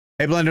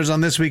Hey, Blenders, on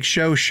this week's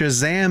show,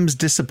 Shazam's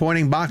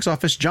disappointing box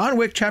office. John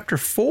Wick Chapter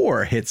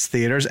 4 hits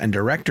theaters, and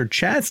director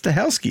Chad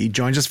Stahelski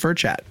joins us for a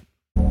chat.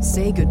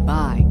 Say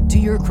goodbye to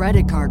your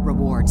credit card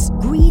rewards.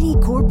 Greedy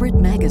corporate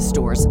mega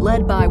stores,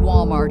 led by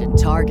Walmart and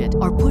Target,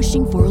 are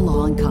pushing for a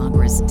law in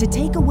Congress to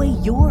take away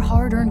your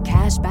hard-earned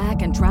cash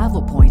back and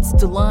travel points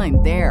to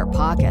line their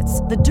pockets.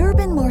 The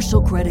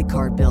Durbin-Marshall credit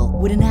card bill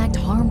would enact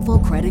harmful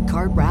credit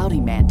card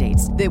routing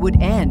mandates that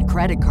would end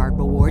credit card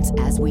rewards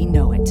as we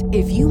know it.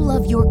 If you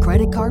love your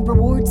credit card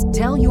rewards,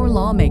 tell your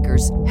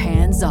lawmakers,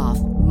 hands off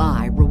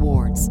my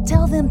rewards.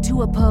 Tell them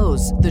to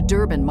oppose the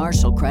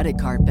Durbin-Marshall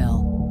credit card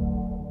bill.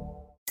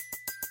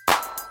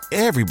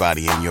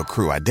 Everybody in your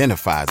crew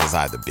identifies as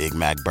either Big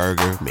Mac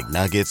Burger,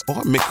 McNuggets,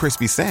 or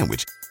McCrispy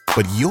Sandwich.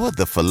 But you're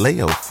the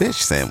Filet-O-Fish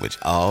Sandwich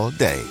all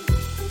day.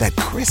 That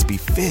crispy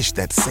fish,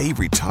 that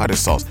savory tartar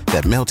sauce,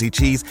 that melty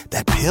cheese,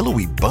 that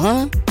pillowy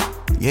bun.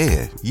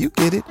 Yeah, you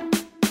get it.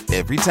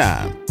 Every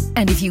time.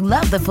 And if you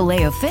love the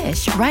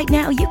Filet-O-Fish, right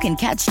now you can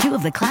catch two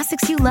of the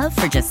classics you love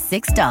for just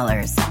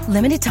 $6.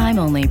 Limited time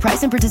only.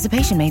 Price and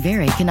participation may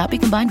vary. Cannot be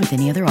combined with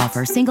any other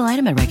offer. Single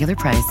item at regular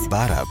price.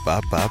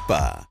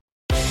 Ba-da-ba-ba-ba.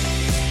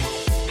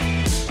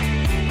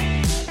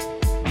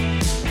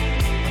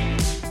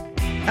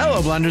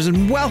 Hello, Blenders,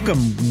 and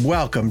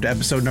welcome to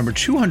episode number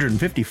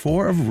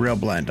 254 of Real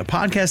Blend, a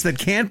podcast that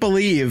can't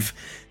believe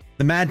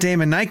the Matt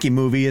Damon Nike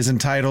movie is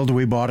entitled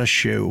We Bought a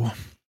Shoe.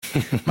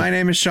 My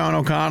name is Sean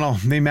O'Connell,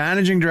 the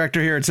managing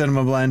director here at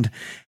Cinema Blend,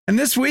 and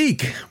this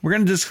week we're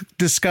going to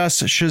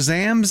discuss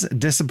Shazam's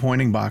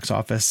disappointing box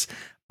office.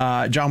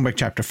 John Wick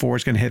Chapter 4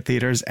 is going to hit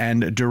theaters,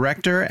 and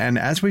director, and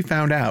as we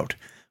found out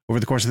over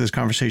the course of this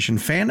conversation,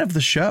 fan of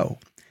the show,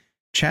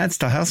 Chad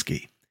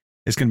Stahelski,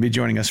 is going to be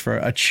joining us for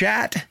a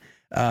chat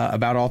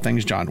about all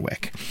things John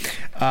Wick.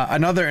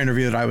 Another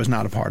interview that I was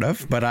not a part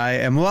of, but I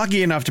am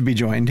lucky enough to be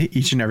joined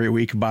each and every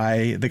week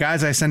by the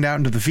guys I send out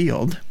into the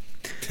field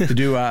to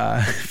do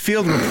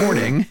field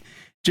reporting.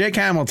 Jake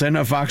Hamilton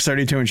of Fox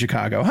 32 in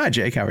Chicago. Hi,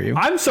 Jake. How are you?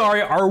 I'm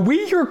sorry. Are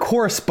we your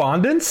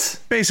correspondents?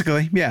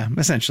 Basically, yeah,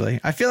 essentially.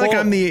 I feel like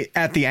I'm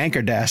at the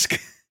anchor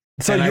desk.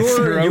 So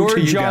you're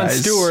Jon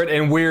Stewart,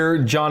 and we're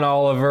John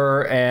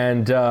Oliver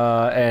and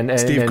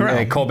Steve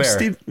Carell. and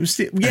Colbert.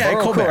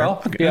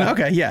 Colbert. Okay,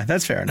 Okay, yeah,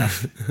 that's fair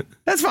enough.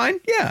 That's fine.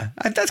 Yeah,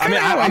 that's kind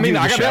of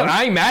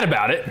I ain't mad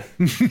about it.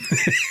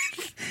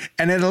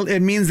 And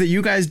it means that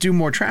you guys do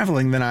more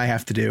traveling than I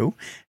have to do,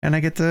 and I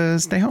get to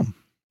stay home.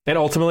 And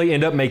ultimately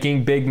end up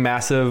making big,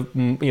 massive,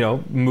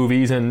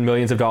 movies and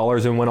millions of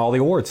dollars and win all the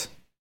awards.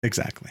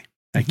 Exactly.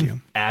 Thank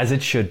you. As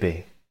it should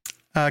be.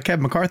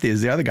 Kevin McCarthy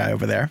is the other guy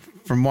over there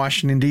from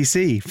Washington,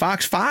 D.C.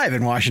 Fox 5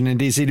 in Washington,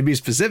 D.C. to be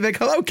specific.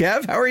 Hello,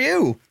 Kev. How are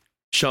you?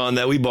 Sean,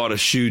 that we bought a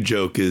shoe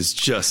joke is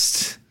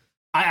just...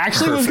 I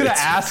actually was going to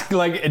ask,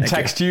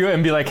 text you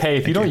and be like, hey,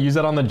 if you don't use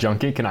that on the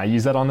junket, can I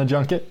use that on the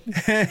junket?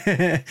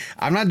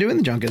 I'm not doing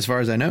the junket as far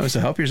as I know,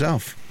 so help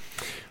yourself.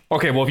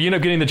 Okay, well, if you end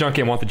up getting the junket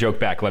and want the joke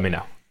back, let me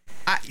know.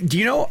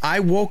 I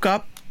woke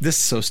up... This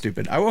is so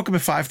stupid. I woke up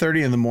at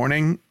 5:30 in the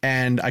morning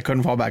and I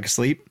couldn't fall back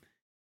asleep.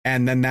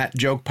 And then that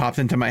joke popped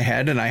into my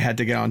head and I had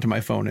to get onto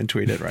my phone and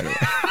tweet it right away.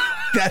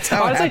 That's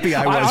how happy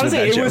I was with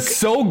that joke. It was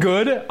so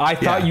good, I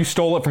thought you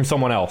stole it from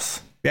someone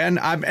else.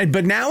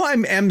 But now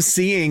I'm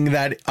emceeing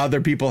that other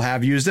people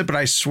have used it, but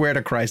I swear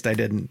to Christ I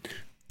didn't.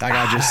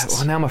 Now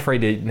I'm afraid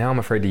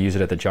to use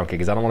it at the junket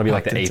because I don't want to be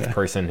like the eighth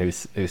person who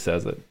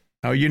says it.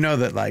 Oh, you know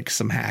that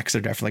some hacks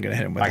are definitely going to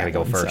hit him with that.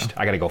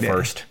 I gotta go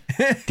first.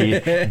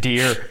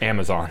 Dear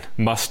Amazon,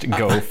 must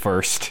go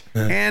first.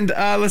 And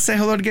let's say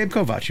hello to Gabe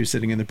Kovac, who's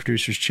sitting in the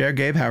producer's chair.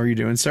 Gabe, how are you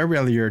doing, sir? We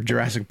have your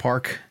Jurassic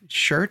Park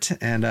shirt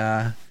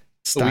and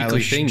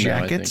stylish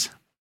jacket.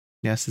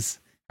 Yes,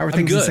 how are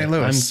things in St.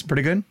 Louis?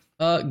 Pretty good.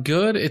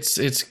 Good.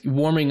 It's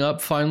warming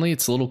up finally.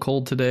 It's a little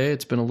cold today.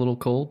 It's been a little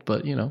cold,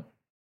 but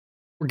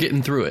we're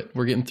getting through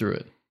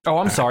it. Oh,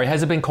 I'm sorry.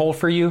 Has it been cold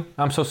for you?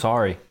 I'm so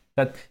sorry.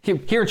 That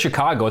here in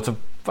Chicago, it's a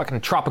fucking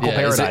tropical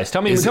paradise.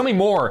 Tell me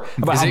more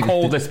about how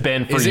cold it's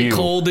been for you. Is it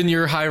cold in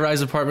your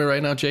high-rise apartment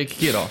right now, Jake?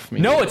 Get off me.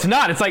 No, it's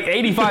not. It's like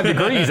 85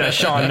 degrees, as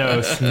Sean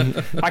knows.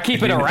 I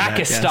keep it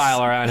Arrakis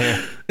style around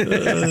here.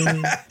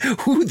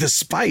 Ooh, the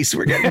spice.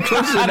 We're getting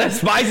close. The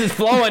spice is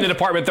flowing in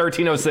apartment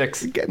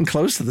 1306. Getting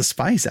close to the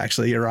spice,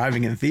 actually,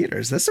 arriving in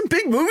theaters. There's some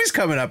big movies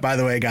coming up, by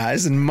the way,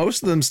 guys, and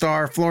most of them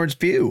star Florence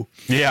Pugh.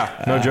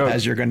 Yeah, no joke.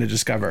 As you're going to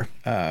discover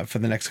for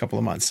the next couple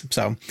of months.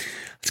 So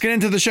let's get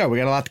into the show. We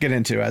got a lot to get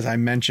into. As I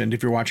mentioned,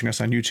 if you're watching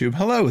us on YouTube,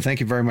 hello. Thank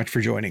you very much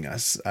for joining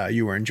us.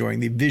 You are enjoying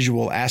the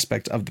visual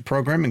aspect of the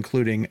program,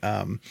 including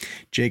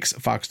Jake's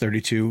Fox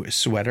 32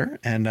 sweater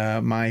and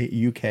my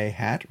UK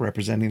hat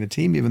representing the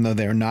team, even though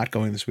they're not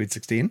going to the Sweet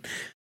 16.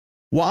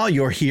 While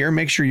you're here,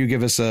 make sure you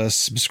give us a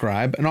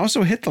subscribe and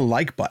also hit the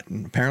like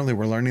button. Apparently,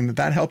 we're learning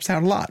that helps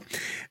out a lot.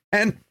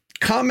 And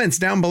comments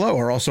down below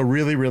are also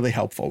really, really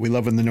helpful. We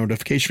love when the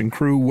notification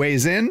crew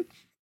weighs in.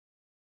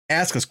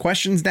 Ask us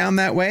questions down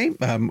that way.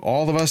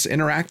 All of us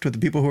interact with the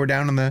people who are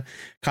down in the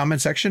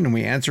comment section, and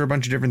we answer a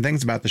bunch of different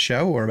things about the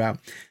show or about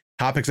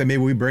topics that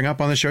maybe we bring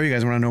up on the show you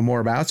guys want to know more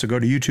about. So go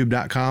to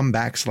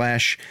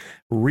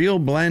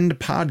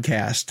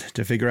youtube.com/RealBlendPodcast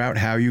to figure out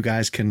how you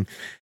guys can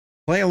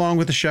play along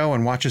with the show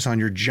and watch us on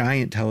your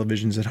giant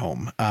televisions at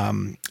home.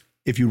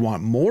 If you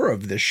want more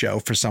of this show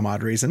for some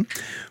odd reason,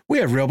 we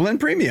have Real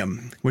Blend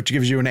Premium, which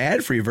gives you an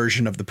ad-free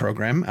version of the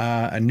program,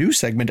 a new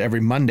segment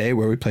every Monday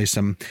where we play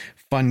some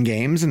fun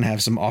games and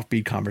have some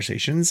offbeat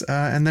conversations,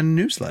 and then a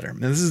newsletter.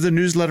 And this is the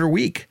newsletter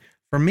week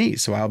for me,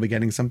 so I'll be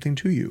getting something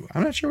to you.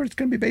 I'm not sure what it's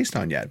going to be based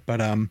on yet,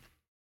 but I have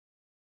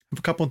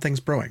a couple of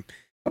things brewing.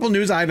 A couple of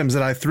news items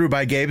that I threw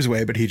by Gabe's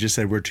way, but he just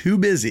said we're too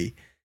busy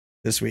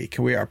this week.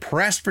 We are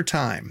pressed for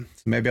time,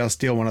 so maybe I'll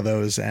steal one of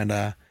those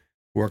and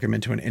work them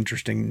into an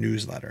interesting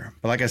newsletter.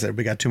 But like I said,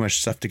 we got too much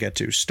stuff to get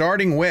to,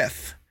 starting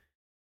with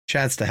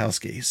Chad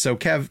Stahelski. So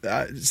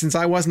Kev, since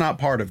I was not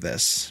part of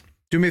this,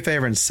 do me a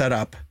favor and set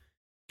up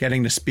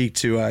getting to speak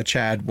to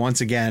Chad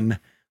once again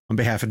on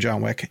behalf of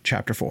John Wick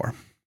Chapter 4.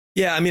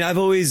 Yeah, I mean, I've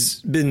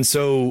always been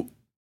so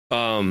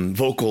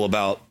vocal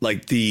about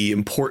like the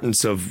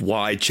importance of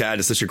why Chad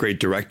is such a great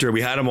director.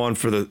 We had him on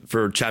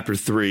for Chapter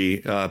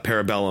 3,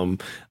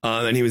 Parabellum,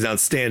 and he was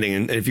outstanding.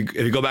 And if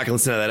you go back and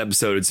listen to that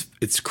episode,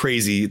 it's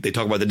crazy. They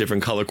talk about the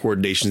different color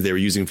coordinations they were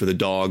using for the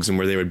dogs and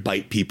where they would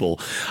bite people.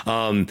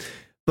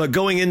 But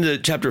going into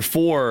Chapter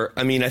 4,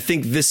 I mean, I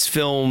think this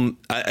film,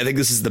 I think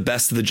this is the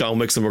best of the John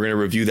Wicks, and we're going to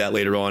review that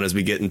later on as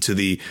we get into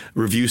the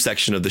review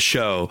section of the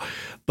show.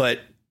 But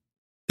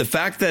the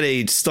fact that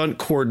a stunt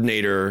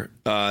coordinator,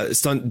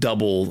 stunt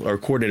double or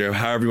coordinator,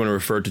 however you want to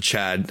refer to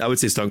Chad, I would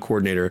say stunt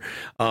coordinator,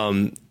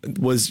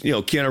 was,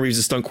 Keanu Reeves,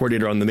 a stunt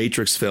coordinator on the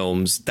Matrix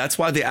films. That's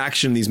why the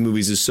action in these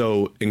movies is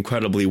so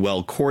incredibly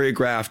well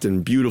choreographed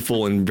and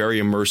beautiful and very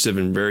immersive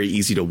and very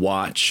easy to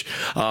watch.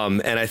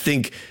 And I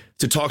think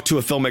to talk to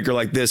a filmmaker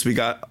like this, we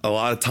got a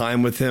lot of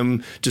time with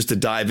him just to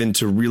dive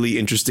into really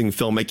interesting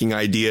filmmaking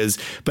ideas.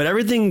 But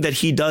everything that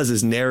he does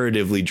is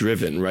narratively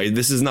driven, right?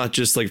 This is not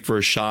just like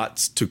for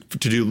shots to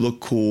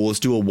look cool. Let's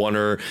do a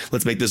oneer.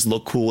 Let's make this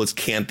look cool. Let's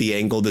cant the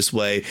angle this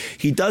way.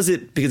 He does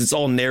it because it's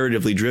all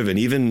narratively driven.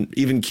 Even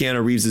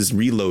Keanu Reeves's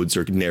reloads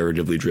are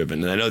narratively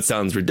driven. And I know it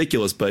sounds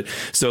ridiculous, but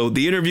so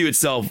the interview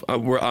itself,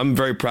 I'm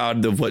very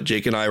proud of what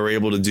Jake and I were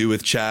able to do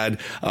with Chad.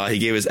 He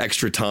gave us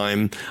extra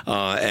time,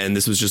 and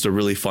this was just a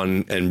really fun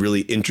and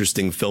really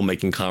interesting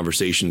filmmaking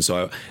conversation.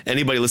 So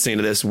anybody listening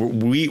to this,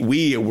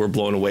 we were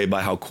blown away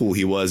by how cool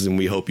he was, and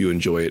we hope you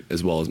enjoy it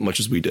as well as much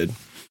as we did.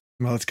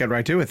 Well, let's get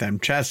right to it then.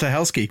 Chad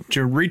Stahelski,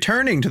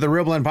 returning to the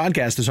Real Blend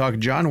podcast to talk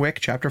John Wick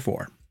Chapter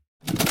 4.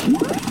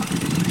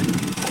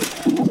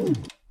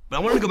 But I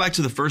wanted to go back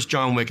to the first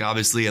John Wick,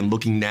 obviously, and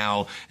looking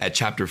now at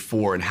Chapter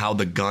 4 and how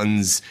the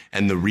guns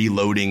and the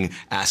reloading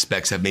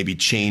aspects have maybe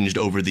changed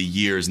over the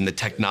years and the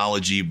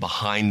technology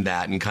behind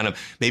that. And kind of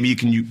maybe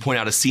you point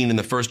out a scene in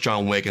the first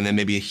John Wick and then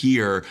maybe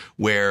here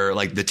where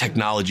like the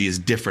technology is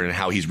different and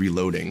how he's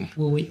reloading.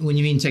 Well, when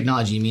you mean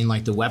technology, you mean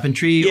like the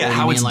weaponry? Yeah, or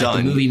how you it's mean, like,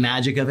 done. The movie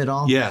magic of it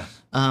all? Yeah.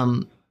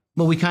 Well,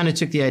 we kind of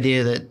took the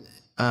idea that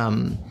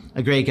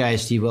a great guy,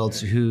 Steve Wiltz,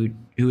 who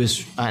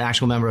is an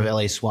actual member of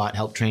LA SWAT,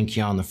 helped train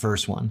Keanu on the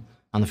first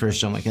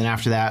John Wick. And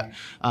after that,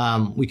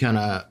 we kind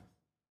of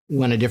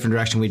went a different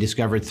direction. We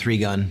discovered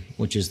 3-gun,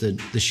 which is the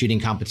shooting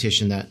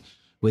competition that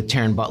with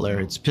Taron Butler,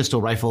 it's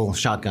pistol, rifle,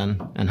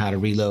 shotgun, and how to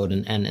reload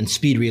and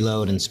speed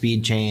reload and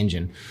speed change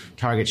and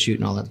target shoot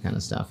and all that kind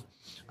of stuff.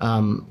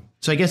 So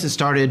I guess it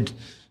started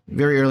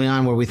very early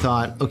on where we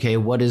thought, okay,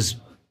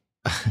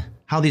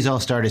 how these all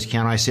start is Keanu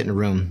and I sit in a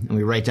room and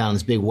we write down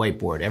this big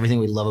whiteboard, everything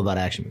we love about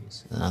action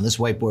movies. On this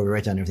whiteboard, we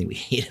write down everything we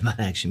hate about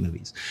action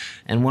movies.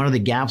 And one of the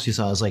gaps we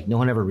saw is like no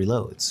one ever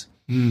reloads.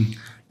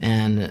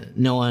 And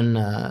no one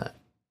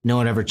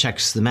ever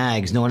checks the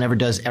mags. No one ever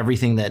does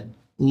everything that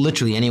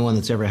literally anyone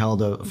that's ever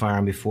held a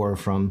firearm before,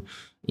 from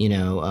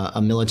a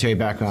military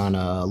background,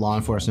 a law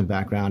enforcement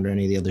background, or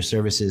any of the other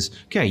services.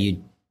 Okay,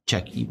 you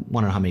check, you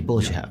want to know how many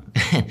bullets you have.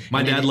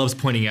 My dad loves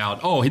pointing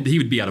out, he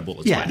would be out of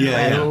bullets. Yeah.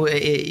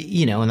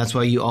 And that's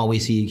why you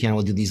always see Keanu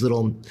will do these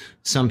little,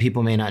 some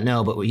people may not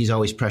know, but he's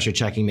always pressure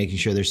checking, making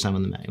sure there's some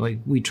in the mag. Like,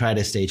 we try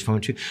to stage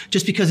moment too,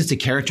 just because it's a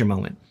character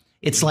moment.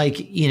 It's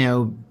like,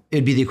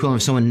 it'd be the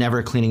equivalent of someone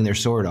never cleaning their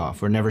sword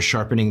off or never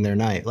sharpening their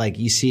knife. Like,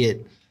 you see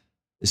it.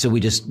 So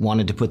we just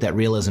wanted to put that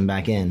realism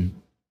back in.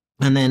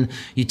 And then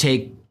you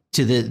take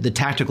to the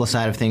tactical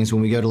side of things,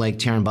 when we go to like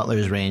Taron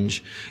Butler's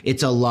range,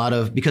 it's a lot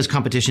of, because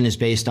competition is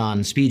based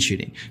on speed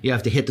shooting. You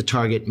have to hit the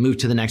target, move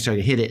to the next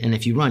target, hit it. And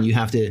if you run, you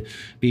have to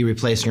be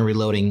replacing or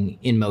reloading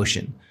in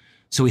motion.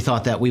 So we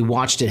thought that, we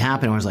watched it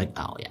happen and I was like,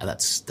 oh yeah,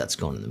 that's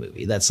going in the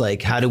movie. That's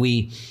like, how do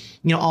we,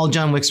 all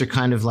John Wicks are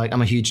kind of like,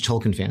 I'm a huge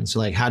Tolkien fan. So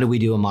like, how do we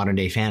do a modern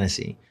day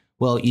fantasy?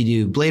 Well, you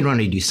do Blade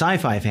Runner, you do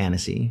sci-fi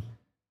fantasy,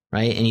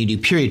 right? And you do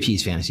period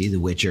piece fantasy, The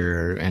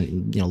Witcher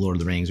and, Lord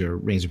of the Rings or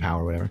Rings of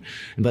Power or whatever.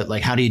 But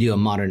like, how do you do a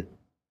modern,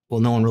 well,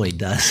 no one really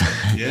does.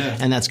 Yeah.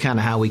 And that's kind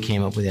of how we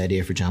came up with the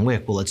idea for John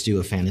Wick. Well, let's do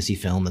a fantasy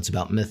film that's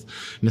about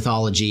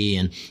mythology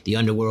and the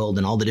underworld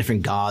and all the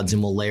different gods,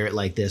 and we'll layer it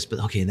like this. But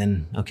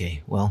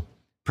well,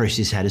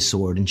 Perseus had his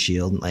sword and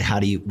shield. Like,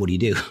 what do you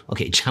do?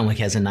 Okay, John Wick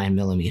has a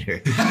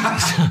 9mm.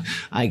 So,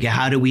 like,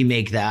 how do we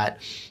make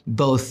that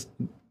both,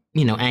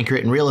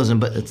 accurate and realism,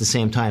 but at the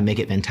same time make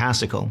it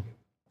fantastical?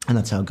 And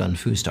that's how Gun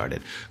Fu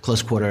started.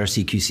 Close quarter,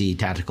 CQC,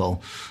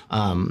 tactical,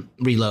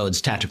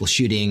 reloads, tactical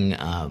shooting,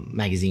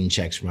 magazine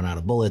checks, run out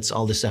of bullets,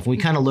 all this stuff. And we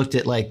kind of looked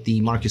at like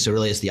the Marcus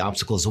Aurelius, the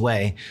obstacles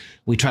away.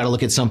 We try to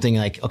look at something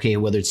like, okay,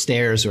 whether it's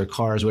stairs or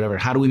cars, whatever,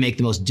 how do we make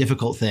the most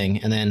difficult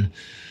thing? And then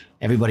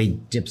everybody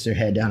dips their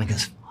head down and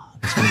goes,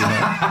 it's gonna be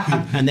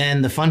hard. And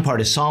then the fun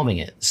part is solving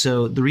it.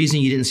 So the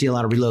reason you didn't see a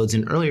lot of reloads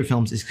in earlier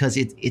films is because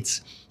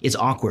it's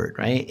awkward,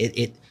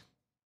 right?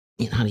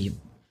 How do you,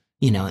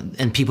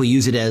 and people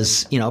use it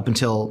as, up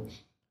until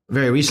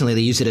very recently,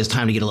 they used it as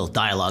time to get a little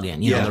dialogue in,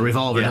 the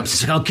revolver. Yeah.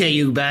 It's like, okay,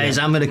 you guys,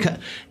 I'm going to cut.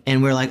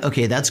 And we're like,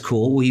 okay, that's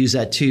cool. We'll use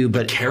that too.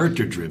 But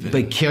character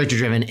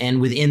driven.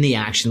 And within the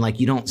action, like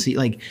you don't see,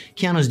 like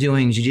Keanu's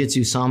doing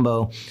jiu-jitsu,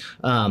 sambo,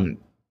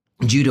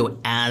 judo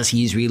as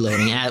he's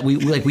reloading.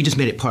 We just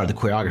made it part of the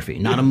choreography,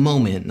 not a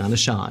moment, not a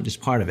shot,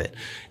 just part of it.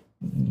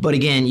 But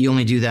again, you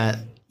only do that.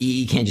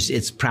 You can't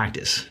it's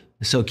practice.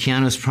 So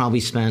Keanu's probably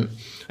spent,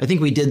 I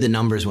think we did the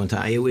numbers one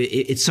time.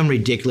 It's some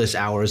ridiculous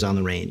hours on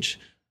the range,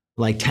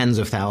 like tens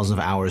of thousands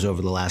of hours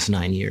over the last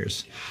 9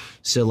 years.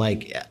 So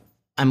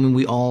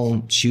we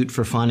all shoot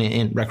for fun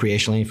and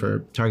recreationally for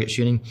target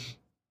shooting.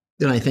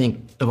 Then I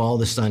think of all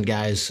the stunt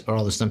guys or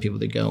all the stunt people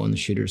that go and the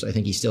shooters, I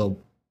think he's still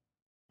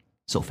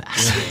so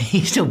fast.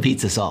 He still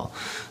beats us all.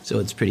 So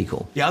it's pretty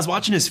cool. Yeah, I was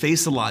watching his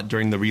face a lot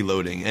during the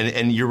reloading.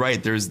 And you're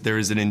right,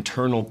 there's an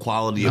internal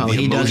quality of the emotion.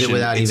 He does it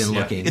without even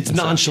looking. It's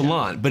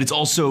nonchalant, but it's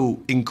also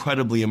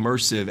incredibly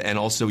immersive. And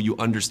also you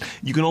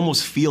can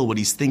almost feel what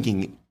he's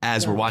thinking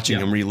as we're watching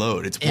him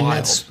reload. It's wild. And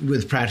that's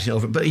with practice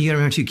over. But you got to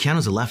remember too,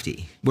 Keanu's a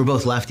lefty. We're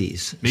both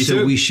lefties. Me so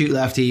too. we shoot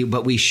lefty,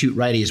 but we shoot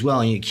righty as well.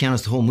 And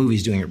Keanu's the whole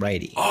movie's doing it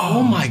righty.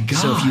 Oh my God.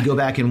 So if you go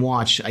back and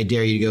watch, I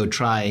dare you to go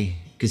try,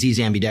 because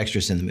he's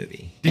ambidextrous in the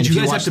movie. Did you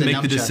guys have to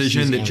make the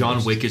decision that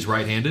John Wick is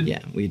right-handed? Yeah,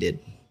 we did.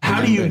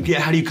 How do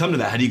you come to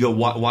that? How do you go,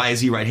 why is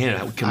he right-handed?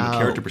 How come from a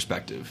character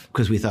perspective?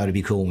 Because we thought it'd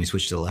be cool when we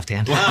switched to the left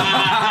hand. So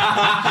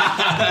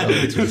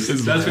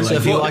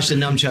if you watch the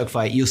nunchuck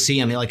fight, you'll see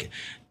him.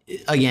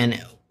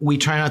 Again, we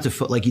try not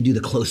to you do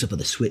the close-up of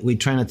the switch. We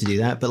try not to do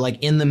that.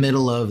 But in the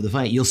middle of the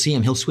fight, you'll see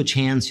him. He'll switch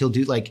hands. He'll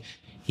do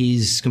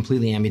he's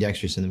completely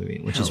ambidextrous in the movie,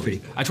 which is pretty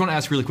cool. I just want to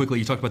ask really quickly,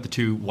 you talked about the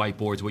two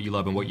whiteboards, what you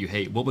love and what you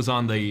hate. What was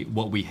on the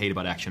what we hate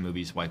about action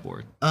movies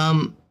whiteboard?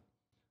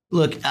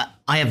 Look,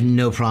 I have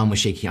no problem with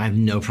shaking. I have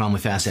no problem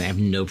with fast editing. I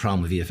have no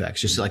problem with VFX.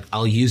 Just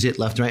I'll use it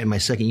left and right in my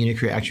second unit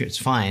career. Actually, it's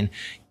fine.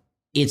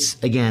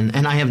 It's, again,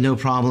 and I have no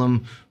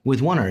problem with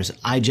oneers.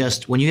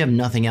 When you have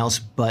nothing else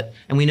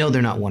and we know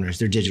they're not oneers,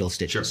 they're digital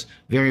stitches. Sure.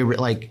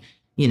 Very,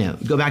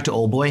 go back to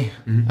Old Boy.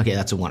 Mm-hmm. Okay,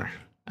 that's a oneer.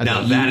 Okay,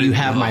 now you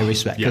have my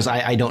respect, because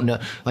I don't know,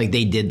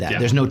 they did that. Yeah.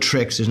 There's no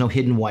tricks, there's no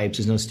hidden wipes,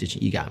 there's no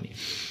stitching. You got me.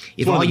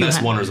 It's one of the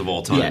best oneers of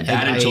all time. Yeah,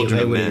 that and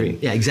Children of Men. Agree.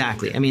 Yeah,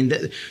 exactly. I mean,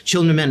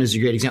 Children of Men is a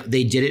great example.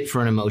 They did it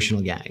for an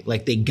emotional gag.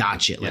 They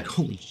got you.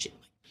 Holy shit.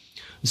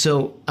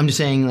 So I'm just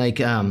saying,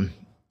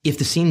 if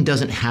the scene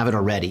doesn't have it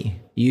already,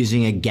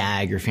 using a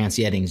gag or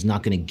fancy editing is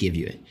not going to give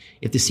you it.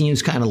 If the scene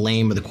was kind of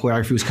lame, or the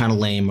choreography was kind of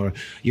lame, or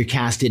your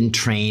cast didn't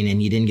train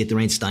and you didn't get the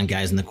right stunt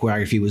guys and the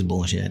choreography was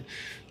bullshit,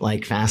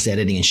 fast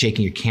editing and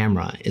shaking your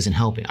camera isn't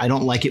helping. I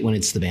don't like it when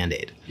it's the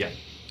Band-Aid. Yeah.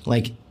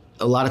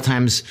 A lot of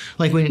times,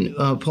 when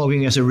Paul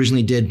Greengrass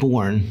originally did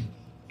Bourne,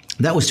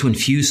 that was to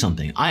infuse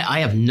something.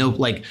 I have no,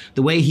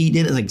 the way he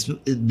did it,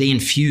 they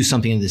infused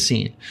something into the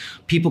scene.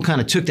 People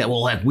kind of took that,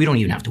 we don't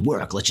even have to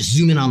work. Let's just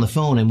zoom in on the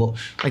phone and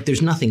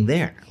there's nothing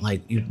there.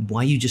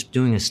 Why are you just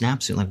doing a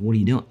snap suit? What are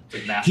you doing?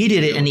 He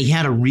did it and he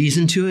had a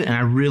reason to it, and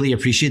I really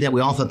appreciate that.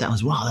 We all thought that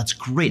was, wow, that's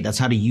great. That's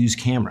how to use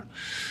camera.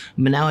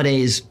 But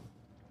nowadays,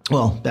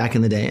 back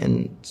in the day,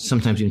 and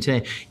sometimes even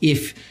today,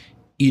 if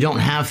you don't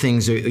have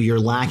things, or you're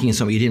lacking in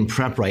something, you didn't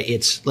prep right,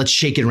 it's let's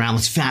shake it around,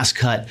 let's fast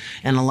cut.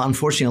 And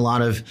unfortunately, a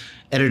lot of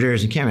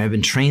editors and camera have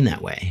been trained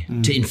that way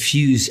to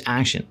infuse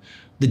action.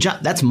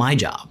 That's my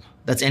job.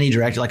 That's any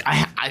director.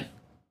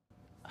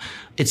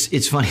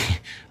 It's funny.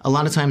 A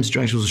lot of times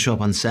directors will show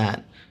up on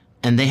set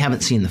and they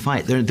haven't seen the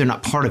fight. They're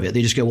not part of it.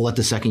 They just go, let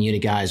the second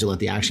unit guys or let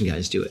the action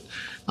guys do it.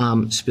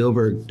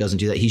 Spielberg doesn't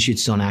do that. He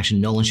shoots his own action.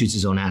 Nolan shoots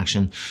his own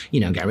action.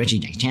 Guy Ritchie,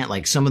 Jackie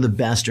Chan, some of the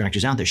best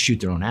directors out there shoot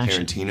their own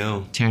action.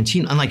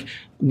 Tarantino. I'm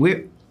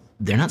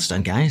they're not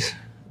stunt guys.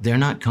 They're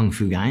not kung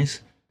fu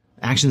guys.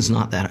 Action's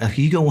not that. If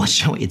you go watch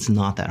show, it's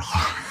not that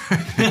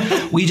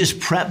hard. We just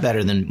prep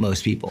better than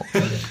most people.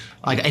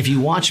 If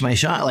you watch my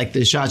shot,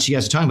 the shots you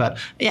guys are talking about,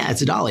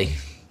 it's a dolly.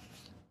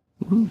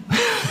 You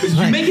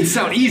make it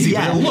sound easy,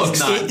 but it looks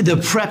not. The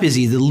prep is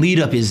easy. The lead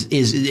up is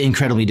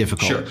incredibly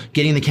difficult. Sure.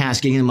 Getting the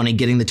cast, getting the money,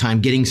 getting the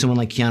time, getting someone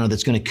like Keanu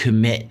that's going to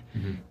commit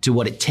to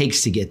what it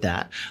takes to get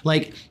that.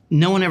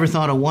 No one ever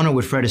thought of Wonder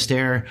with Fred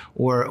Astaire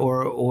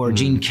or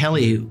Gene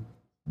Kelly.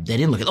 They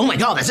didn't look at, oh my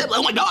God, that's it.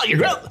 Oh my God, you're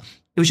great.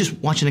 It was just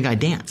watching a guy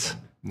dance.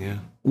 Yeah.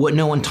 What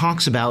no one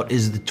talks about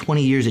is the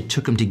 20 years it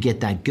took him to get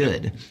that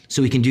good.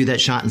 So he can do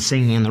that shot in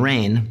Singing in the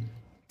Rain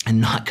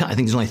and not cut. I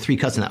think there's only 3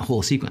 cuts in that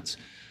whole sequence.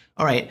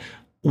 All right,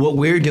 what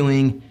we're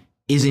doing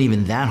isn't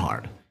even that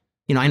hard.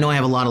 I know I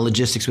have a lot of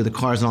logistics with the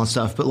cars and all that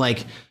stuff, but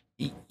like,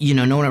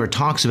 no one ever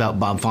talks about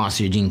Bob Fosse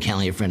or Gene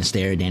Kelly or Fred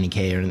Astaire or Danny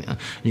Kaye or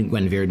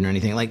Gwen Verdon or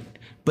anything like,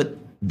 but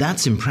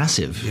that's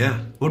impressive. Yeah.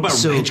 What about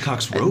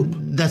Hitchcock's rope?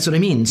 That's what I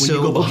mean. When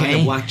you go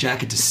behind a black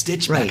jacket to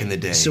Stitch back in the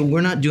day. So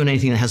we're not doing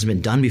anything that hasn't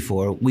been done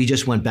before. We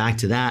just went back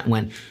to that and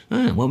went,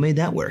 what made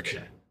that work?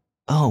 Yeah.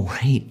 Oh,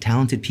 right.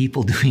 Talented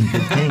people doing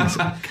good things.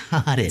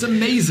 Got it. It's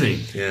amazing.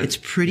 Yeah. It's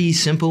pretty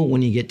simple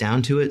when you get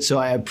down to it. So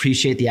I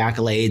appreciate the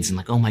accolades and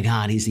like, oh my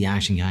God, he's the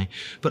action guy.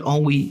 But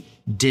all we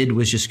did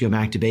was just go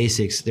back to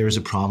basics. There was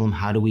a problem.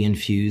 How do we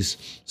infuse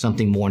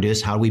something more into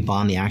this? How do we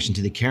bond the action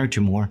to the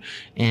character more?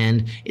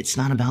 And it's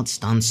not about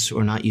stunts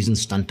or not using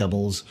stunt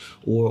doubles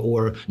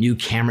or new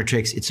camera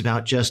tricks. It's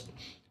about just,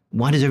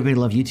 why does everybody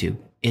love YouTube?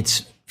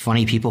 It's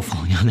funny people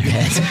falling on their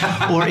heads,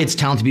 or it's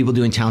talented people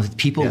doing talented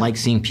people. Like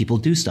seeing people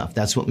do stuff.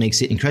 That's what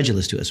makes it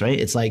incredulous to us, right?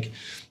 It's like,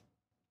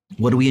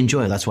 what do we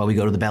enjoy? That's why we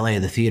go to the ballet or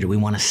the theater. We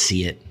want to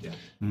see it. Yeah.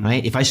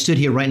 Right? If I stood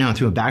here right now and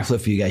threw a backflip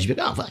for you guys, you'd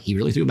be like, oh, fuck, he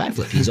really threw a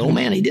backflip. He's old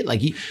man, he did.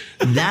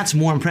 That's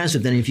more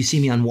impressive than if you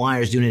see me on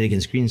wires doing it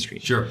against green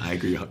screen. Sure, I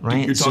agree.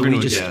 Right? You're talking we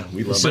love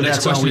it. My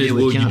next question is,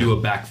 will you do a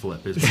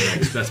backflip?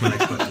 That's my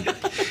next question.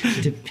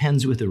 It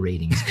depends with the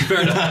ratings.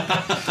 Fair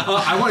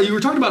enough. You were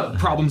talking about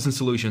problems and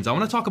solutions. I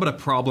want to talk about a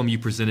problem you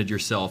presented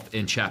yourself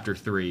in chapter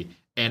 3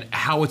 and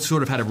how it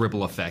sort of had a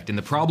ripple effect. And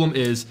the problem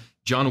is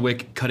John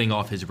Wick cutting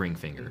off his ring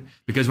finger.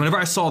 Because whenever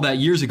I saw that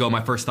years ago,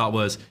 my first thought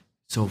was,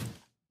 so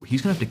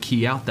he's going to have to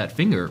key out that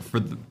finger for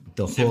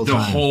the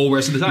whole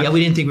rest of the time. Yeah,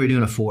 we didn't think we were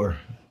doing a 4.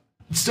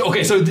 So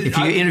if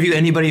you interview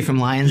anybody from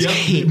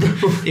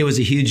Lionsgate, it was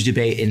a huge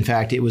debate. In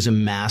fact, it was a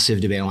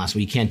massive debate on last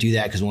one. You can't do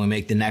that because when we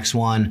make the next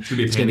one,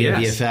 it's going to be a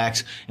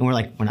VFX, and we're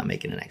like, we're not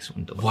making the next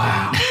one.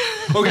 Wow.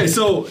 Okay,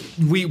 so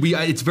we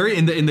it's very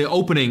in the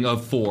opening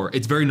of 4,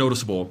 it's very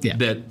noticeable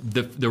that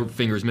the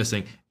finger is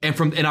missing,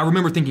 and I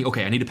remember thinking,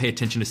 okay, I need to pay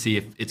attention to see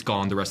if it's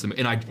gone the rest of the,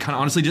 and I kind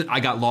of honestly I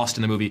got lost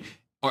in the movie.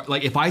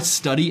 Like if I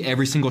study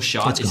every single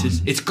shot,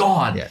 it's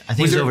gone. Yeah, I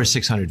think it's over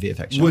 600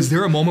 VFX shots. Was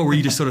there a moment where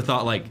you just sort of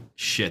thought like,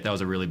 shit, that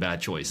was a really bad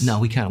choice? No,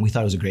 we thought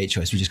it was a great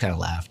choice. We just kind of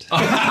laughed.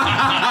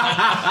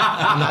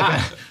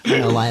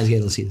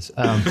 Lionsgate will see this.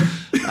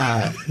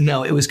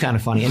 No, it was kind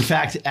of funny. In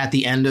fact, at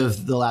the end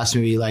of the last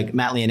movie, like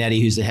Matt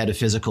Leonetti, who's the head of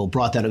physical,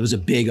 brought that. It was a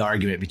big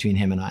argument between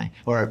him and I,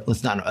 or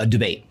let's not a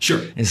debate.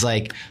 Sure. It's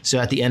like, so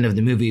at the end of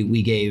the movie,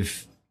 we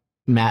gave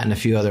Matt and a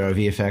few other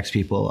VFX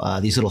people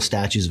these little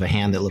statues of a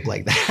hand that look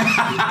like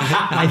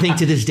that. And I think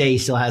to this day he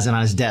still has it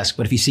on his desk,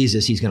 but if he sees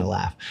this, he's going to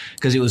laugh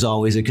because it was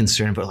always a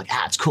concern. But like,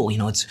 it's cool,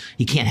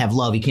 he can't have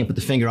love, he can't put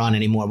the finger on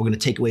anymore. We're going to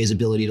take away his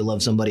ability to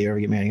love somebody or ever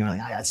get married. And we're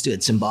like, let's do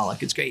it,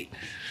 symbolic, it's great.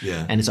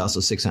 Yeah, and it's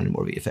also 600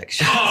 more VFX.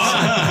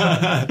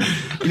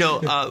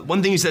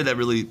 One thing you said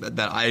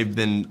that I've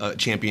been a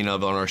champion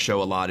of on our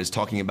show a lot is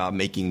talking about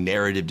making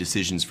narrative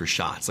decisions for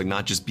shots, like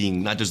not just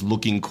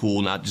looking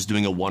cool, not just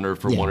doing a oneer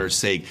for oneer's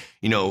sake.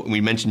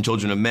 We mentioned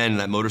Children of Men,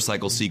 that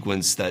motorcycle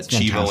sequence that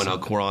Chivo and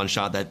Alcoran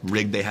shot, that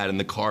rig they had in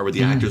the car where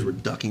the actors were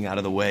ducking out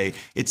of the way.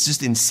 It's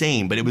just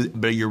insane.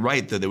 But you're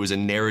right, though. There was a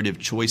narrative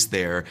choice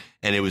there,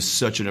 and it was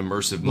such an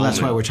immersive moment. Well,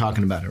 that's why we're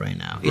talking about it right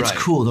now. It's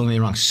cool, don't get me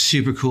wrong,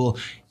 super cool.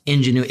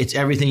 Ingenuity, it's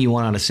everything you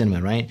want out of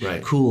cinema, right?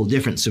 Cool,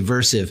 different,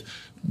 subversive.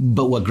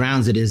 But what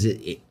grounds it is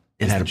it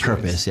had a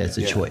purpose. It's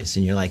a choice.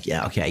 And you're like,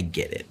 yeah, okay, I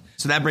get it.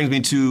 So that brings me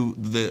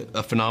to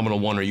a phenomenal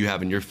oneer you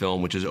have in your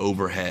film, which is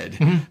Overhead.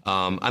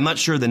 I'm not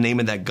sure the name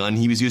of that gun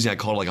he was using. I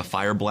called it like a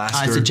fire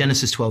blaster. It's a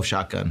Genesis 12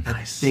 shotgun.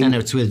 Nice. And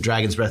it's with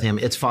Dragon's Breath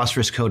ammo. It's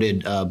phosphorus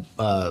coated,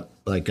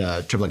 like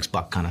a triple X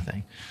buck kind of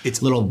thing.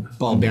 It's little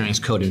ball bearings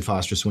coated in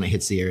phosphorus. When it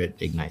hits the air, it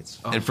ignites.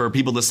 And for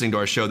people listening to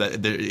our show,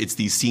 it's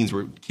these scenes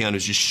where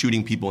Keanu's just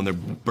shooting people and they're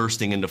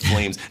bursting into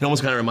flames. It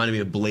almost kind of reminded me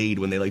of Blade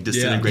when they like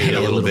disintegrated a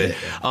little bit.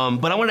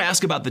 But I wanted to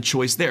ask about the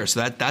choice there.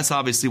 So that's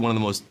obviously one of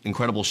the most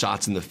incredible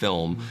shots in the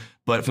film.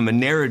 But from a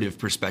narrative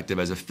perspective,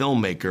 as a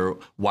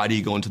filmmaker, why do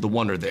you go into the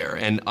wonder there?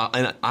 And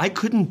I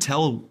couldn't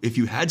tell if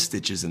you had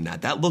stitches in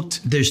that.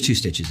 There's 2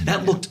 stitches in that.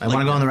 I want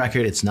to go on the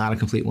record. It's not a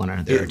complete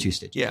wonder. There are 2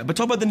 stitches. Yeah, but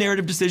talk about the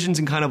narrative decisions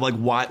and kind of like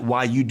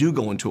why you do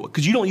go into it,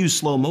 because you don't use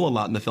slow-mo a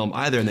lot in the film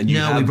either. And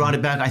then we brought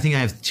it back. I think I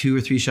have 2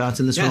 or 3 shots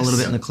in this one, a little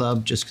bit in the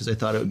club, just because I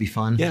thought it would be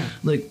fun. Yeah,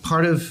 like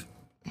part of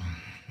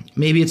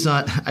maybe it's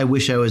not. I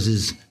wish I was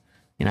as.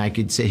 I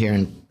could sit here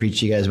and preach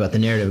to you guys about the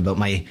narrative, about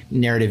my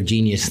narrative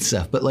genius and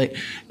stuff. But like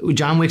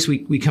John Wick's,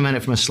 we come at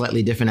it from a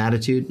slightly different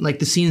attitude. Like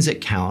the scenes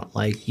that count,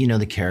 like,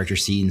 the character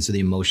scenes or the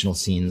emotional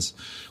scenes,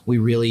 we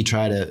really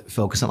try to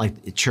focus on,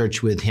 like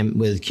church with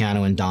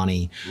Keanu and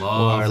Donnie,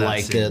 or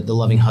like the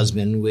loving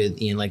husband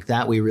with Ian, like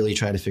that. We really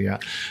try to figure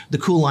out the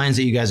cool lines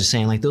that you guys are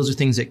saying. Like those are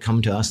things that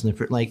come to us, and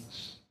like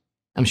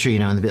I'm sure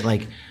in the bit,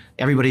 like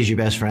everybody's your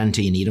best friend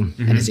till you need them,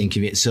 and it's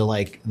inconvenient. So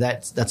like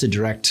that's a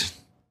direct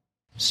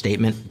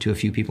statement to a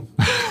few people.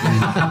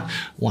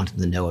 Wanted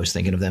them to know I was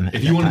thinking of them.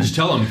 If you want to just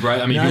tell them,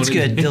 right? I mean, it's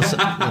good. They'll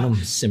let them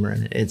simmer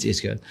in it. It's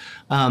good.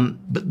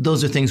 But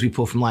those are things we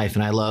pull from life,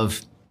 and I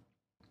love,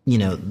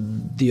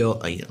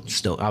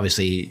 still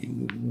obviously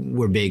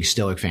we're big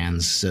Stoic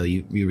fans, so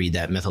you read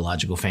that,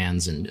 mythological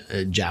fans, and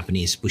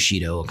Japanese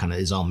Bushido kind of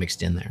is all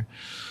mixed in there.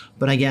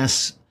 But I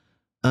guess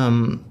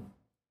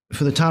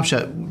for the Top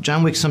Shot,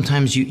 John Wick,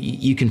 sometimes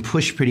you can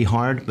push pretty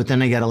hard, but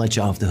then I got to let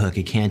you off the hook.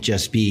 It can't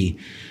just be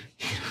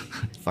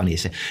funny to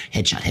say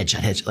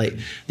headshot. Like,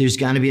 there's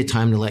got to be a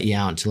time to let you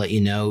out, to let you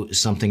know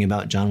something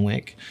about John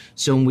Wick.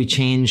 So when we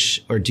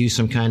change or do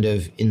some kind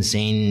of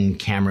insane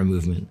camera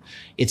movement,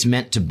 it's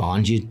meant to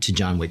bond you to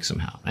John Wick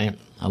somehow, right?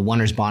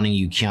 Warner's bonding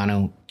you.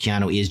 Keanu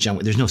is John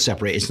Wick. There's no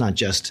separate. It's not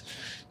just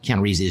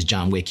Keanu Reeves is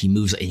John Wick. He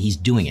moves and he's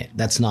doing it.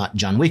 That's not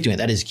John Wick doing it.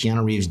 That is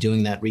Keanu Reeves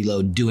doing that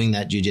reload, doing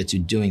that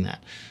jujitsu, doing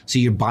that. So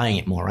you're buying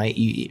it more, right?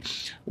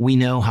 We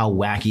know how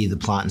wacky the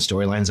plot and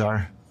storylines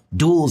are.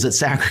 Duels at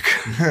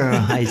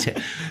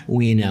Sacre-Cœur.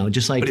 We know,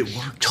 just like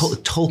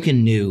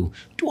Tolkien knew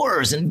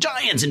dwarves and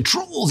giants and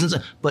trolls and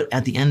stuff. But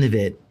at the end of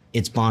it,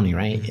 it's bonding,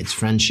 right? It's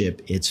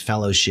friendship, it's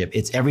fellowship,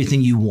 it's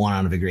everything you want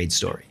out of a great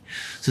story.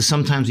 So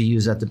sometimes we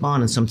use that to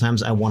bond, and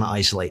sometimes I want to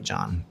isolate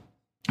John.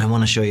 I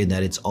want to show you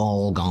that it's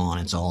all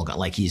gone,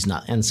 like he's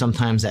not. And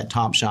sometimes that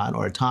Top Shot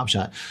or a Top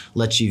Shot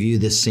lets you view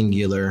this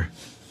singular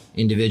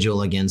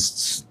individual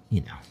against,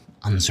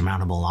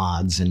 unsurmountable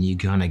odds, and you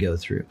kind of go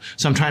through.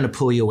 So I'm trying to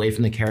pull you away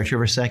from the character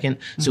for a second.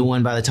 So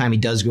when by the time he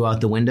does go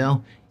out the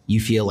window, you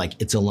feel like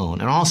it's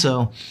alone. And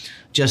also,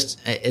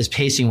 just as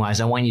pacing wise,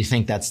 I want you to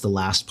think that's the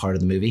last part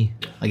of the movie.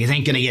 Like, it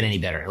ain't going to get any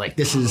better. Like,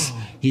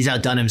 he's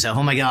outdone himself.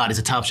 Oh my God, it's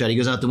a Top Shot. He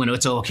goes out the window.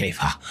 It's okay.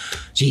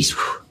 Jeez,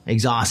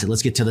 exhausted.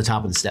 Let's get to the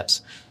top of the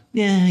steps.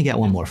 Yeah, I got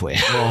one more for you.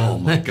 Oh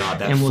my God,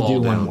 that and we'll do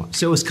down. one more.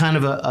 So it was kind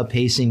of a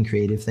pacing,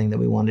 creative thing that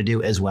we wanted to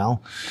do as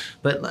well.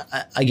 But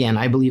again,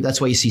 I believe that's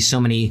why you see so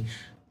many,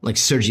 like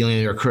Sergio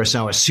Leone or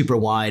Kurosawa, super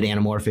wide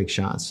anamorphic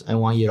shots. I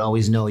want you to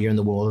always know you're in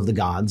the world of the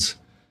gods.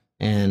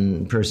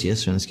 And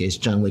Perseus, in this case,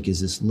 John Wick,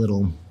 is this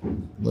little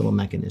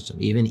mechanism.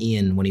 Even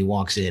Ian, when he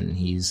walks in,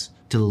 he's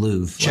to the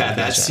Louvre. Chad,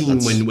 that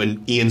scene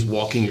when Ian's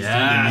walking through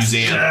the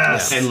museum,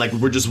 and like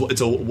it's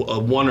a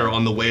oneer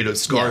on the way to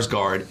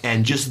Skarsgård,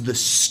 and just the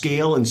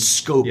scale and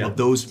scope of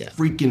those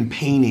freaking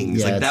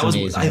paintings, like that was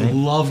amazing, I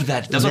loved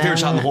that. That's my favorite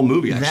shot in the whole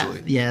movie,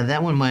 actually.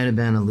 That one might have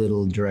been a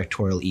little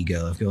directorial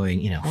ego of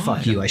going,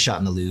 fuck you, I shot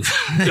in the Louvre.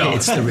 No,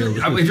 it's the real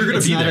Louvre. If you're gonna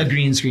it's be not there, a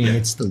green screen,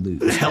 it's the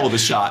Louvre. Hell of a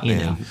shot,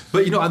 man.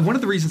 But one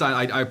of the reasons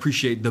I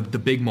appreciate the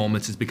big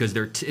moments is because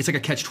it's like a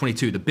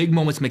catch-22. The big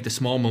moments make the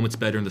small moments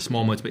better, and the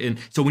small moments. And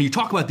so when you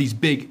talk about these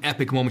big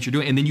epic moments you're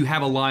doing, and then you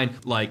have a line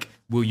like,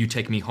 "Will you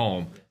take me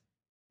home?"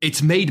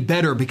 It's made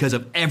better because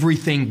of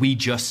everything we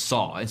just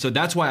saw. And so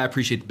that's why I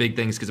appreciate the big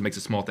things, because it makes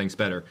the small things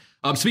better.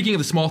 Speaking of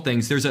the small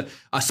things, there's a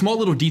small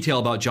little detail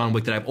about John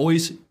Wick that I've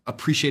always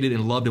appreciated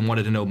and loved and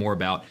wanted to know more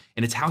about,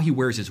 and it's how he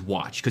wears his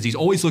watch, because he's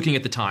always looking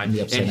at the time,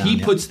 and he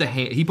puts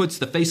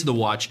the face of the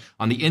watch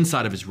on the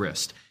inside of his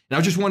wrist. And I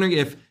was just wondering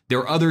if there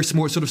are other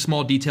sort of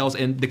small details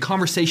and the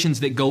conversations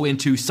that go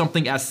into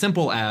something as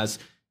simple as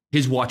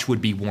his watch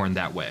would be worn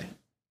that way.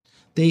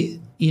 They,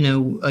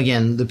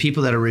 again, the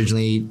people that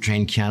originally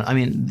trained Keanu, I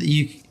mean,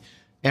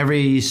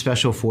 every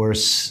special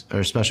force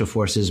or special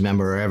forces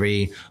member or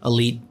every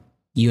elite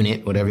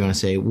unit, whatever you want to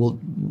say,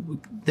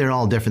 they're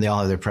all different. They all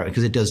have their preference,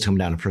 because it does come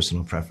down to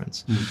personal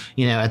preference.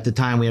 At the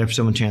time we had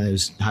someone training that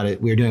was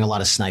we were doing a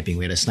lot of sniping.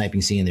 We had a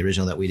sniping scene in the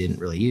original that we didn't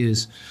really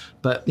use,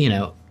 but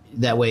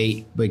that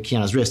way, with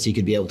Keanu's wrist, he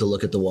could be able to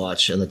look at the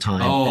watch and the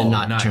time and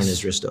not turn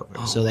his wrist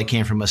over. So that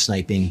came from a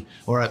sniping,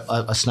 or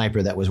a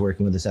sniper that was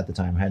working with us at the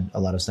time, had a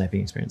lot of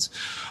sniping experience.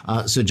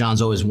 So John's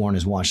always worn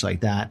his watch like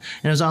that.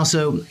 And it was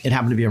also, it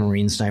happened to be a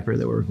Marine sniper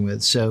that we're working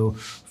with. So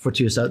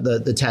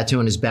the tattoo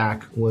on his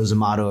back was a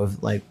motto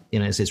of like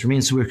United States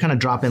Marines. So we were kind of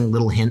dropping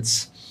little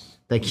hints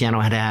that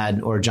Keanu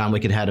had or John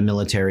Wick had a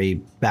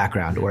military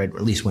background, or at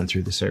least went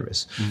through the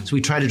service. So we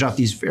tried to drop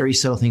these very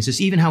subtle things.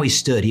 Just even how he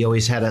stood, he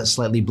always had a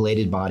slightly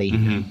bladed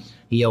body.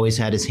 He always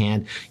had his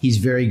hand. He's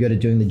very good at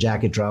doing the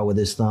jacket draw with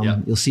his thumb. Yep.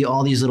 You'll see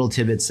all these little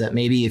tidbits that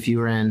maybe if you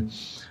were in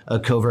a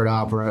covert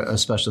op or a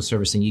special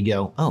service thing, you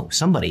go, oh,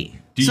 somebody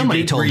told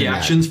me that. Do you get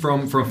reactions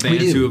from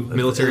fans who have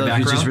military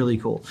background? Which is really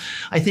cool.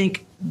 I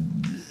think,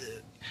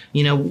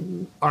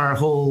 our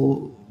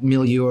whole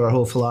milieu, our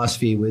whole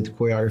philosophy with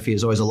choreography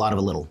is always a lot of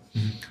a little.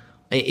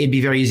 It'd be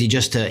very easy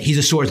he's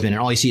a swordsman,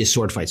 and all you see is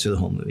sword fights through the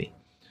whole movie.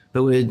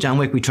 But with John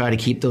Wick, we try to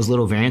keep those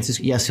little variances.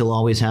 Yes, he'll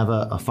always have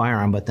a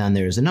firearm, but then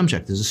there's a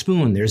nunchuck, there's a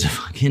spoon, there's a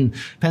fucking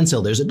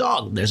pencil, there's a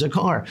dog, there's a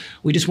car.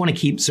 We just want to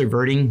keep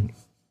subverting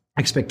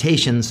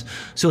expectations.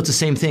 So it's the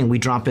same thing. We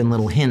drop in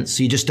little hints,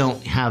 so you just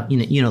don't have,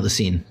 the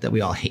scene that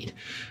we all hate.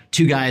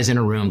 Two guys in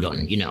a room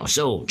going,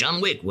 so John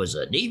Wick was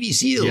a Navy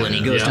SEAL, and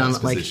he goes down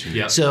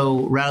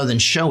So rather than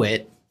show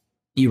it,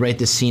 you write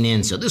this scene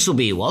in. So this will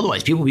be,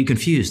 otherwise people will be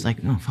confused.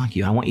 Like, no, fuck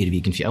you. I want you to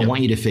be confused. I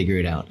want you to figure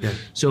it out.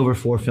 So over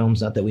 4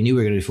 films, not that we knew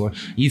we were going to do 4,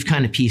 you've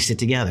kind of pieced it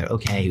together.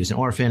 Okay, he was an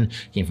orphan,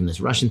 came from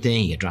this Russian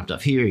thing, he got dropped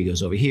off here, he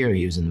goes over here,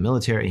 he was in the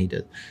military, he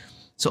did.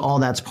 So all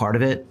that's part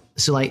of it.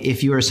 So like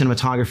if you were a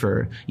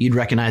cinematographer, you'd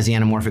recognize the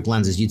anamorphic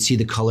lenses. You'd see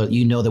the color.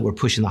 That we're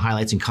pushing the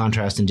highlights and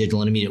contrast and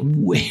digital intermediate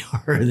way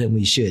harder than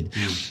we should.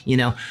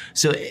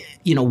 So,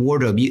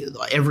 wardrobe,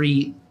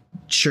 every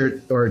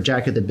shirt or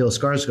jacket that Bill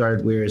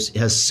Skarsgård wears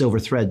has silver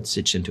thread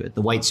stitched into it.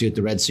 The white suit,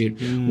 the red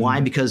suit. Why?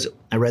 Because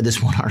I read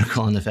this one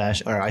article on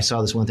I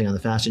saw this one thing on the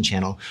Fashion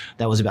Channel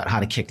that was about how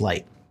to kick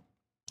light.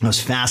 I was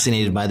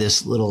fascinated by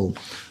this little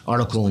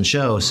article and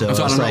show. So I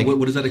don't know,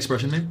 what does that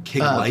expression mean?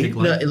 Kick light?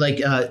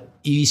 No,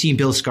 you see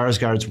Bill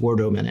Skarsgård's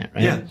wardrobe in it,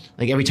 right? Yeah.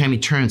 Like every time he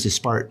turns, his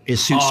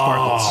suit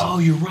sparkles. Oh,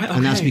 you're right. Okay.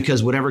 And that's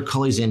because whatever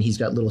color he's in, he's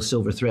got little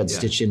silver threads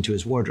stitched into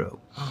his wardrobe.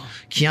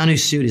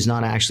 Keanu's suit is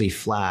not actually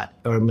flat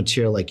or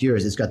material like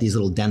yours. It's got these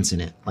little dents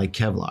in it, like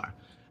Kevlar.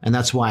 And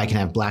that's why I can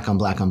have black on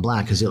black on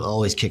black, because it'll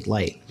always kick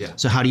light. Yeah.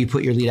 So how do you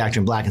put your lead actor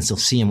in black and still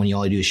see him when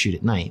all you do is shoot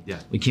at night? Yeah.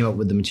 We came up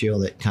with the material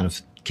that kind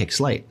of kicks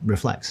light,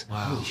 reflects.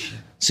 Wow.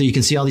 So you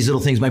can see all these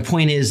little things. My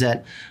point is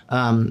that,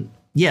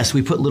 yes,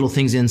 we put little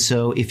things in.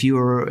 So if you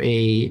are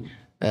an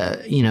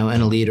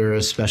elite or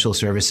a special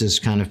services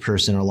kind of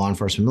person or law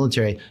enforcement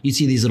military, you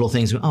see these little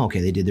things. Oh, okay,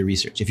 they did their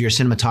research. If you're a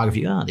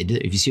cinematography, they did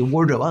it. If you see a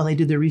wardrobe, they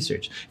did their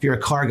research. If you're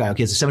a car guy,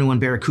 okay, it's a 71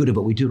 Barracuda,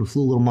 but we do a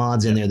few little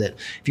mods in there that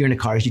if you're into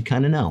cars, you'd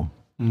kind of know.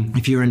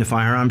 If you're into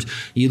firearms,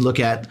 you'd look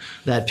at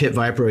that Pit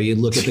Viper or you'd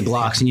look at the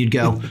Glocks and you'd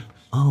go,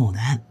 oh,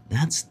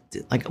 that's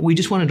like, we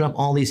just want to drop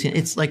all these.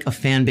 It's like a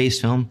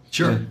fan-based film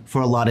for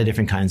a lot of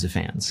different kinds of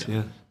fans.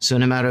 Yeah. So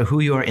no matter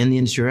who you are in the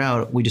industry or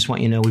out, we just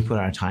want you to know we put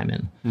our time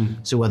in.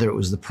 So whether it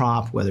was the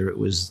prop, whether it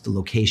was the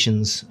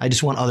locations, I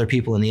just want other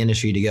people in the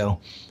industry to go,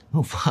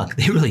 oh, fuck,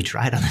 they really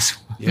tried on this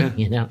one.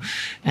 Yeah.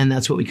 And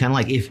that's what we kind of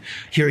like. If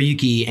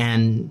Hiroyuki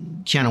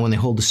and Keanu, when they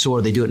hold the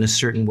sword, they do it in a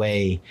certain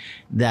way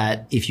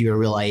that if you're a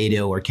real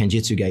Aido or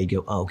Kenjutsu guy, you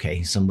go, oh,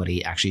 okay,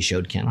 somebody actually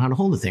showed Keanu how to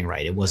hold the thing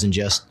right. It wasn't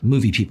just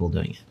movie people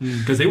doing it.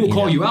 Because they will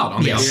call you out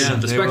on the opposite end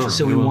of the spectrum.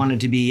 So we wanted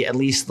to be at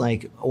least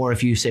like, or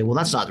if you say, well,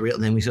 that's not the real,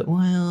 then we say,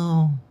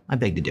 well, I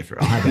beg to differ.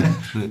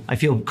 I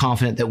feel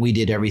confident that we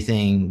did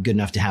everything good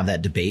enough to have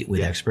that debate with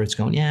experts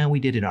going, yeah,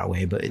 we did it our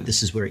way, but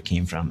this is where it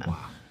came from. And,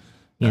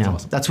 That's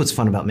awesome. That's what's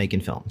fun about making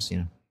films,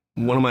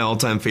 One of my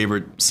all-time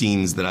favorite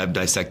scenes that I've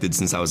dissected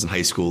since I was in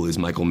high school is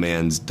Michael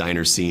Mann's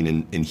diner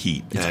scene in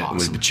Heat. Awesome.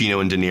 With Pacino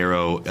and De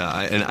Niro.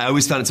 And I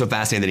always found it so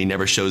fascinating that he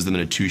never shows them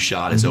in a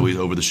two-shot. It's always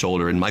over the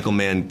shoulder. And Michael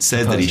Mann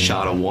says that he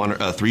shot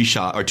a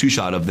three-shot or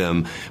two-shot of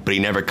them, but he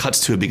never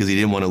cuts to it because he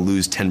didn't want to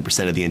lose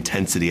 10% of the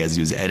intensity as he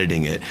was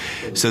editing it.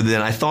 So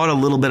then I thought a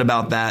little bit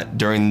about that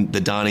during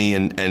the Donnie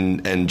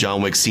and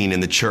John Wick scene in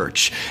the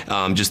church.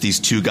 Just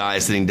these two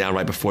guys sitting down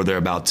right before they're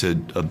about to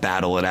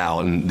battle it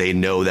out, and they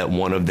know that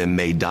one of them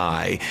may die.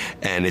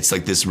 And it's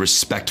like this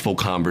respectful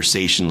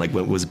conversation, like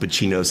when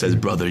Pacino says,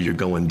 brother, you're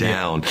going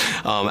down.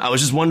 I was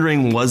just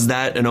wondering, was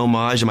that an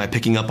homage? Am I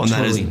picking up on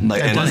totally.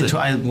 that? I've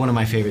done it one of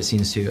my favorite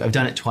scenes too. I've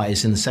done it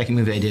twice. In the second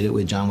movie I did it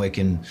with John Wick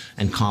and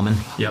Common.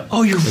 Yeah.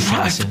 Oh, you're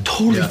right.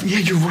 Totally. Yeah,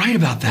 you're right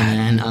about that.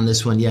 And on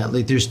this one,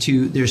 like there's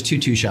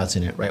two shots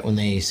in it, right when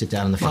they sit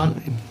down in the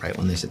front, right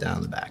when they sit down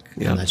in the back.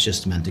 Yeah. And that's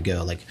just meant to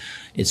go like,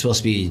 it's supposed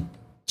to be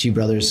two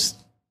brothers,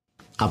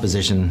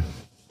 opposition,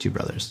 two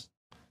brothers.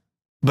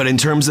 But in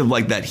terms of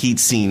like that Heat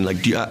scene,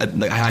 like, I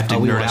have to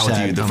nerd out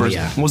with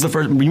you. What was the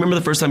first? Remember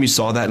the first time you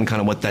saw that and kind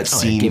of what that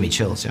scene? It gave me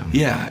chills.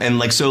 Yeah, and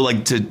like so,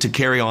 like to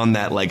carry on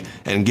that, like,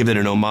 and give it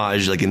an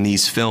homage, like in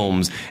these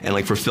films, and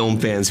like for film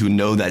fans who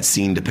know that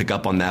scene to pick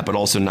up on that, but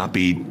also not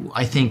be.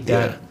 I think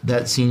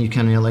that scene, you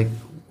kind of like.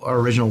 Our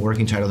original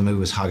working title of the movie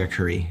was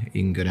Hagakure.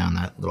 You can go down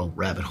that little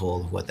rabbit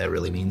hole of what that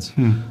really means.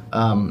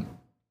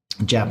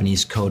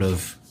 Japanese code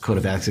of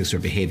ethics or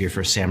behavior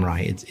for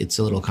samurai. It's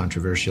a little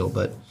controversial,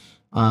 but.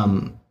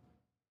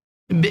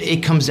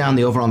 It comes down,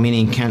 the overall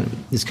meaning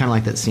is kind of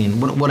like that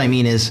scene. What I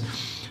mean is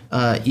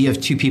you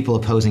have two people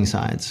opposing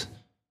sides.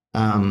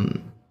 You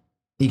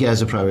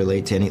guys will probably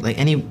relate to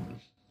any.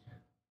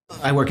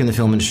 I work in the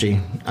film industry.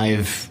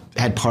 I've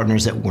had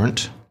partners that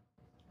weren't,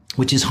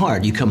 which is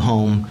hard. You come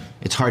home,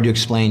 it's hard to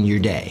explain your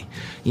day.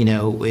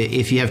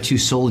 If you have two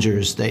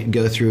soldiers that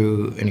go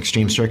through an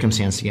extreme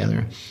circumstance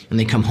together and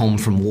they come home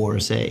from war,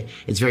 say,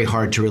 it's very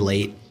hard to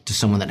relate to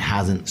someone that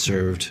hasn't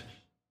served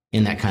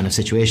in that kind of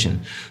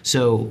situation.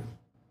 So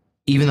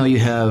even though you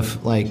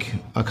have like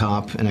a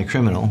cop and a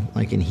criminal,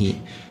 like in Heat,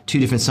 two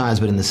different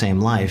sides but in the same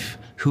life,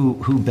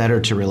 who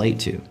better to relate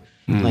to?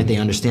 Like they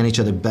understand each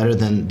other better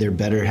than their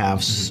better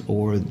halves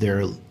or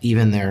their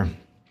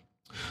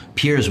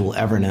peers will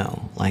ever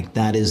know. Like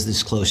that is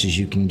as close as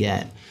you can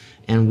get.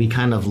 And we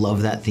kind of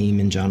love that theme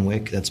in John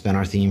Wick. That's been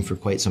our theme for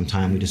quite some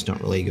time. We just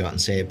don't really go out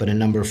and say it. But in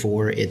number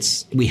 4,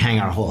 we hang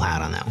our whole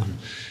hat on that one.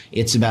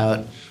 It's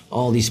about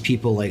all these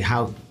people, like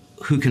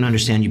who can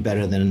understand you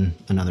better than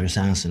another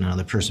assassin,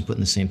 another person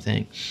putting the same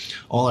thing.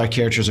 All our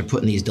characters are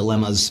put in these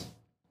dilemmas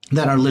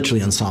that are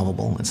literally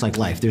unsolvable. It's like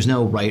life. There's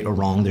no right or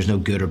wrong. There's no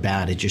good or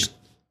bad.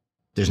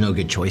 There's no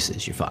good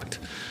choices. You're fucked.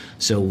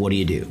 So what do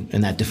you do?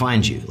 And that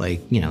defines you.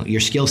 Like,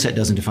 your skill set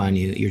doesn't define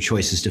you. Your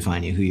choices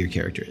define you, who your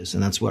character is.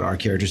 And that's what our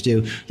characters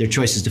do. Their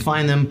choices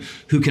define them.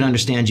 Who can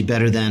understand you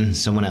better than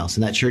someone else?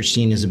 And that church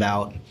scene is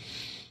about,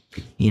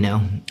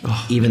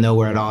 even though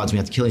we're at odds, we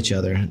have to kill each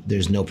other.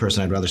 There's no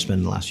person I'd rather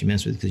spend the last few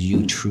minutes with because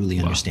you truly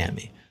understand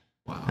me.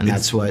 Wow. And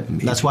that's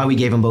why we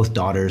gave them both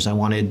daughters. I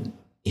wanted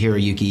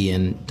Hiroyuki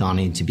and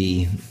Donnie to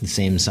be the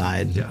same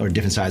side or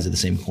different sides of the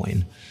same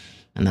coin.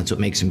 And that's what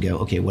makes him go,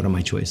 okay, what are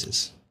my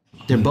choices?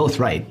 They're both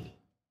right,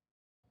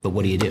 but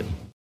what do you do?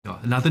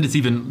 Not that it's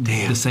even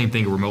the same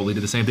thing or remotely to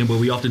the same thing, but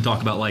we often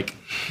talk about like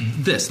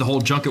the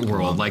whole junket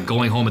world, like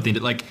going home at the end,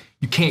 like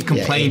you can't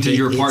complain to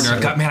your partner. I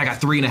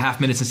got 3.5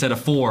 minutes instead of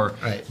 4.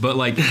 Right. But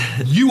like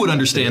you would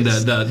understand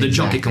the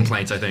junket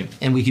complaints, I think.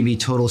 And we can be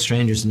total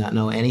strangers and not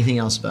know anything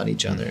else about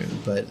each other.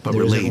 But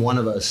there isn't one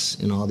of us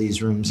in all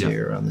these rooms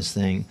here on this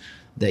thing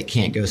that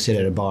can't go sit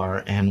at a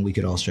bar and we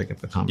could all strike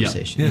up a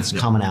conversation. It's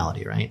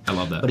commonality, right? I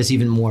love that. But it's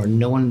even more.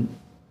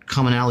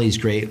 Commonality is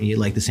great when you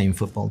like the same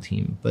football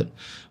team, but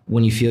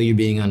when you feel you're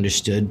being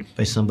understood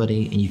by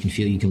somebody and you can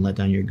feel you can let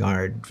down your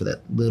guard for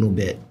that little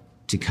bit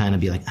to kind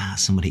of be like,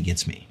 somebody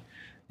gets me.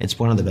 It's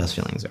one of the best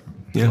feelings ever.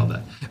 I love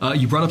that.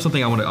 You brought up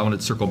something I want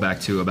to circle back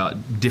to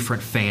about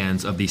different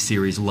fans of these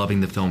series loving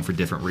the film for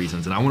different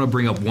reasons. And I want to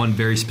bring up one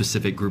very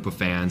specific group of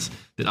fans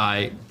that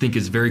I think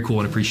is very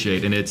cool and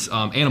appreciate, and it's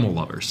animal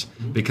lovers.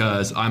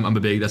 Because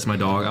that's my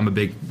dog. I'm a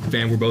big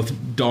fan. We're both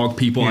dog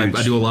people. I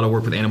do a lot of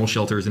work with animal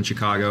shelters in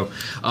Chicago.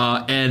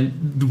 And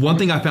the one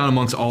thing I found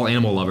amongst all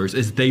animal lovers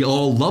is they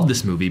all love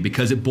this movie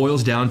because it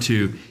boils down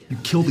to, you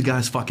killed the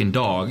guy's fucking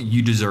dog,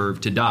 you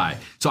deserve to die.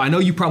 So I know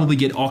you probably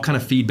get all kind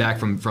of feedback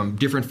from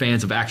different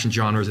fans of action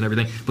genres and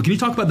everything, but can you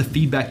talk about the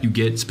feedback you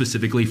get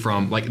specifically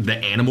from like the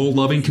animal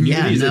loving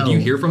communities? Do you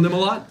hear from them a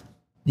lot?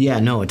 Yeah,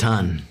 no, a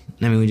ton.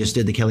 I mean, we just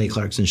did the Kelly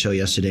Clarkson show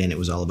yesterday, and it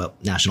was all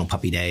about National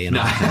Puppy Day and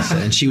all that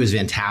stuff. And she was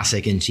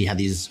fantastic, and she had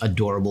these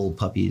adorable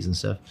puppies and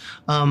stuff.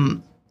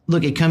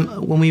 Look,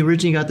 when we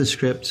originally got the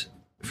script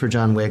for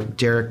John Wick,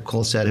 Derek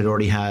Kolstad had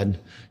already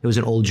it was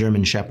an old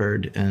German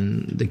Shepherd,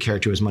 and the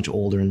character was much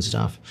older and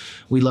stuff.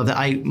 We love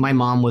that. My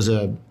mom was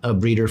a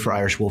breeder for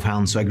Irish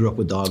Wolfhounds, so I grew up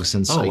with dogs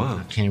since I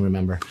can't even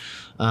remember.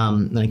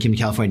 Then I came to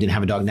California, didn't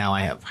have a dog. Now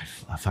I have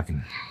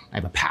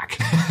a pack.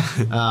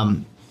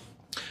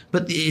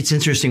 But it's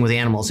interesting with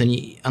animals, and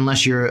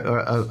unless you're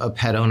a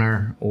pet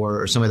owner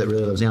or somebody that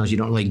really loves animals, you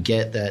don't really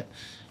get that.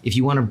 If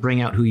you want to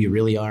bring out who you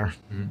really are,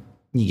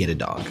 you get a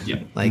dog.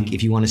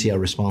 If you want to see how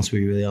responsible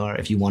you really are,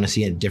 if you want to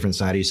see a different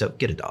side of yourself,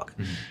 get a dog.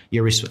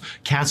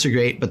 Cats are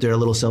great, but they're a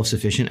little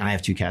self-sufficient. And I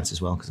have 2 cats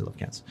as well because I love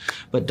cats.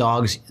 But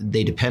dogs,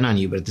 they depend on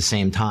you, but at the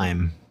same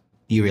time,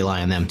 you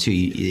rely on them too.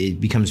 It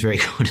becomes very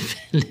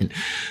codependent.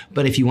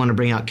 But if you want to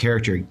bring out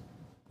character,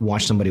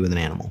 watch somebody with an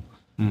animal.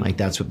 Like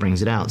that's what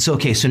brings it out. So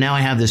now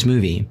I have this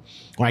movie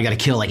where I got to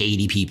kill like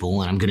 80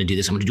 people, and I'm going to do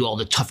this. I'm going to do all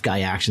the tough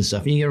guy action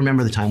stuff. And you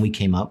remember the time we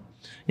came up,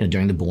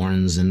 during the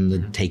Bournes and the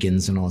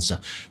Takens and all that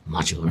stuff,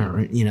 macho,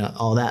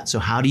 all that. So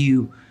how do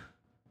you?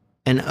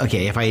 And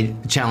okay, if I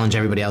challenge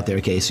everybody out there,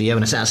 okay, so you have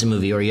an assassin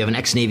movie, or you have an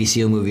ex-Navy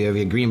SEAL movie, or you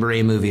have a Green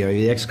Beret movie, or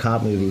you have an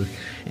ex-cop movie,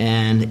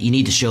 and you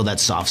need to show that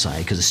soft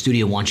side because the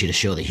studio wants you to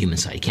show the human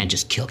side. You can't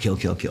just kill.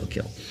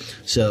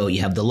 So you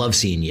have the love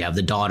scene, you have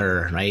the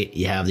daughter, right?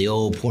 You have the,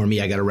 oh, poor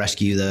me, I got to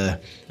rescue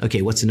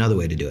okay, what's another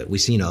way to do it?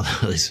 We've seen all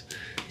those.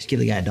 Just give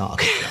the guy a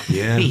dog.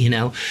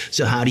 Yeah.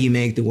 So how do you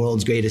make the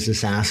world's greatest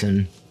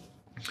assassin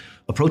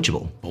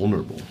approachable?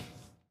 Vulnerable.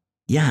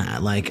 Yeah,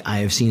 like I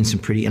have seen some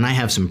pretty, and I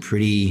have some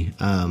pretty,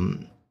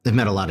 I've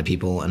met a lot of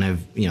people, and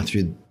I've,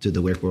 through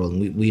the Wick world,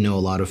 and we know a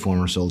lot of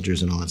former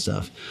soldiers and all that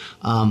stuff.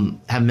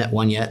 Haven't met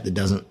one yet that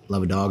doesn't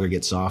love a dog or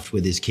get soft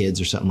with his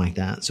kids or something like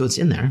that. So it's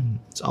in there.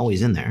 It's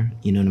always in there,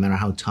 no matter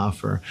how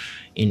tough or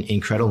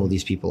incredible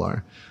these people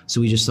are.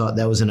 So we just thought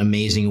that was an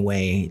amazing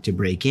way to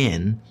break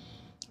in.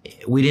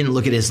 We didn't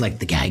look at it as like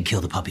the guy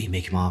killed the puppy,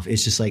 make him off.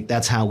 It's just like,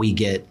 that's how we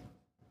get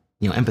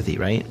empathy,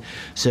 right?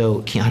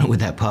 So Keanu with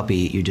that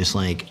puppy, you're just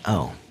like,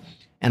 oh.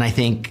 And I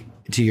think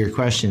to your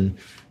question,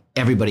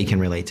 everybody can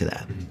relate to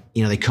that.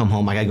 They come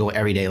home, like I go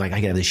every day, like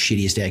I could have the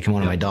shittiest day. I come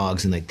home to my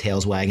dogs and like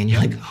tails wagging. You're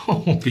like,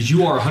 oh. Because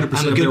you are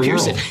 100% of their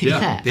world.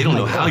 Yeah. They don't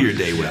know how your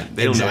day went.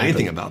 They don't know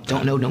anything about that.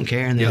 Don't know, don't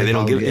care. And they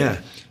don't give it.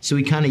 So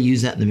we kind of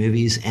use that in the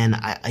movies. And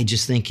I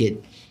just think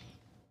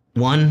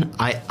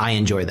I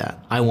enjoy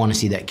that. I want to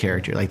see that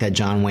character, like that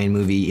John Wayne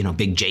movie,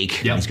 Big Jake.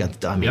 He's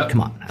got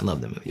come on, I love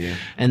that movie. Yeah.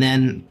 And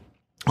then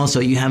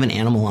also, you have an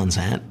animal on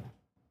set,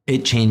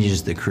 it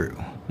changes the crew.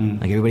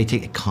 Like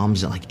everybody it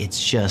calms it. Like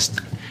it's just,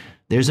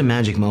 there's a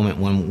magic moment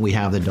when we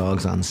have the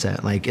dogs on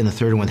set. Like in the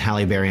third one with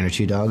Halle Berry and her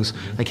 2 dogs.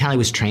 Like Halle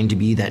was trained to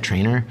be that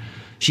trainer.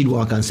 She'd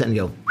walk on set and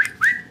go,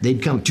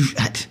 they'd come,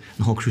 and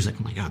the whole crew's like,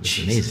 oh my God, this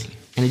is amazing.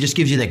 And it just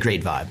gives you that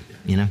great vibe,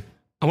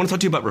 I want to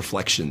talk to you about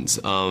reflections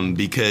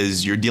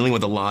because you're dealing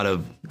with a lot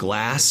of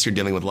glass, you're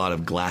dealing with a lot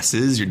of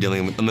glasses, you're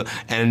dealing with,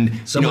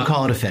 and some would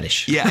call it a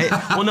fetish. Yeah,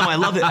 well, no, I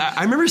love it.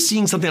 I remember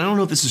seeing something. I don't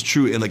know if this is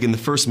true. In the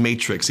first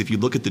Matrix, if you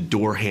look at the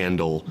door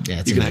handle,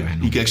 you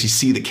can actually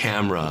see the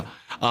camera.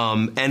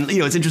 And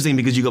it's interesting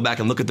because you go back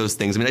and look at those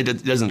things. I mean,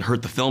 it doesn't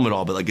hurt the film at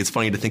all, but it's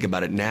funny to think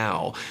about it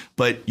now.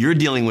 But you're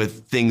dealing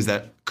with things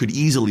that could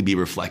easily be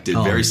reflected,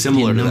 very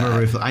similar to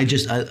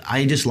that.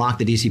 I just locked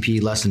the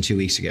DCP less than 2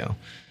 weeks ago.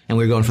 And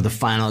we were going for the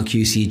final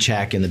QC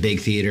check in the big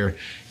theater.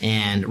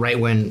 And right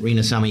when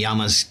Rina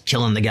Samayama's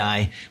killing the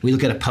guy, we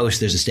look at a post,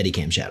 there's a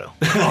Steadicam shadow.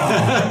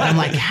 And I'm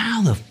like,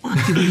 how the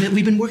fuck did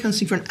we've been working on this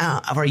thing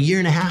for a year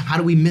and a half. How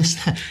do we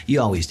miss that?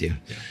 You always do.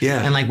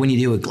 Yeah. And like when you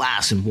deal with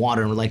glass and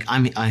water, and we're like,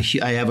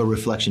 I have a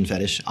reflection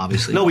fetish,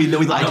 obviously. No,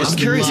 I'm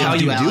curious how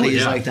you do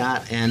it. Like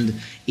that.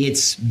 And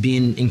it's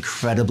been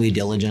incredibly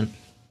diligent.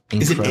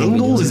 Is it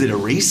angles? Is it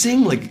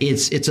erasing? Like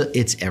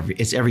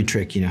it's every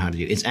trick you know how to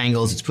do. It's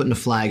angles. It's putting a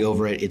flag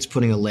over it. It's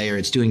putting a layer.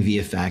 It's doing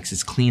VFX.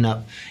 It's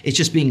cleanup. It's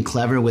just being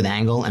clever with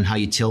angle and how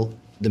you tilt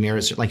the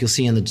mirrors. Like you'll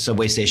see in the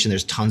subway station,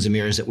 there's tons of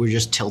mirrors that we're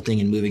just tilting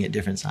and moving at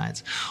different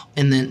sides.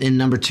 And then in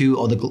number 2,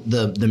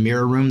 the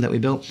mirror room that we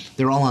built,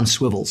 they're all on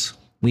swivels.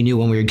 We knew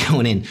when we were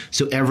going in.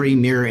 So every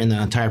mirror in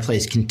the entire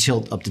place can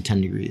tilt up to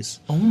 10 degrees.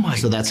 Oh my!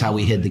 So that's how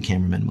we hid the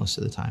cameraman most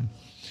of the time.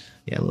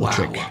 Yeah, a little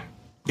trick.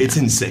 It's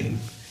insane.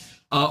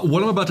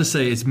 What I'm about to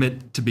say is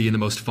meant to be in the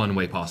most fun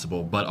way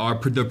possible,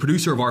 but the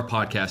producer of our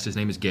podcast, his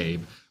name is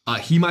Gabe,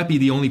 he might be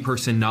the only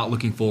person not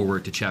looking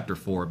forward to Chapter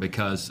 4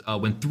 because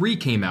when 3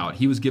 came out,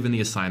 he was given the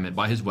assignment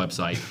by his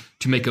website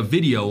to make a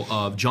video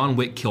of John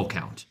Wick kill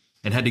count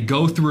and had to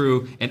go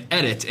through and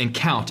edit and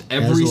count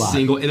every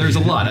single... There's a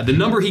lot. The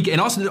number and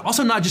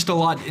also not just a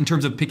lot in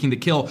terms of picking the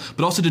kill,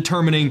 but also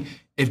determining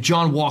if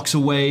John walks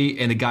away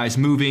and the guy's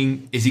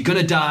moving, is he going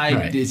to die?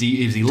 Right. Is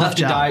he left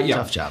to die? Yeah.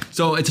 Tough job.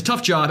 So it's a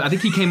tough job. I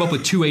think he came up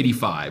with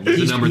 285, which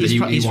is the number that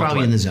he's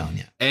probably in the zone,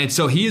 yeah. And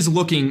so he is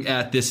looking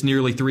at this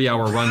nearly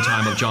 3-hour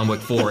runtime of John Wick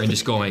 4 and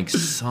just going,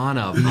 son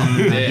of a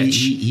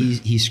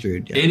bitch. He's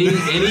screwed. Yeah.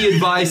 Any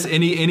advice,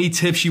 any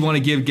tips you want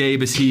to give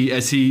Gabe as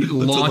he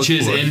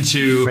launches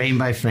into frame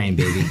by frame,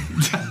 baby?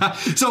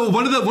 So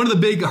one of the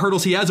big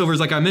hurdles he has over is,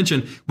 like I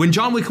mentioned, when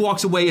John Wick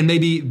walks away and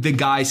maybe the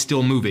guy's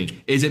still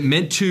moving, is it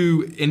meant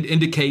to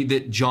indicate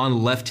that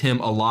John left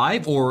him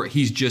alive, or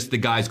he's just the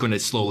guy's going to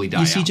slowly die?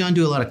 You see John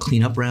do a lot of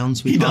cleanup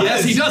rounds. He does.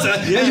 Yes, he does.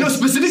 Yes. And,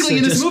 specifically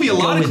in this movie, a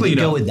lot of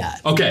cleanup. Go with that.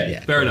 Okay, yeah,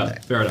 fair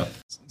enough.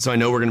 So I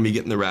know we're going to be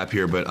getting the wrap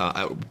here,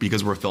 but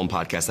because we're a film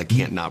podcast, I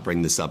can't not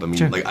bring this up. I mean,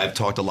 sure. Like I've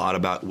talked a lot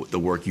about the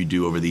work you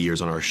do over the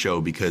years on our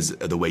show because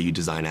of the way you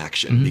design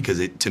action. Mm-hmm.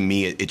 Because to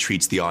me, it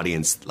treats the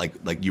audience like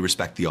you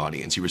respect the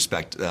audience. You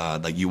respect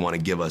like you want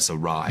to give us a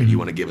ride. Mm-hmm. You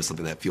want to give us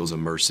something that feels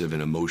immersive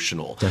and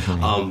emotional.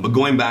 Definitely. But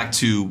going back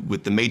to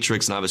with The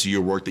Matrix and obviously your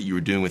work that you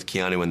were doing with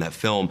Keanu in that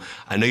film,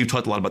 I know you've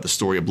talked a lot about the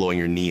story of blowing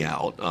your knee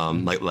out,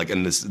 like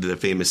in the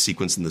famous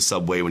sequence in the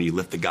subway when you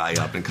lift the guy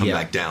up and come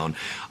back down.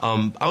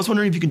 I was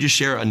wondering if you could just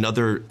share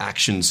another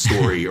action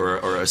story or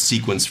a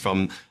sequence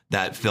from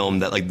that film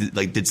that like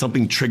did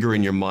something trigger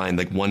in your mind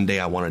like one day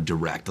I want to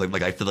direct,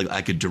 like I feel like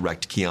I could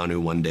direct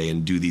Keanu one day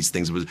and do these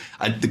things.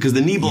 Because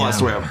the knee blowout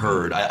story I've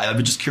heard, I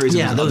was just curious.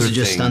 Yeah, those are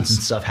just stunts and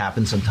stuff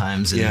happen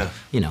sometimes, and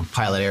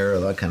pilot error,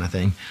 that kind of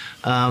thing.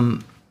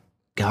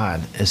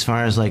 God, as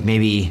far as like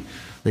maybe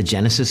the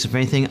genesis of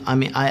anything, I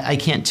mean, I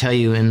can't tell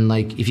you. And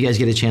like, if you guys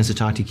get a chance to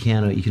talk to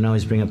Keanu, you can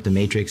always bring up The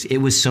Matrix. It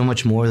was so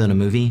much more than a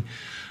movie.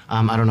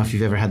 I don't know if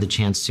you've ever had the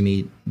chance to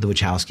meet the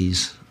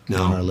Wachowskis.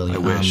 No, I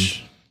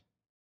wish.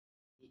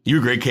 You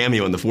were a great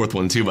cameo in the 4th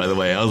one too, by the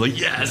way. I was like,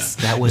 yes.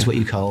 That was what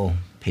you call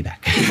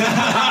payback.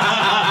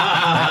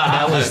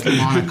 that was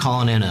Lana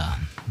calling in a...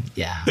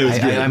 Yeah,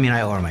 I mean,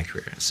 I owe her my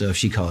career. So if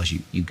she calls,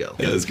 you go.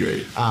 Yeah, that's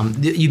great.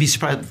 You'd be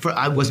surprised.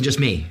 I wasn't just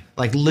me.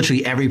 Like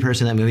literally every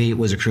person in that movie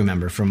was a crew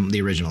member from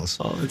the originals.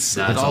 Oh, that's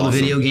like all awesome. The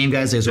video game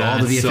guys. There's all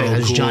the VFX. So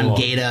there's cool. John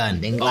Gata and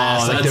Bing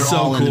Glass. Oh, like they're so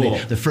all cool.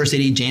 in the first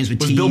AD. James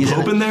Batiste. Was Bill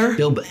Pope in there?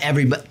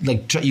 Everybody.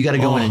 Like you got to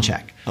go in and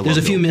check. There's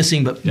a few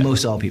missing, but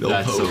most all people.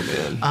 Bill Pope,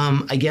 man.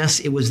 I guess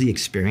it was the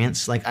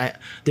experience. Like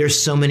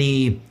there's so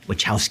many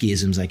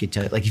Wachowskiisms I could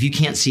tell you. Like if you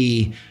can't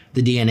see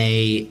the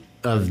DNA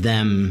of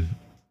them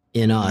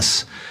in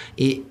us,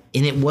 and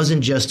it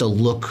wasn't just a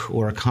look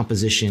or a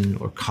composition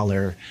or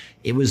color.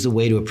 It was the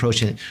way to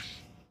approach it.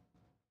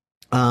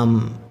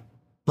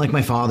 Like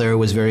my father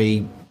was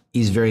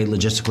he's very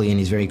logistically and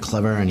he's very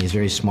clever and he's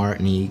very smart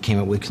and he came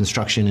up with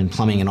construction and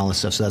plumbing and all this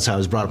stuff. So that's how I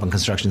was brought up on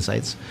construction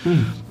sites.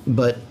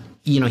 But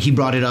he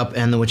brought it up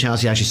and the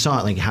Wachowski actually saw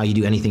it, like how you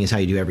do anything is how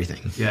you do everything.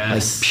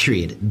 Yes. Like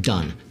period,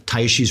 done. Tie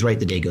your shoes right,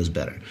 the day goes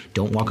better.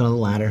 Don't walk on the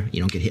ladder, you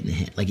don't get hit in the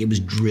head. Like it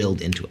was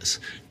drilled into us.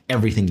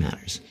 Everything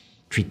matters.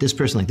 Treat this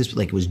person like this,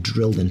 like it was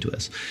drilled into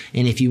us.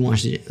 And if you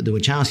watch the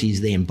Wachowskis,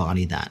 they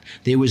embodied that.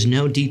 There was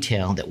no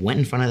detail that went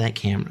in front of that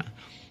camera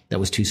that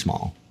was too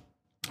small.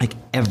 Like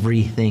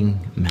everything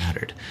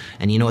mattered.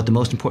 And you know what the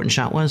most important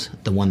shot was?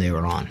 The one they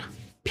were on,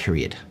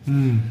 period.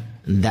 And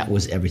that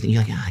was everything.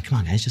 You're like, come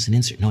on guys, just an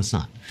insert. No, it's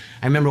not.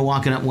 I remember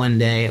walking up one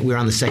day, we were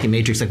on the second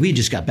Matrix, like we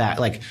just got back.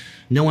 Like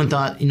no one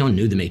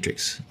knew the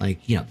Matrix. Like,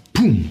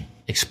 boom,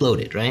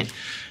 exploded, right?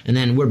 And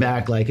then we're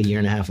back like a year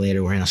and a half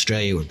later. We're in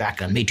Australia. We're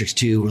back on Matrix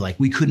 2. We're like,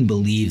 we couldn't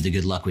believe the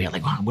good luck we had.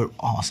 Like, wow, we're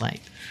all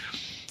psyched.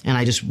 And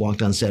I just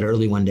walked on set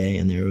early one day,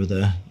 and there were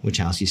the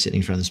Wachowskis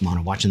sitting in front of this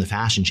monitor watching the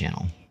Fashion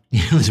Channel.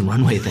 This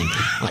runway thing.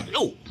 I'm like,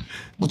 no,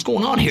 what's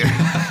going on here?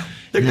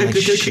 They're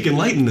kicking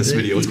light in this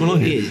video. What's going on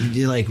here?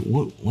 They're like,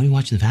 what are you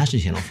watching the Fashion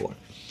Channel for?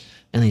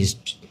 And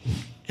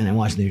And I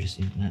watched, they're just,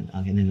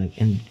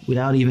 and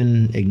without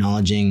even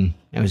acknowledging,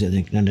 I was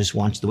like, just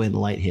watch the way the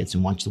light hits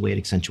and watch the way it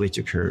accentuates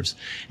your curves.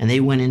 And they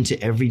went into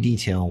every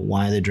detail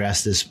why the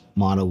dress this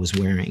model was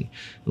wearing.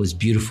 It was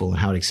beautiful and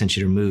how it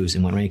accentuated her moves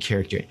and went right into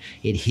character.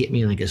 It hit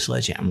me like a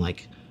sledgehammer. I'm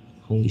like,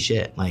 holy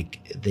shit.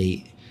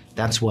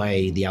 That's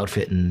why the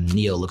outfit in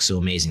Neo looks so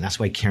amazing. That's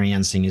why Carrie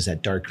Ann Singh is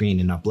that dark green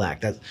and not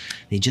black.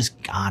 They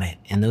just got it.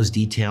 And those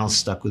details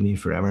stuck with me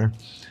forever.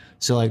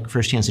 So like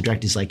First Chance to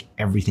Direct is like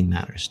everything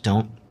matters.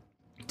 Don't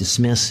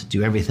dismiss,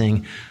 do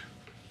everything.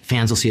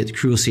 Fans will see it, the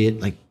crew will see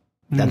it. Like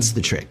that's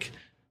the trick.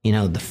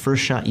 The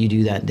first shot you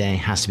do that day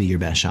has to be your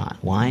best shot.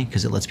 Why?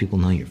 Because it lets people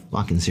know you're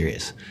fucking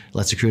serious. It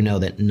lets the crew know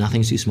that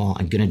nothing's too small.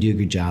 I'm going to do a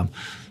good job.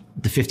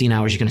 The 15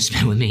 hours you're going to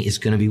spend with me is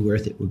going to be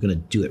worth it. We're going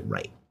to do it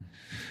right.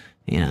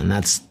 And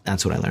that's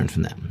what I learned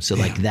from them. So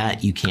like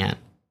that you can't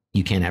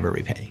ever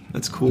repay.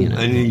 That's cool.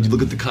 And you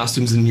look at the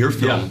costumes in your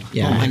film.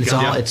 Yeah, and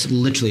it's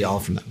literally all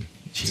from them.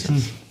 So.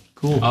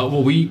 Cool.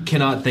 Well, we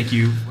cannot thank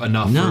you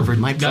enough for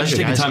my not just pleasure,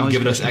 taking guys. time and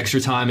giving us extra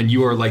time. And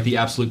you are like the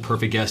absolute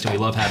perfect guest, and we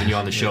love having you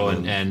on the show.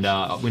 And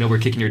we know we're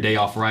kicking your day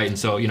off right. And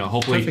so,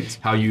 hopefully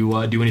how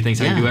you do anything is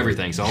how you do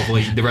everything. So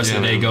hopefully the rest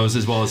of the day goes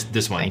as well as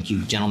this one. Thank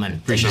you, gentlemen.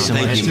 Appreciate it. So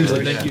much.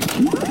 Thank you.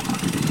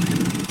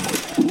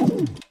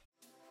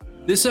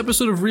 This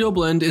episode of Real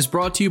Blend is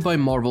brought to you by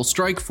Marvel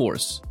Strike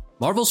Force.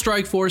 Marvel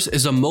Strike Force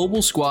is a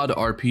mobile squad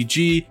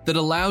RPG that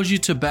allows you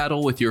to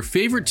battle with your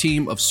favorite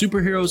team of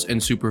superheroes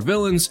and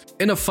supervillains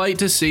in a fight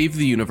to save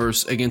the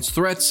universe against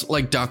threats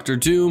like Doctor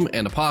Doom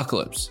and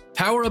Apocalypse.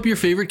 Power up your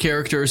favorite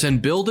characters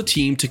and build a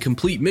team to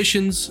complete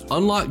missions,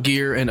 unlock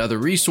gear and other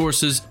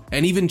resources,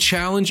 and even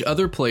challenge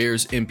other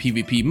players in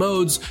PvP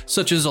modes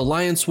such as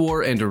Alliance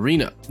War and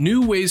Arena.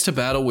 New ways to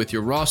battle with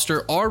your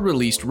roster are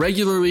released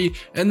regularly,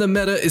 and the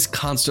meta is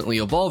constantly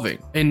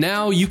evolving. And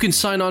now you can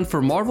sign on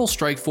for Marvel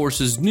Strike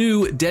Force's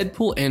new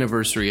Deadpool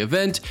Anniversary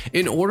event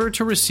in order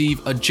to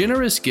receive a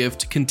generous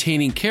gift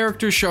containing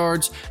character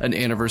shards, an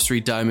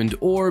anniversary diamond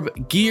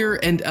orb, gear,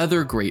 and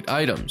other great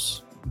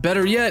items.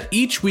 Better yet,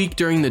 each week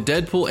during the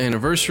Deadpool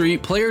Anniversary,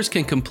 players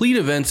can complete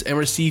events and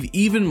receive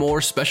even more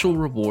special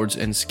rewards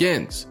and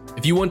skins.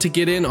 If you want to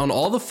get in on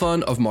all the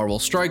fun of Marvel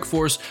Strike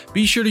Force,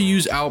 be sure to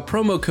use our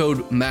promo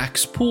code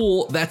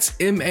MAXPOOL, that's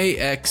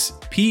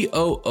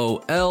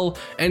MAXPOOL,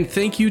 and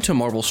thank you to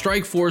Marvel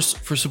Strike Force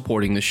for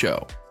supporting the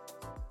show.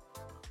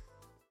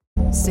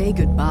 Say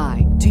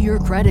goodbye to your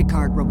credit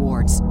card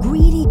rewards.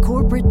 Greedy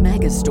corporate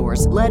mega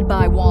stores, led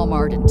by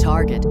Walmart and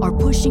Target, are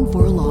pushing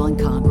for a law in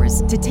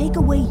Congress to take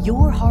away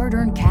your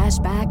hard-earned cash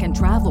back and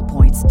travel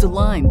points to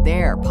line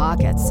their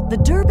pockets. The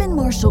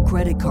Durbin-Marshall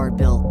credit card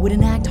bill would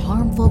enact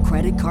harmful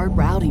credit card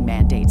routing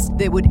mandates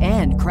that would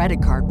end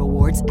credit card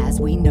rewards as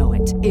we know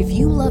it. If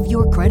you love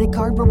your credit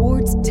card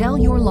rewards, tell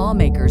your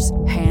lawmakers,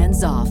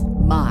 hands off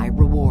my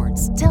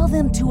rewards. Tell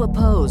them to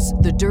oppose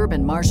the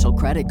Durbin-Marshall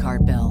credit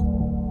card bill.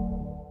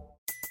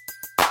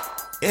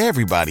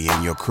 Everybody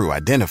in your crew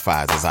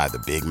identifies as either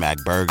Big Mac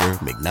Burger,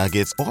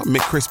 McNuggets, or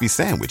McCrispy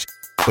Sandwich.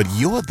 But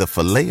you're the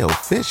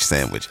Filet-O-Fish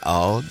Sandwich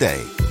all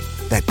day.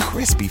 That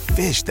crispy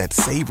fish, that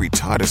savory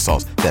tartar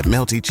sauce, that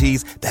melty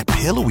cheese, that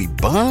pillowy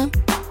bun.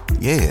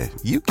 Yeah,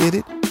 you get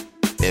it.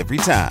 Every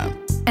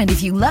time. And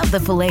if you love the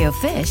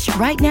Filet-O-Fish,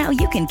 right now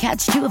you can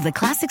catch two of the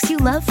classics you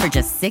love for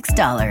just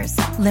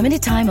 $6.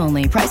 Limited time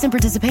only. Price and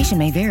participation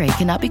may vary.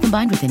 Cannot be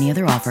combined with any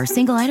other offer.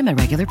 Single item at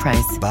regular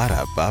price.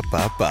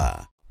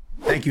 Ba-da-ba-ba-ba.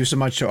 Thank you so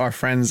much to our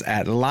friends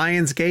at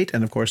Lionsgate,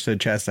 and of course to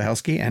Chad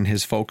Stahelski and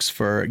his folks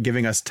for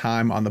giving us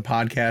time on the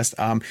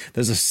podcast.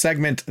 There's a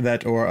segment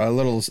or a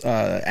little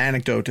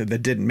anecdote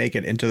that didn't make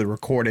it into the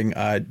recording.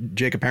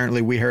 Jake,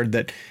 apparently we heard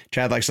that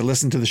Chad likes to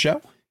listen to the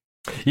show.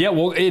 Yeah,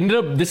 well, it ended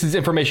up, this is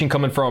information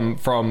coming from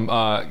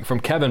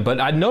Kevin, but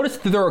I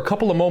noticed that there are a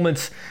couple of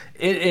moments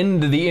in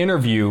the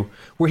interview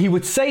where he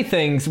would say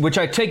things, which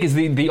I take as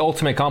the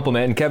ultimate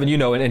compliment. And Kevin,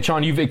 and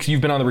Sean, you've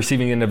been on the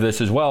receiving end of this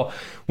as well.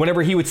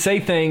 Whenever he would say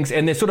things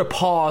and then sort of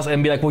pause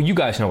and be like, well, you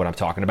guys know what I'm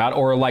talking about.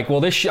 Or like,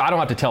 well, I don't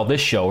have to tell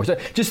this show. Or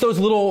just those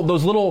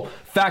little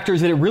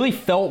factors that it really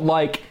felt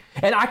like.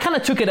 And I kind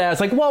of took it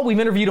as like, well, we've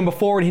interviewed him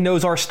before and he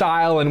knows our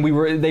style and we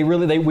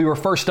were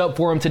first up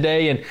for him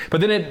today. But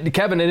then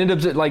Kevin, it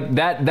ended up like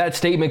that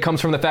statement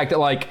comes from the fact that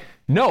like,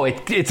 no,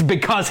 it's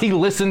because he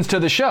listens to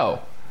the show.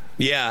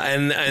 Yeah,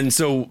 and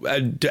so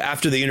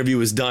after the interview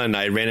was done,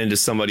 I ran into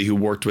somebody who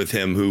worked with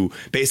him who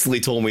basically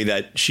told me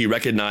that she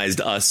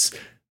recognized us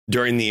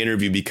during the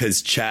interview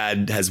because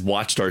Chad has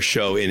watched our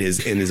show in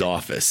his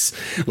office.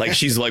 Like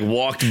she's like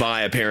walked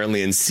by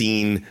apparently and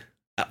seen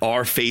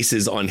our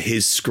faces on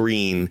his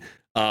screen.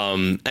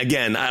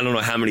 Again, I don't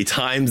know how many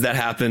times that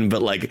happened,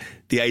 but like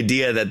the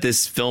idea that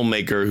this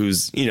filmmaker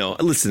who's,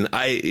 listen,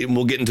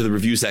 we'll get into the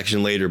review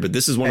section later, but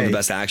this is one of the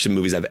best action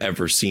movies I've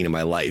ever seen in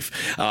my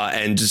life.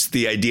 And just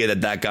the idea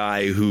that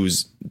guy who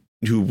was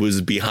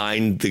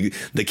behind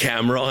the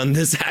camera on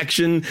this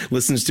action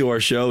listens to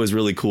our show is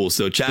really cool.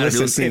 So Chad, if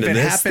you're listening to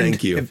this,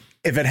 thank you.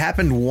 if it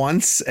happened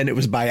once and it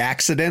was by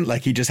accident,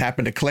 like he just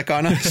happened to click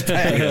on us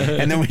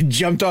and then we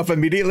jumped off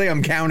immediately,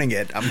 I'm counting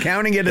it. I'm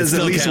counting it as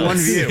at least one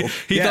view.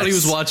 He thought he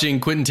was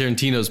watching Quentin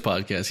Tarantino's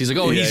podcast. He's like,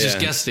 oh, he's just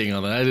guesting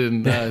on that.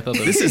 I thought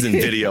this isn't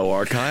video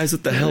archives.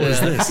 What the hell is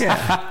this?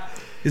 Yeah.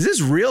 Is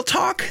this Real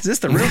Talk? Is this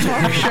the Real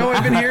Talk show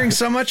I've been hearing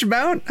so much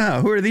about?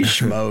 Oh, who are these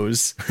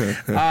schmoes?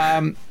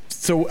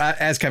 So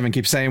as Kevin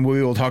keeps saying,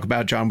 we will talk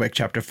about John Wick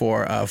Chapter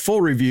 4,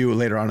 full review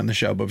later on in the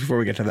show. But before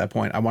we get to that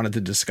point, I wanted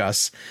to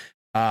discuss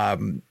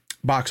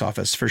box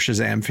office for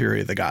Shazam!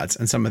 Fury of the Gods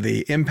and some of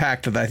the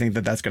impact that I think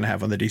that that's going to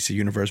have on the DC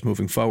universe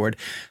moving forward.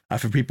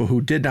 For people who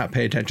did not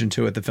pay attention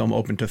to it, the film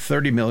opened to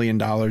 $30 million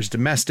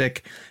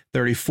domestic,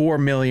 $34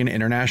 million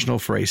international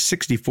for a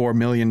 $64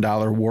 million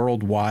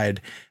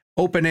worldwide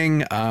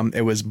opening.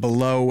 It was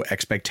below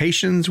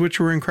expectations, which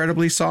were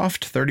incredibly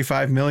soft.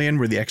 35 million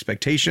were the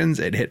expectations.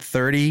 It hit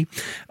 30.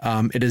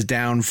 It is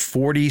down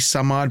 40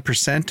 some odd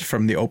 %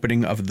 from the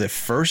opening of the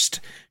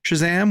first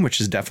Shazam, which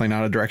is definitely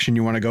not a direction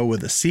you want to go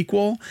with a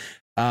sequel.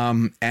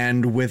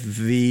 And with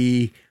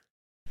the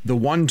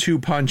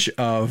 1-2 punch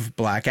of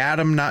Black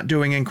Adam not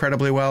doing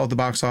incredibly well at the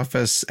box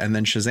office, and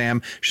then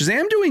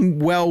Shazam doing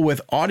well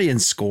with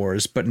audience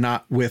scores, but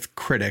not with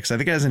critics. I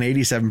think it has an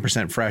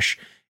 87% fresh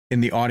in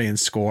the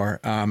audience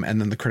score,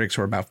 and then the critics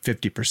were about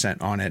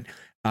 50% on it.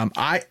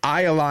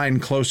 I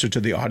align closer to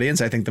the audience.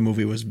 I think the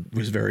movie was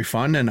very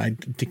fun, and I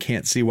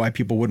can't see why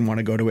people wouldn't want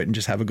to go to it and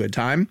just have a good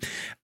time.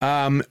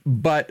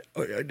 But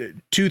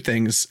two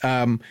things.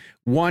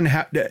 One,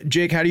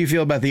 Jake, how do you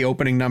feel about the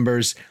opening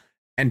numbers?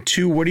 And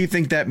two, what do you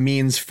think that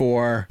means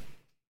for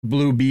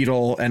Blue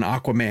Beetle and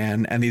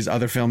Aquaman and these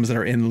other films that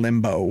are in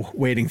limbo,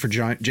 waiting for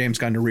James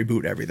Gunn to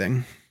reboot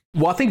everything?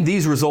 Well, I think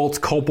these results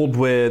coupled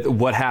with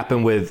what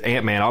happened with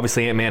Ant-Man.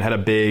 Obviously, Ant-Man had a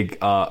big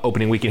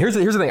opening weekend. Here's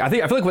the thing. I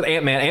feel like with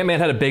Ant-Man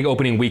had a big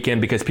opening weekend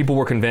because people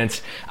were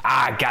convinced,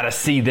 I gotta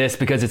see this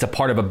because it's a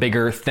part of a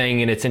bigger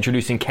thing and it's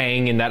introducing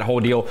Kang and that whole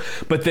deal.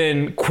 But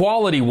then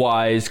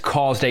quality-wise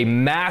caused a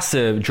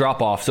massive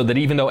drop-off, so that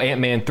even though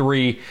Ant-Man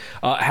 3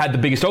 had the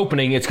biggest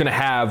opening, it's going to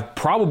have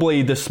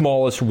probably the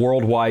smallest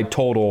worldwide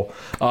total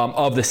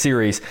of the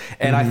series.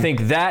 And I think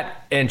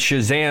that and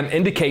Shazam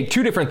indicate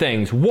two different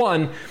things.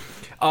 One,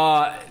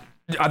 I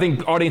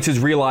think audiences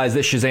realize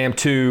that Shazam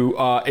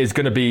 2 is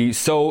going to be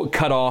so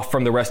cut off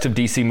from the rest of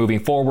DC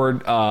moving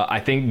forward. I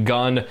think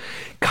Gunn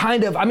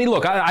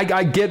look,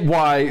 I get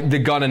why the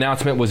Gunn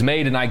announcement was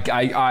made, and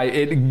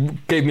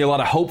it gave me a lot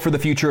of hope for the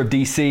future of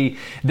DC.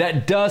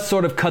 That does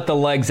sort of cut the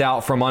legs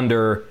out from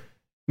under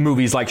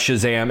movies like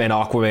Shazam and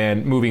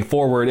Aquaman moving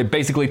forward. It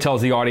basically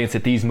tells the audience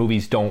that these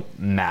movies don't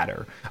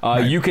matter.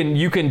 Right. You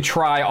can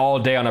try all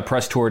day on a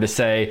press tour to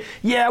say,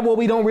 yeah, well,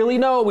 we don't really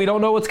know. We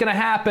don't know what's going to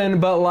happen.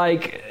 But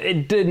like,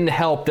 it didn't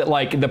help that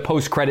like the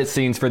post-credit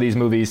scenes for these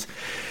movies,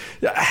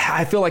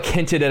 I feel like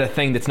hinted at a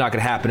thing that's not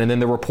going to happen. And then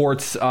the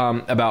reports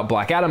about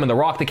Black Adam and The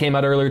Rock that came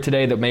out earlier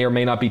today that may or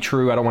may not be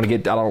true. I don't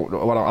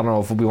know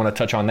if we want to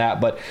touch on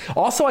that. But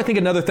also, I think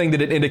another thing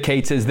that it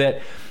indicates is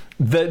that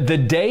the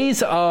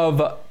days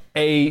of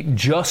a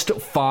just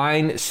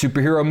fine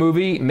superhero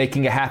movie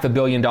making $500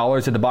 million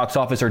at the box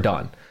office are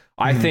done.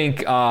 I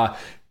think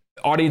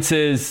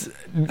audiences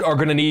are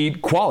going to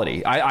need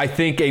quality. I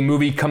think a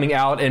movie coming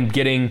out and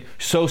getting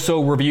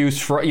so-so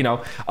reviews for,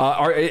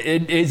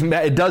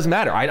 it does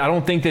matter. I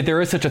don't think that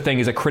there is such a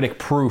thing as a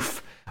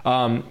critic-proof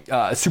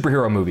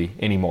superhero movie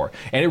anymore.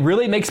 And it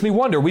really makes me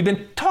wonder. We've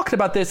been talking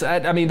about this.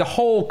 The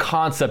whole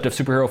concept of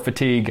superhero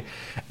fatigue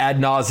ad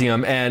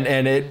nauseum, and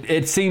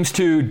it seems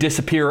to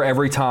disappear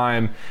every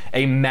time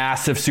a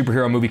massive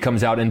superhero movie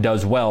comes out and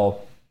does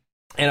well.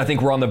 And I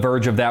think we're on the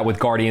verge of that with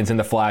Guardians and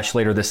The Flash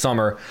later this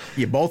summer.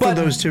 Yeah, both of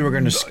those two are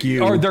going to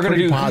skew. Or they're going to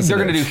do positive.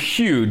 They're going to do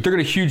huge. They're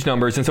going to huge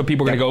numbers, and so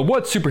people are going to go,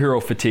 "What's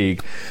superhero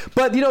fatigue?"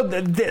 But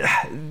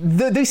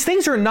these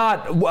things are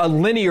not a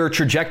linear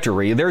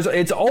trajectory.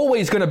 It's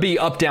always going to be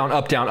up, down,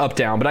 up, down, up,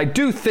 down. But I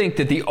do think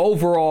that the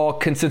overall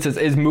consensus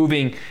is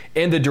moving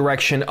in the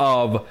direction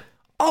of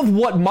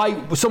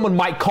what someone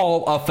might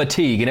call a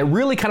fatigue. And it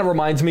really kind of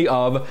reminds me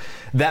of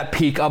that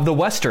peak of the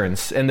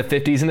Westerns in the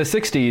 50s and the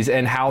 60s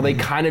and how they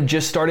kind of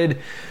just started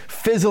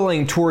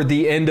fizzling toward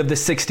the end of the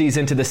 60s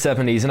into the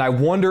 70s. And I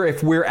wonder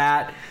if we're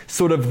at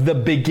sort of the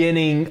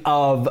beginning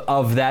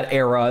of that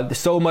era,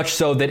 so much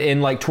so that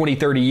in like 20,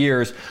 30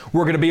 years,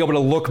 we're going to be able to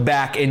look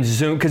back and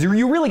zoom, because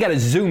you really got to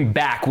zoom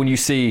back when you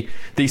see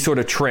these sort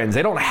of trends.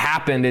 They don't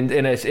happen in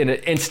an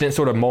instant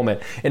sort of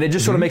moment. And it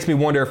just sort of makes me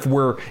wonder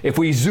if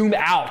we zoom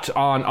out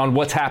on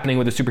what's happening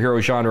with the superhero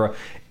genre,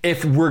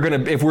 if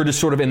we're just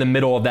sort of in the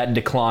middle of that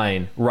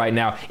decline right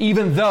now,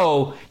 even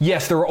though,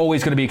 yes, there are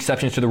always going to be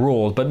exceptions to the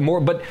rules, but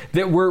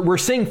we're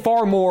seeing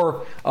far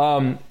more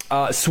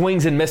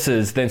swings and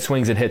misses than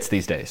swings and hits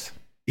these days.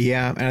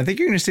 Yeah, and I think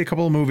you're going to see a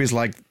couple of movies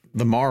like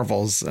the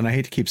Marvels, and I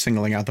hate to keep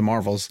singling out the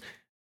Marvels,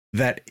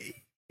 that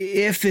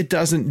if it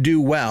doesn't do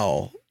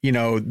well,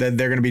 that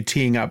they're going to be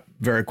teeing up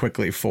very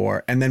quickly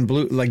for. And then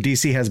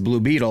DC has Blue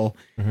Beetle,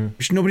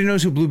 which nobody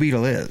knows who Blue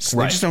Beetle is.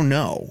 Right. They just don't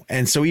know.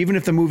 And so even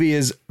if the movie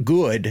is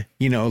good,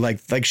 like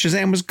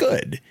Shazam was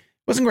good,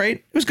 wasn't great.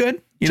 It was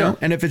good, you know.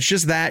 And if it's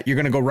just that, you're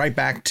going to go right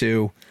back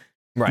to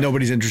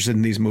nobody's interested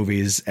in these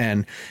movies.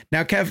 And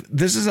now, Kev,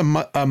 this is a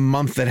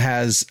month that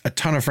has a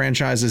ton of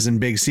franchises and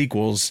big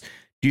sequels.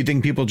 Do you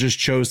think people just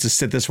chose to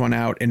sit this one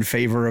out in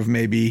favor of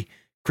maybe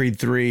Creed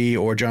 3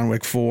 or John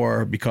Wick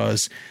 4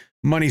 because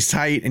money's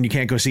tight and you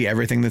can't go see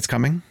everything that's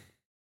coming?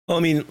 Well,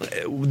 I mean,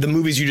 the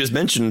movies you just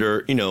mentioned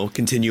are, you know,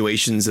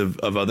 continuations of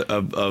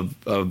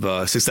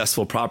other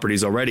successful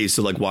properties already.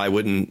 So, like, why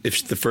wouldn't,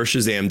 if the first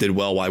Shazam did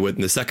well, why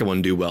wouldn't the second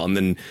one do well? And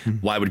then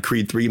why would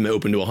Creed 3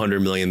 open to 100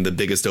 million, the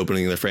biggest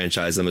opening of the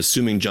franchise? I'm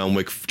assuming John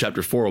Wick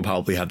Chapter 4 will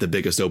probably have the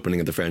biggest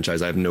opening of the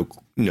franchise. I have no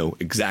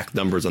exact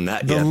numbers on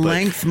that yet. The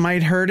length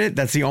might hurt it.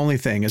 That's the only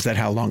thing, is that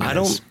how long it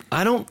is.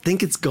 I don't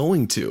think it's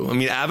going to. I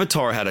mean,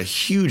 Avatar had a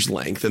huge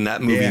length and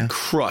that movie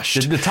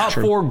crushed. The top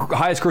 4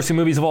 highest grossing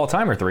movies of all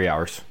time are 3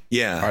 hours.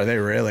 Yeah. Are they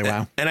really?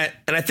 Wow. And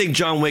I think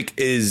John Wick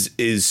is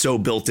so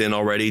built in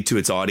already to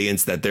its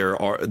audience that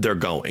they're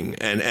going.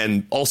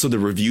 And also the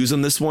reviews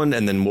on this one,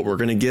 and then what we're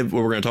going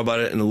to talk about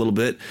it in a little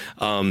bit.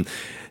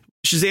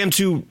 Shazam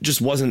 2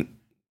 just wasn't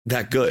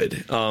that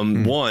good.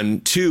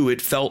 1, 2,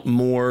 it felt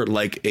more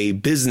like a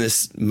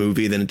business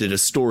movie than it did a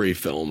story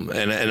film.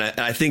 And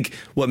I think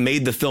what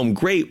made the film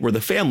great were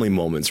the family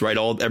moments, right?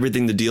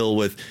 Everything to deal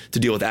with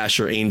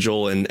Asher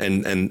Angel and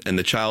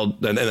the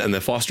child and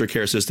the foster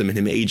care system and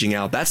him aging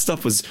out. That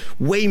stuff was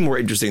way more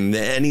interesting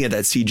than any of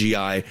that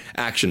CGI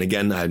action.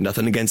 Again, I have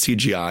nothing against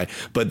CGI,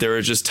 but there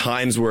are just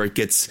times where it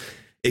gets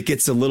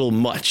a little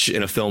much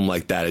in a film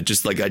like that. It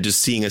just, like, I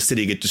just seeing a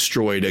city get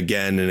destroyed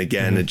again and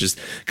again. It just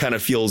kind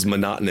of feels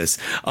monotonous.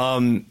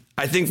 I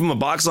think from a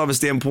box office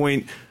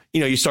standpoint, you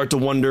know, you start to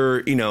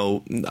wonder, you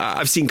know,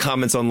 I've seen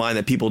comments online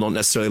that people don't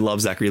necessarily love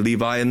Zachary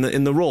Levi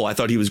in the role. I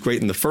thought he was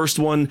great in the first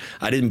one.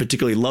 I didn't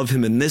particularly love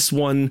him in this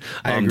one.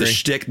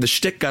 The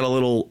shtick got a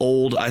little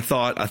old. I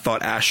thought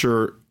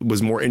Asher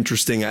was more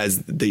interesting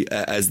as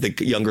the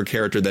younger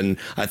character than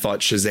I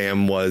thought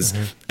Shazam was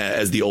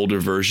as the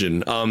older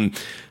version.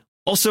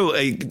 Also,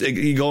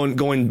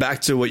 going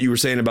back to what you were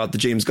saying about the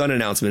James Gunn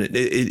announcement,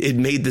 it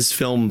made this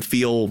film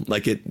feel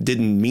like it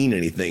didn't mean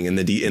anything in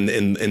the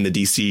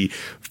DC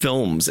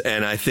films,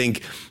 and I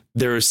think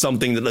there is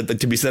something that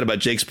to be said about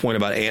Jake's point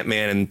about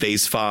Ant-Man and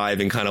Phase 5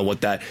 and kind of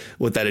what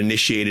that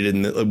initiated,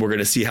 and we're going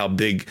to see how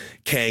big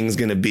Kang's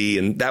going to be,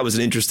 and that was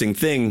an interesting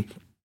thing.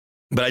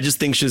 But I just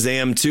think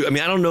Shazam 2. I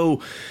mean, I don't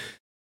know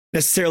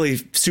necessarily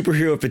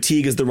superhero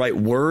fatigue is the right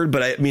word,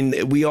 but I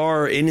mean, we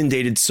are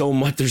inundated so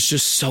much. There's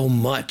just so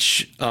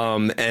much.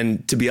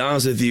 And to be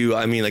honest with you,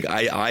 I mean, like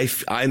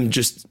I'm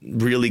just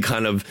really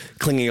kind of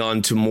clinging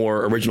on to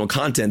more original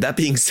content. That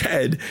being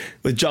said,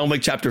 with John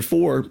Wick Chapter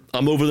 4,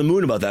 I'm over the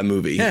moon about that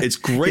movie. It's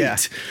great. Yeah.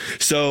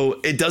 So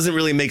it doesn't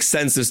really make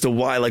sense as to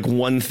why like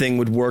one thing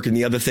would work and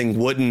the other thing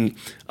wouldn't.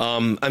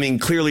 I mean,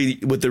 clearly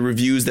with the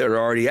reviews that are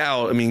already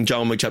out, I mean,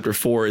 John Wick Chapter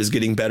 4 is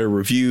getting better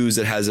reviews.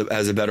 It has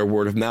a better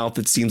word of mouth.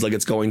 It seems like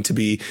it's going to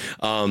be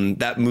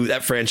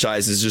that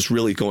franchise is just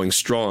really going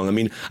strong. I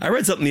mean, I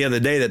read something the other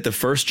day that the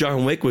first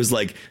John Wick was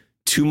like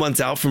 2 months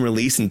out from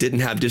release and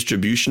didn't have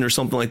distribution or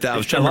something like that. I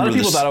was trying a lot of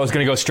people thought it was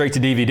going to go straight to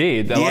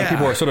DVD. A lot of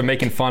people are sort of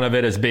making fun of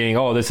it as being,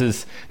 oh, this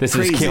is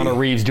Keanu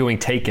Reeves doing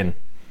Taken.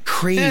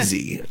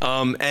 Crazy.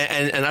 And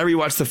I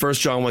rewatched the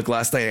first John Wick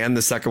last night and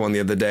the second one the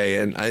other day,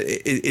 and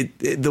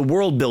the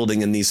world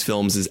building in these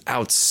films is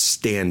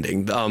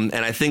outstanding. And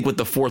I think with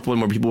the fourth one,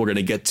 where people are going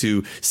to get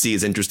to see,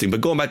 is interesting. But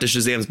going back to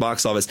Shazam's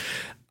box office,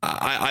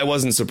 I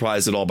wasn't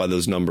surprised at all by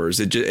those numbers.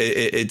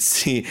 It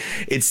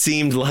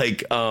seemed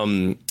like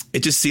it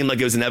just seemed like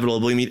it was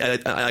inevitable. I mean,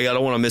 I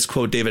don't want to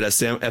misquote David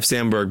F.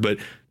 Sandberg, but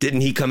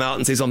didn't he come out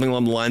and say something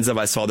along the lines of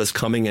 "I saw this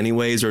coming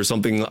anyways" or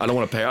something? I don't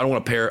want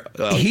to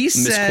he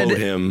misquote said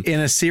him in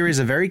a series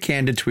of very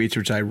candid tweets,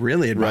 which I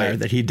really admire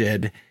that he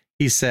did.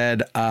 He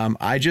said,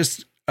 "I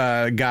just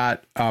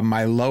got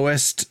my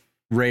lowest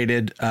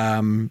rated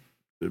Rotten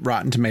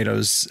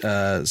Tomatoes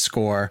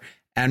score."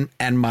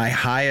 And my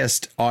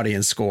highest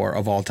audience score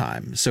of all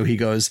time. So he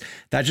goes,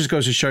 that just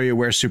goes to show you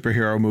where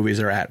superhero movies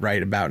are at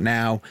right about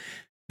now.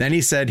 Then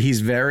he said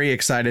he's very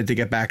excited to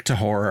get back to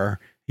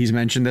horror. He's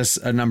mentioned this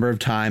a number of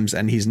times,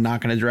 and he's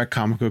not going to direct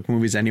comic book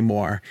movies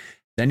anymore.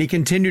 Then he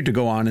continued to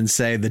go on and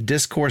say the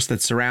discourse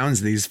that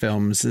surrounds these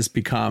films has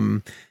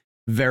become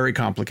very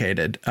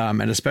complicated,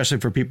 and especially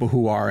for people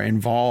who are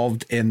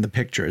involved in the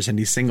pictures. And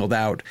he singled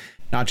out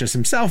not just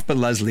himself, but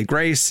Leslie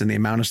Grace and the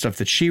amount of stuff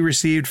that she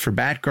received for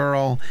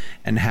Batgirl,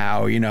 and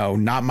how, you know,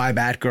 not my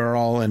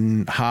Batgirl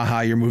and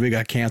haha, your movie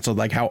got canceled,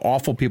 like how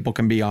awful people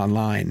can be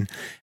online.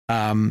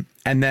 And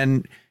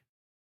then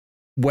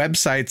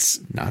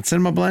websites, not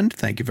Cinema Blend,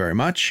 thank you very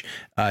much,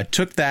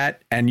 took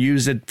that and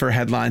used it for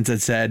headlines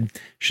that said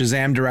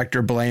Shazam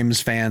director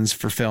blames fans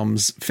for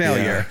film's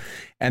failure. Yeah.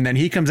 And then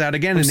he comes out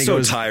again and he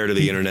goes, so tired of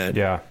the internet.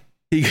 Yeah.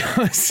 He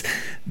goes,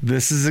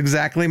 this is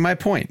exactly my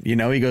point. You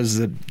know, he goes,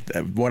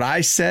 what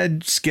I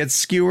said gets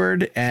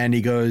skewered, and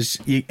he goes,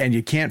 and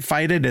you can't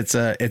fight it. It's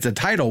a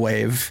tidal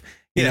wave,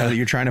 you know, that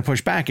you're trying to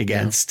push back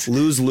against. Yeah.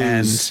 Lose.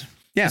 And,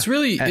 it's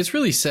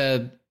really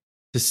sad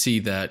to see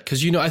that,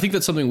 because, you know, I think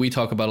that's something we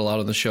talk about a lot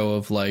on the show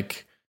of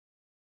like,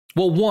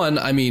 Well, one,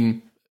 I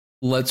mean,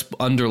 let's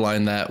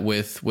underline that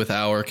with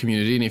our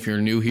community. And if you're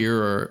new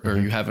here or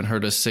you haven't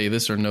heard us say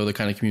this or know the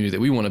kind of community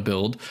that we want to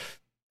build,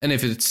 and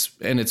if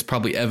it's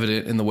probably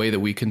evident in the way that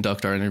we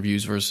conduct our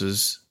interviews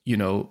versus,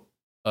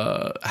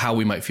 how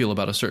we might feel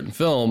about a certain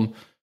film,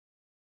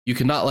 you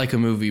cannot like a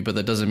movie, but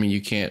that doesn't mean you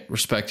can't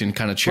respect and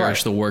kind of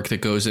cherish the work that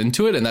goes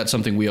into it. And that's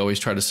something we always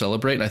try to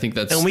celebrate. And I think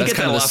that's, and we that's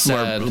get kind that of a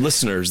lot from our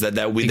listeners that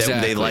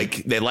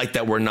they like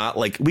that we're not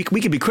like, we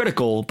can be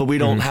critical, but we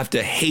don't have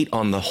to hate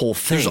on the whole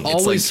thing. There's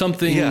always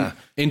something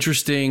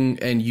interesting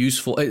and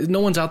useful.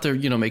 No one's out there,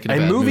 making a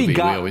bad movie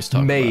got we always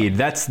talk made.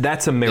 About.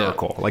 That's a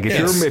miracle. Like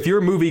if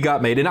your movie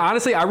got made, and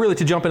honestly,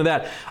 to jump into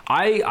that,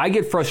 I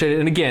get frustrated.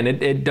 And again,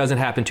 it doesn't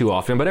happen too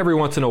often, but every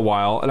once in a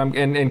while,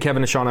 and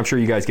Kevin and Sean, I'm sure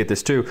you guys get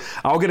this too.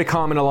 I'll get a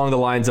comment along the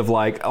lines of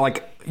like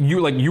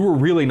you were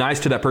really nice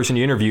to that person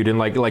you interviewed and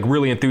like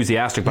really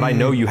enthusiastic, but I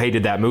know you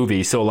hated that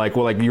movie, so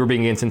you were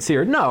being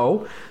insincere.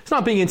 No, it's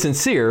not being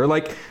insincere.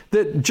 Like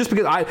that, just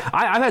because I've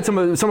had some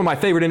of my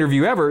favorite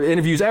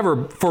interviews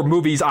ever for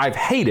movies I've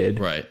hated.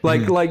 Right. But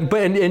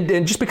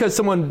just because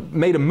someone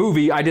made a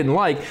movie I didn't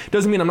like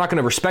doesn't mean I'm not going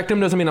to respect them.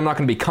 Doesn't mean I'm not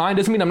going to be kind.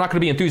 Doesn't mean I'm not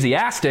going to be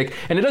enthusiastic.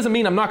 And it doesn't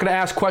mean I'm not going to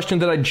ask questions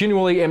that I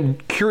genuinely am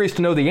curious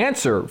to know the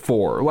answer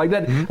for. Like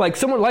that. Like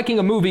someone liking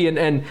a movie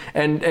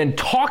and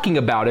talking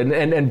about it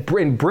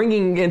and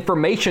bringing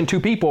information to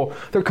people,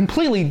 they're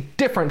completely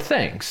different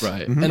things.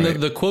 Right. And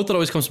the quote that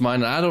always comes to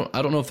mind, and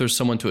I don't know if there's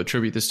someone to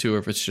attribute this to or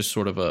if it's just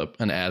sort of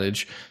an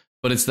adage,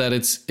 but it's that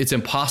it's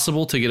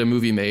impossible to get a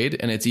movie made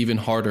and it's even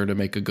harder to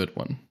make a good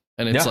one.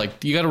 And it's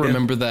like, you got to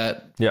remember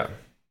that. Yeah.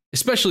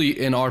 Especially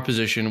in our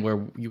position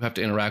where you have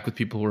to interact with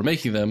people who are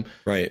making them,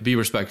 right? Be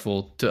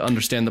respectful, to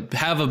understand,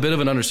 have a bit of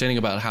an understanding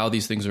about how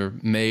these things are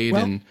made.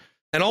 And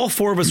all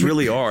four of us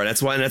really are.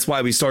 That's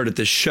why we started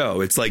this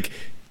show. It's like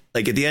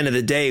at the end of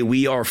the day,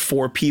 we are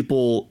four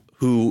people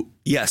who,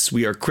 yes,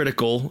 we are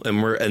critical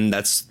and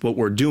that's what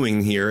we're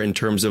doing here in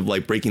terms of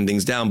like breaking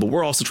things down, but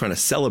we're also trying to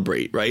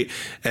celebrate, right?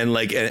 And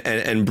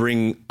and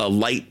bring a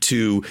light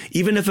to,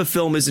 even if a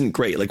film isn't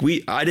great. Like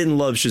I didn't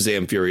love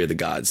Shazam! Fury of the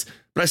Gods,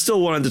 but I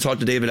still wanted to talk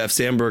to David F.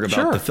 Sandberg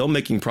about the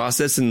filmmaking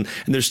process, and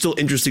there's still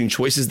interesting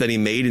choices that he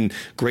made and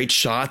great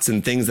shots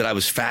and things that I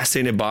was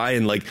fascinated by.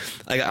 And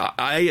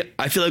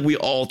I feel like we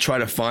all try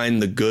to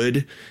find the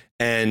good,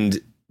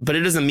 but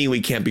it doesn't mean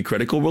we can't be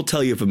critical. We'll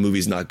tell you if a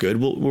movie's not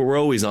good. We're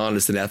always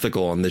honest and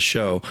ethical on this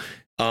show.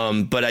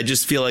 But I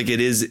just feel like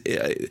it is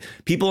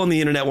people on the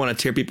internet want to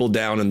tear people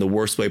down in the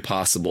worst way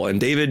possible. And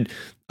David,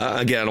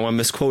 again, I don't want to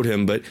misquote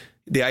him, but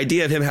the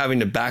idea of him having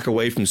to back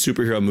away from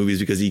superhero movies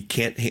because he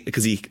can't,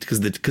 because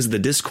of the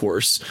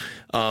discourse,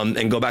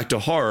 and go back to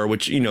horror,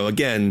 which,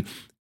 again,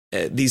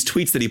 these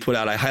tweets that he put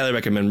out, I highly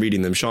recommend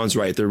reading them. Sean's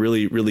right. They're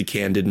really, really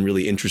candid and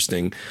really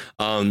interesting.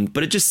 But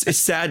it's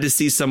sad to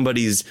see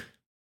somebody's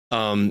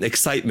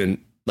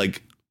excitement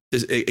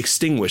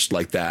extinguished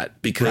like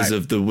that because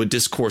of the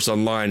discourse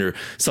online, or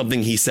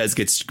something he says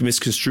gets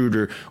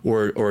misconstrued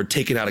or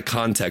taken out of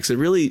context.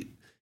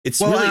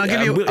 I'll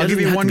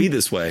give you one. Be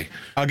this way.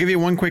 I'll give you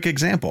one quick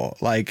example.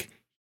 Like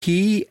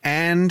he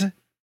and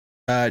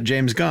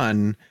James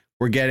Gunn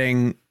were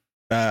getting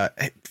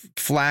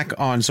flack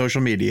on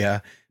social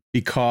media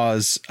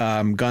because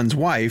Gunn's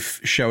wife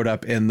showed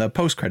up in the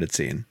post-credit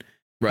scene,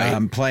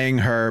 playing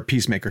her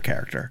Peacemaker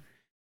character.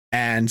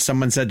 And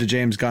someone said to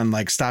James Gunn,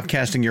 like, stop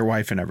casting your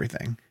wife and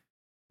everything.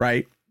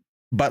 Right.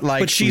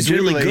 But she's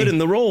really good in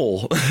the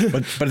role.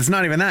 but it's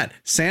not even that.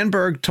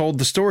 Sandberg told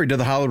the story to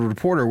the Hollywood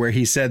Reporter where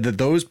he said that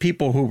those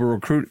people who were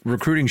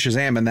recruiting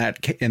Shazam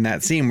in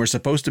that scene were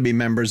supposed to be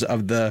members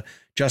of the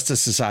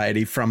Justice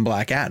Society from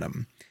Black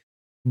Adam.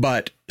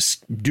 But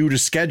due to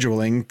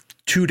scheduling,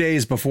 2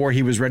 days before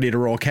he was ready to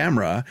roll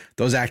camera,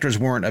 those actors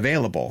weren't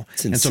available.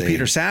 And so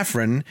Peter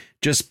Safran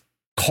just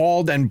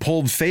called and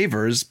pulled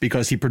favors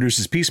because he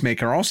produces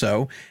Peacemaker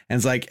also, and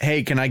it's like,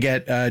 hey, can I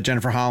get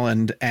Jennifer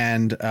Holland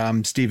and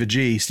Stephen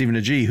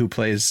Agee, who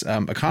plays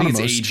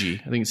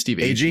Economos? I think it's Steve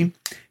Agee.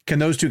 Can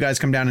those two guys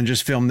come down and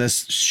just film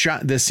this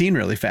scene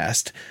really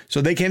fast?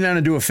 So they came down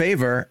and do a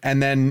favor,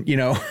 and then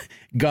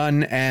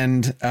Gunn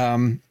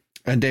and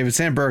David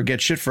Sandberg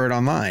get shit for it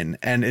online,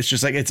 and it's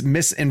just like, it's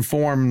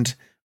misinformed,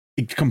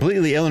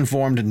 completely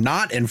ill-informed,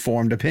 not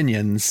informed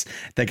opinions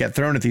that get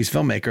thrown at these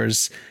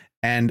filmmakers.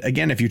 And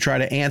again, if you try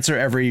to answer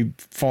every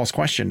false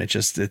question,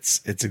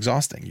 it's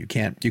exhausting. You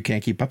can't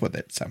keep up with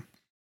it. So,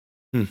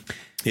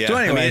 yeah. So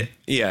anyway,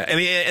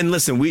 and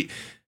listen,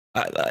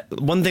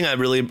 one thing that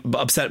really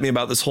upset me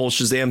about this whole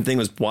Shazam thing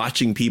was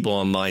watching people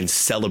online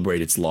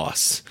celebrate its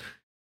loss.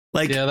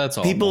 That's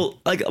all.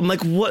 People I'm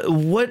like,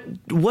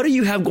 what do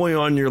you have going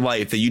on in your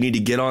life that you need to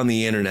get on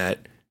the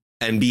internet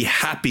and be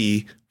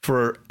happy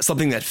for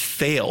something that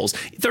fails?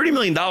 $30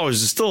 million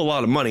is still a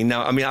lot of money.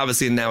 Now, I mean,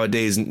 obviously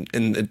nowadays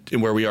in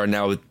where we are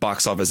now with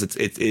box office,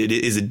 it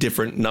is a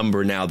different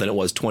number now than it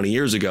was 20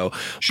 years ago.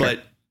 Sure.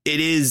 But it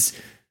is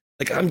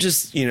like, I'm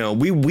just,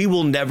 we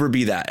will never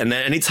be that. And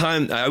then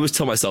anytime, I always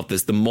tell myself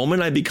this, the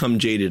moment I become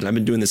jaded, and I've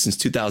been doing this since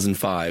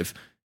 2005,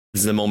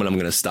 this is the moment I'm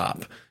going to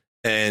stop.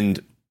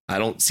 And I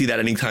don't see that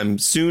anytime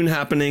soon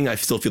happening. I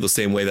still feel the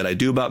same way that I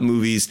do about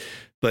movies,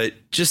 but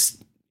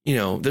just,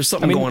 there's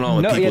something going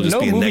on with people just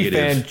being negative.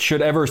 No movie fan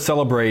should ever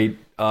celebrate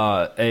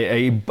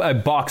a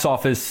box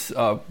office,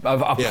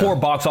 poor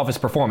box office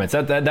performance.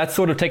 That's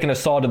sort of taking a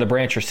saw to the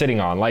branch you're sitting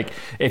on. Like,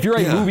 if you're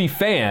a movie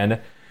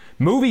fan,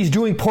 movies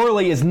doing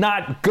poorly is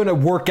not going to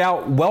work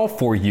out well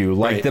for you.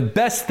 Like, the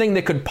best thing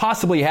that could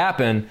possibly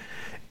happen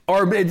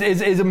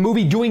is a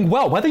movie doing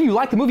well. Whether you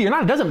like the movie or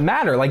not, it doesn't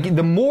matter. Like,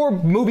 the more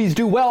movies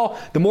do well,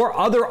 the more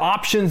other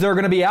options are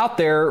going to be out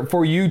there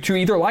for you to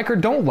either like or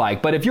don't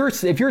like. But if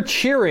you're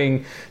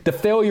cheering the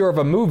failure of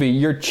a movie,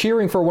 you're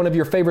cheering for one of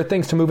your favorite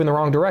things to move in the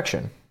wrong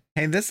direction.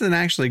 Hey, this is an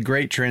actually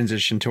great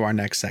transition to our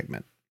next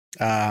segment.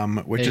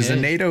 Which is a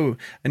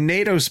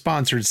NATO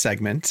sponsored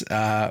segment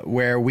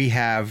where we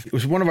have, it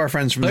was one of our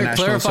friends from the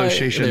National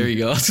Association. There you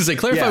go. I was going to say,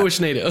 clarify which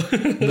NATO.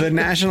 The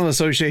National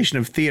Association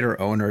of Theater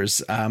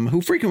Owners,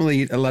 who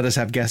frequently let us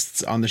have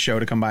guests on the show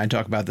to come by and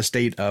talk about the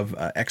state of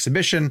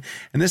exhibition.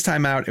 And this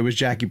time out, it was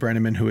Jackie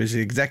Brenneman, who is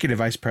the executive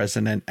vice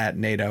president at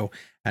NATO.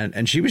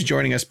 And she was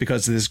joining us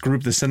because this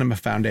group, the Cinema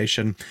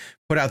Foundation,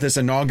 put out this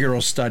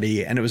inaugural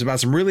study, and it was about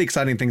some really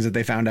exciting things that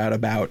they found out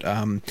about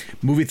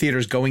movie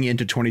theaters going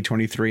into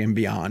 2023 and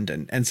beyond.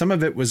 And some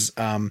of it was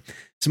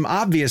some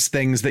obvious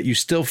things that you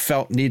still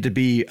felt need to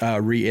be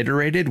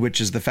reiterated, which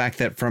is the fact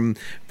that from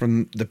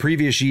the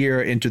previous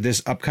year into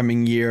this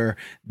upcoming year,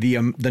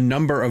 the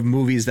number of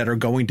movies that are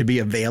going to be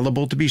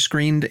available to be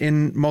screened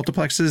in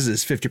multiplexes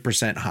is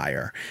 50%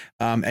 higher.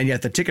 And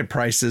yet the ticket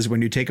prices,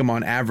 when you take them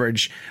on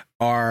average,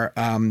 are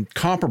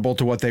comparable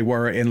to what they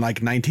were in like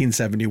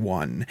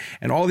 1971,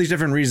 and all these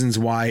different reasons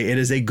why it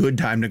is a good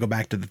time to go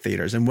back to the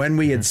theaters. And when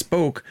we had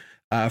spoke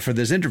for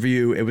this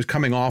interview, it was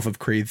coming off of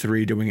Creed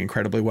 3 doing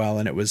incredibly well,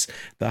 and it was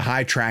the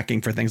high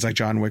tracking for things like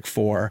John Wick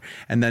 4.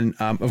 And then,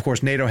 of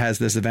course, NATO has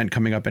this event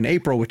coming up in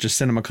April, which is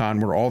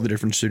CinemaCon, where all the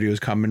different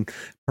studios come and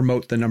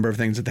promote the number of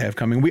things that they have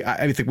coming.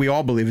 I think we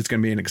all believe it's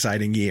going to be an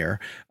exciting year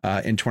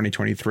in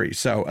 2023.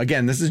 So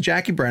again, this is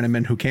Jackie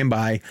Brenneman, who came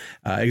by,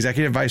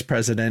 executive vice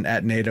president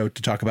at NATO,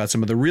 to talk about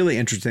some of the really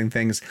interesting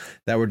things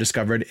that were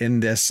discovered in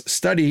this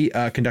study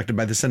conducted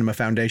by the Cinema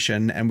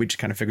Foundation. And we just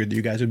kind of figured that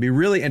you guys would be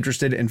really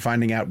interested in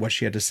finding out what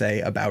she had to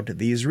say about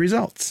these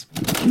results.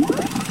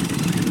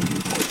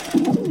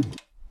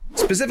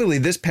 Specifically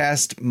this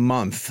past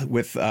month,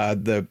 with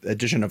the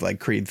addition of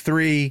like Creed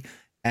 3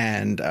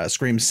 and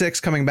Scream 6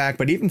 coming back,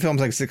 but even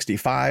films like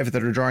 65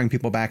 that are drawing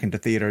people back into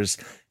theaters.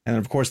 And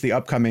of course, the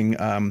upcoming,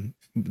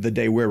 the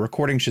day we're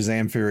recording,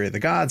 Shazam! Fury of the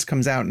Gods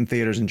comes out in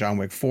theaters, and John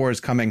Wick 4 is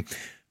coming.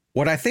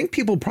 What I think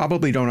people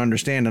probably don't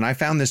understand, and I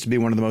found this to be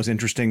one of the most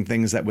interesting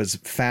things that was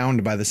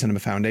found by the Cinema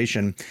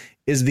Foundation,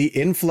 is the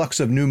influx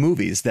of new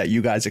movies that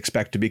you guys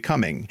expect to be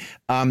coming.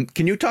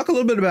 Can you talk a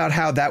little bit about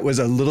how that was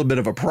a little bit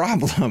of a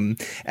problem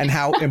and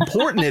how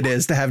important it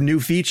is to have new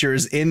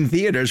features in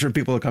theaters for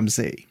people to come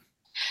see?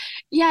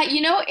 Yeah,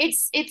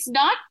 it's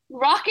not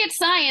rocket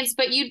science,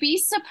 but you'd be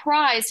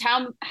surprised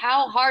how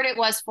hard it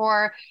was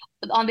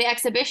on the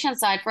exhibition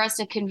side for us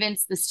to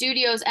convince the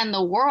studios and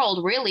the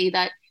world really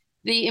that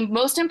the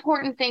most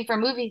important thing for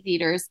movie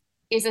theaters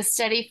is a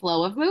steady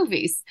flow of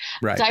movies,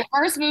 right?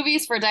 Diverse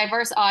movies for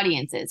diverse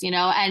audiences,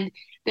 and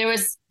there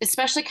was,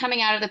 especially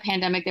coming out of the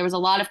pandemic, there was a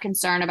lot of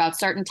concern about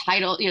certain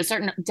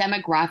certain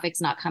demographics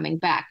not coming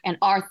back. And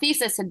our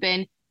thesis had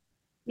been,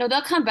 no,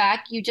 they'll come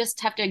back. You just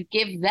have to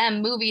give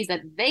them movies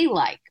that they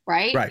like,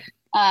 right? Right.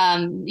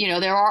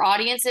 There are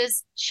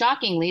audiences,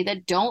 shockingly,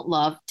 that don't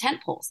love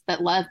tentpoles,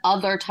 that love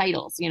other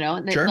titles, Sure.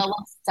 They'll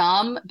love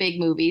some big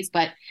movies,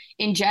 but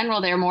in general,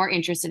 they're more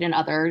interested in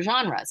other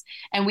genres.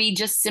 And we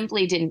just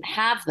simply didn't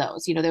have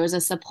those. There was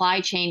a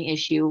supply chain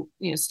issue,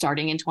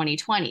 starting in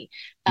 2020.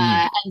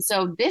 And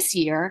so this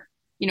year,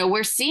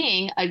 we're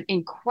seeing an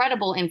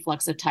incredible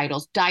influx of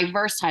titles,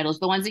 diverse titles,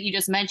 the ones that you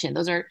just mentioned.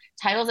 Those are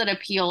titles that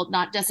appeal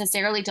not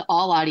necessarily to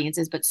all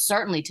audiences, but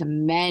certainly to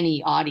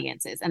many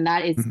audiences. And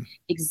that is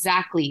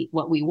exactly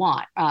what we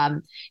want.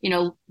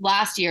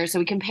 Last year, so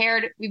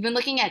we've been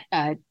looking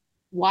at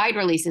wide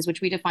releases,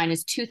 which we define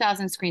as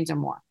 2,000 screens or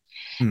more.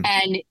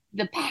 And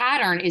the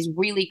pattern is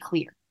really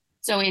clear.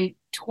 So in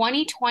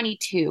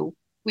 2022,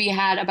 we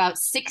had about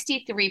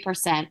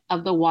 63%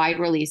 of the wide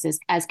releases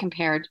as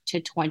compared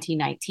to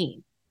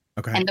 2019.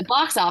 Okay. And the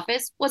box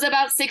office was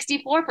about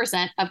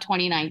 64% of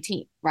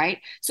 2019, right?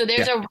 So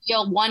there's a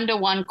real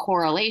one-to-one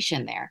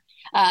correlation there.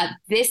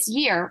 This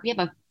year, we have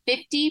a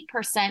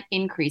 50%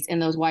 increase in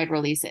those wide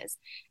releases.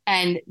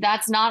 And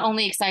that's not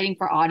only exciting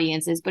for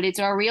audiences, but it's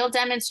a real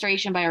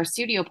demonstration by our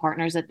studio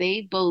partners that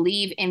they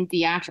believe in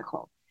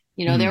theatrical.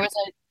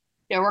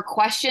 There were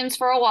questions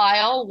for a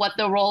while what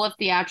the role of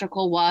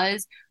theatrical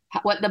was,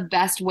 what the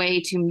best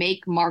way to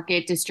make,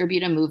 market,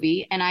 distribute a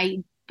movie. And I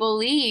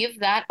believe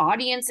that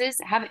audiences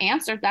have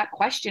answered that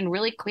question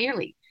really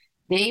clearly.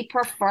 They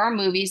prefer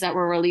movies that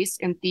were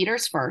released in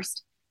theaters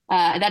first.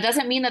 That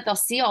doesn't mean that they'll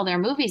see all their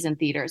movies in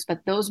theaters,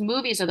 but those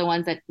movies are the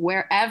ones that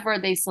wherever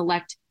they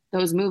select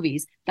those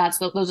movies, those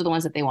are the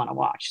ones that they want to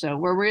watch. So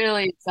we're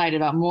really excited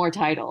about more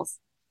titles.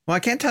 Well, I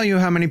can't tell you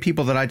how many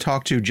people that I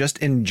talk to just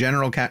in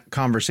general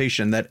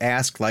conversation that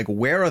ask, like,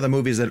 where are the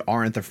movies that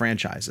aren't the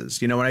franchises?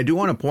 You know, and I do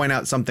want to point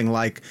out something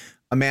like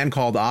A Man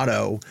Called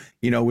Otto,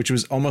 you know, which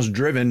was almost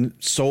driven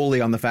solely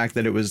on the fact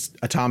that it was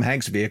a Tom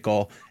Hanks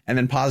vehicle, and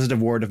then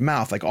positive word of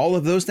mouth. Like, all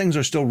of those things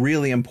are still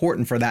really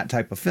important for that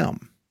type of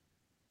film.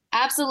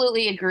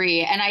 Absolutely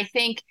agree. And I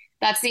think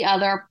that's the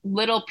other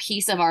little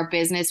piece of our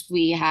business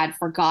we had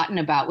forgotten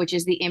about, which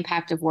is the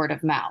impact of word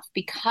of mouth.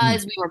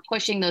 Because we were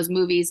pushing those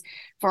movies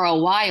for a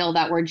while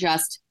that were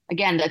just,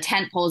 again, the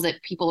tent poles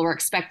that people were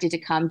expected to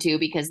come to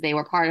because they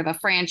were part of a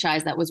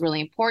franchise that was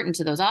really important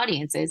to those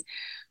audiences.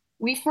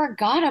 We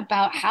forgot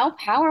about how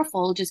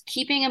powerful just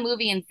keeping a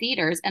movie in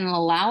theaters and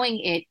allowing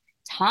it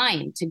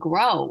time to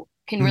grow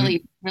can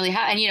really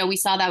and you know, we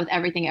saw that with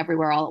Everything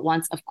Everywhere All at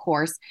Once. Of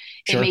course,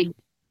 Sure.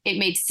 it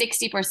made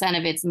 60%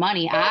 of its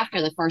money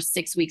after the first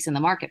 6 weeks in the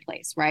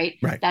marketplace, right?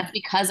 That's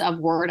because of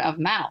word of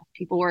mouth.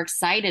 People were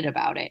excited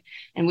about it.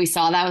 And we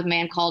saw that with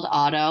Man Called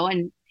Otto.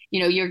 And, you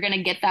know, you're going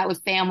to get that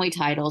with family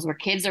titles where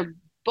kids are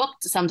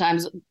booked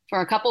sometimes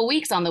for a couple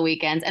weeks on the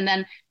weekends. And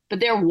then, but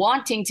they're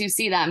wanting to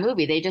see that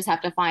movie. They just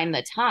have to find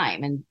the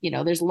time. And, you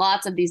know, there's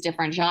lots of these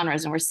different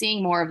genres and we're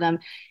seeing more of them.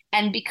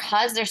 And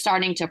because they're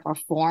starting to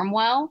perform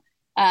well,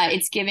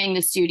 it's giving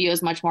the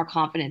studios much more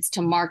confidence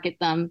to market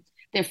them.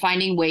 They're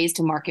finding ways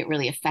to market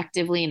really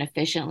effectively and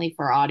efficiently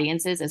for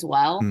audiences as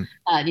well.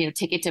 You know,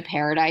 Ticket to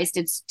Paradise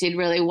did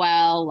really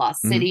well.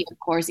 Lost City, of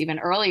course, even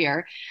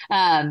earlier.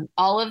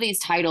 All of these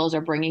titles are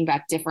bringing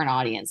back different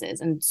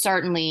audiences. And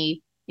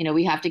certainly, you know,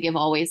 we have to give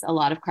always a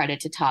lot of credit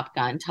to Top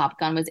Gun. Top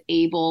Gun was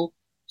able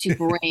to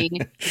bring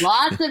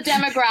lots of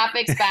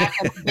demographics back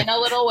that have been a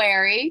little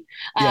wary.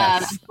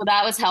 So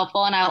that was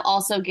helpful. And I'll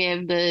also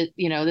give the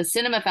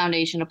Cinema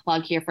Foundation a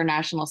plug here for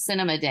National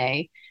Cinema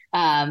Day.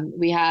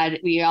 We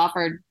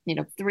offered, you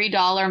know,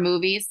 $3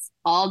 movies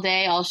all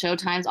day, all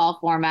showtimes, all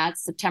formats,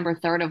 September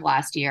 3rd of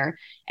last year.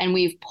 And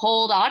we've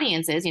polled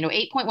audiences, you know,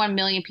 8.1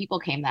 million people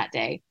came that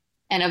day.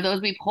 And of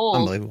those we polled,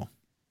 Unbelievable.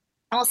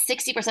 Almost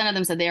 60% of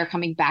them said they are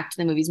coming back to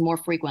the movies more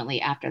frequently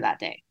after that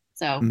day.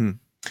 So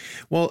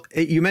Well,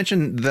 you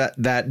mentioned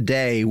that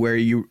day where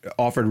you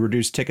offered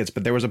reduced tickets,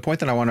 but there was a point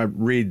that I want to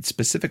read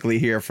specifically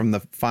here from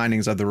the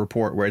findings of the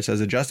report where it says,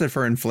 adjusted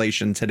for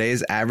inflation,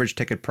 today's average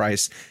ticket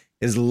price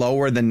is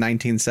lower than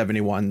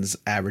 1971's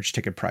average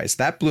ticket price.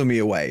 That blew me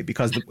away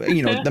because,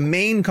 you know, the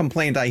main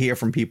complaint I hear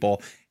from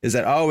people is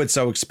that, oh, it's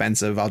so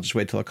expensive. I'll just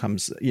wait till it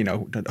comes, you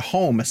know,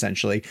 home,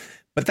 essentially.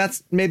 But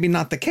that's maybe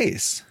not the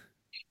case.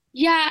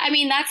 Yeah, I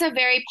mean, that's a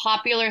very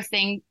popular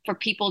thing for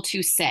people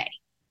to say.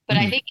 But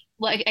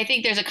I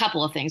think there's a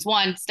couple of things.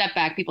 One, step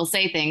back, people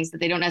say things that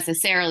they don't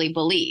necessarily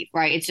believe,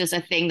 right? It's just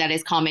a thing that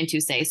is common to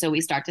say. So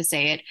we start to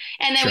say it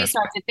and then we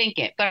start to think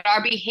it. But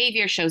our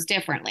behavior shows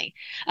differently.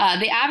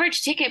 The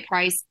average ticket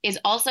price is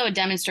also a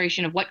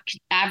demonstration of what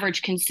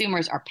average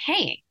consumers are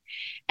paying.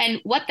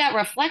 And what that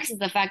reflects is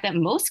the fact that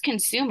most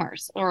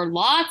consumers, or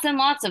lots and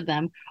lots of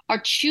them,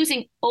 are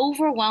choosing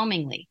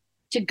overwhelmingly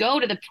to go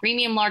to the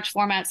premium large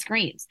format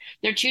screens.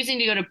 They're choosing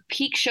to go to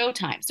peak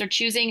showtimes. They're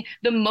choosing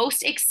the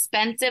most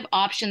expensive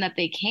option that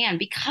they can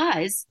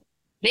because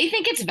they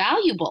think it's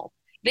valuable.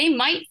 They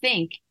might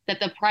think that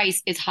the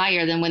price is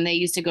higher than when they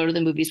used to go to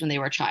the movies when they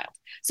were a child.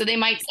 So they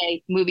might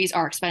say movies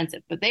are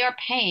expensive, but they are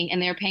paying, and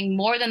they're paying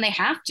more than they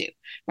have to,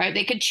 right?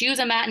 They could choose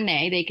a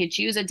matinee. They could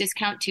choose a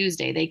discount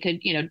Tuesday. They could,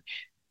 you know,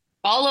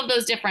 all of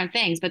those different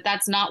things, but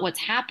that's not what's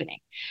happening.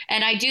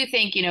 And I do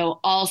think, you know,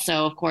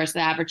 also, of course, the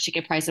average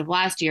ticket price of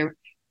last year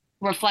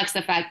reflects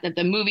the fact that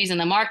the movies in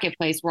the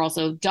marketplace were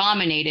also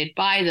dominated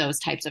by those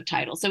types of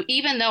titles. So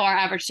even though our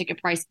average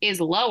ticket price is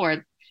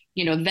lower,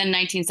 you know, than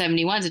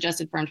 1971's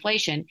adjusted for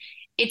inflation,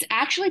 it's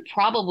actually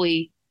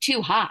probably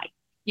too high.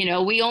 You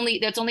know,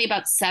 that's only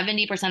about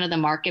 70% of the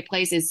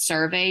marketplace is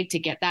surveyed to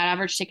get that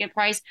average ticket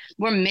price.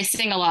 We're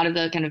missing a lot of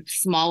the kind of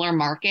smaller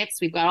markets.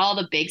 We've got all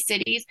the big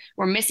cities.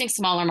 We're missing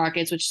smaller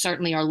markets, which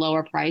certainly are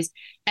lower priced.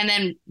 And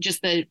then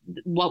just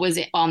what was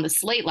on the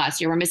slate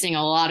last year, we're missing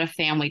a lot of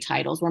family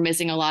titles. We're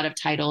missing a lot of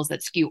titles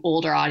that skew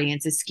older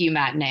audiences, skew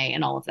matinee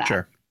and all of that.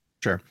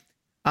 Sure.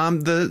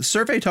 The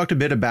survey talked a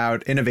bit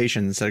about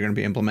innovations that are going to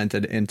be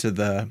implemented into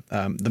the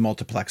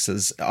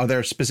multiplexes. Are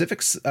there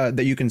specifics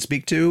that you can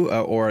speak to,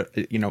 or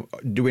you know,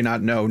 do we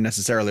not know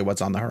necessarily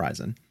what's on the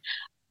horizon?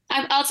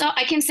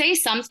 I can say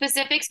some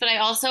specifics, but I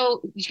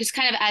also just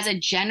kind of as a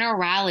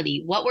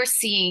generality, what we're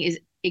seeing is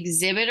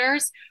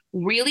exhibitors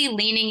really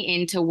leaning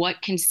into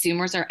what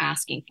consumers are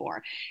asking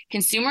for.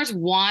 Consumers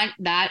want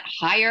that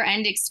higher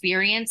end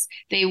experience.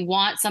 They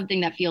want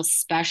something that feels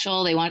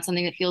special. They want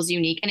something that feels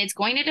unique. And it's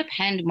going to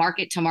depend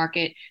market to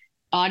market,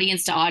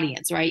 audience to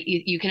audience, right?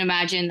 You can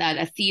imagine that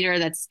a theater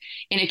that's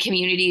in a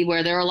community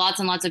where there are lots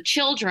and lots of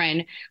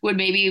children would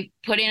maybe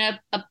put in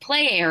a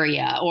play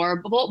area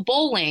or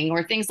bowling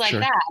or things like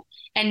that,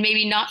 and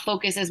maybe not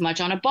focus as much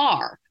on a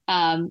bar.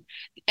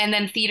 And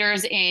then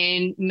theaters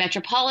in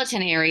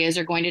metropolitan areas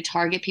are going to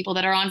target people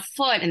that are on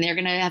foot, and they're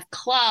going to have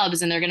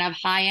clubs, and they're going to have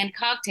high-end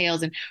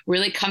cocktails and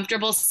really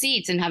comfortable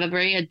seats and have a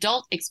very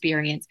adult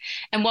experience.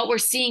 And what we're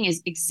seeing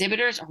is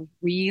exhibitors are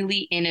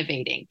really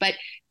innovating. But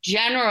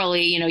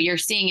generally, you're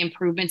seeing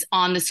improvements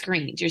on the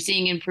screens. You're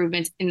seeing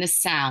improvements in the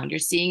sound. You're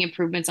seeing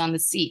improvements on the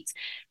seats.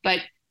 But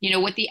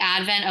with the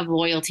advent of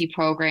loyalty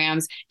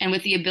programs and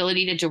with the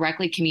ability to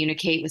directly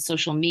communicate with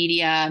social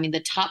media, I mean, the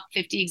top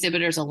 50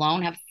 exhibitors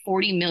alone have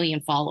 40 million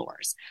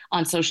followers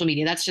on social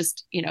media. That's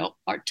just,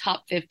 our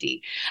top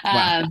 50.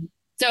 Wow.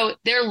 So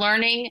they're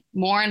learning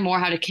more and more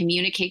how to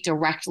communicate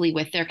directly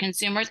with their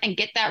consumers and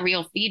get that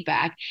real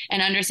feedback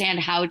and understand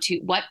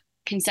what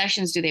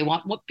concessions do they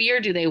want, what beer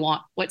do they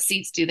want, what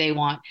seats do they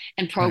want,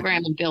 and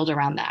program and build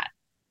around that.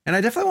 And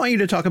I definitely want you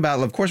to talk about,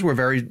 of course, we're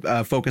very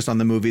focused on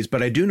the movies,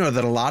 but I do know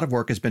that a lot of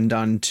work has been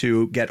done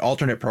to get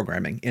alternate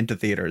programming into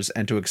theaters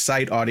and to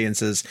excite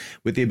audiences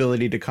with the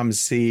ability to come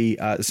see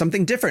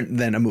something different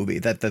than a movie.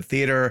 That the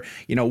theater,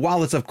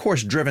 while it's, of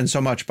course, driven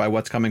so much by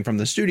what's coming from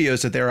the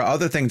studios, that there are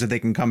other things that they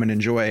can come and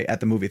enjoy at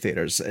the movie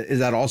theaters. Is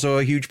that also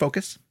a huge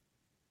focus?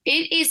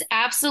 It is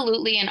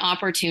absolutely an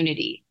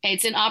opportunity.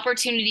 It's an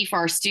opportunity for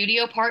our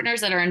studio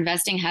partners that are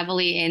investing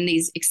heavily in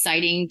these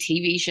exciting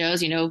TV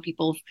shows.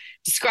 People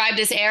describe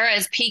this era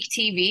as peak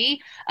TV.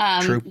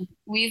 True.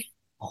 We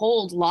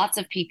hold lots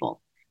of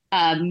people,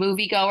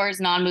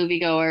 moviegoers,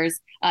 non-moviegoers.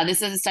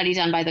 This is a study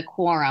done by the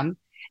Quorum,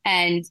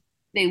 and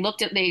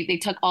they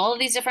took all of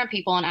these different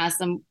people and asked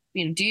them,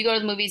 do you go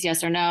to the movies?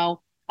 Yes or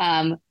no?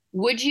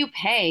 Would you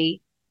pay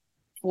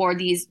for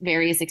these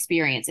various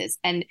experiences?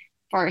 And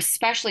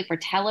especially for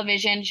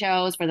television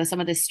shows, for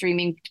some of the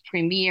streaming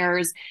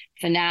premieres,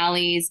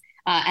 finales,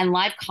 and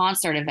live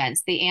concert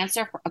events, the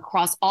answer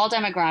across all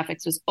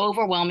demographics was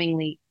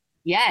overwhelmingly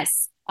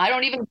yes. I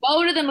don't even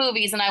go to the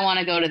movies, and I want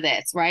to go to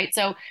this, right?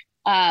 So,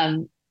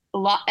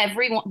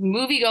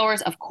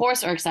 moviegoers, of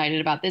course, are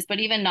excited about this, but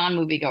even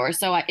non-moviegoers.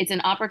 So it's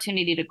an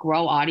opportunity to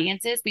grow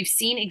audiences. We've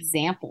seen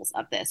examples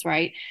of this,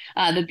 right?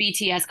 The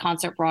BTS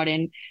concert brought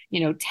in,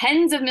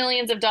 tens of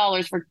millions of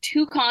dollars for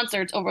 2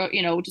 concerts over,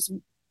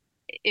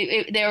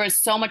 there was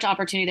so much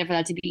opportunity there for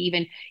that to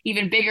be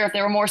even bigger if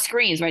there were more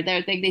screens, right?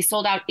 They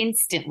sold out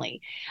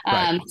instantly.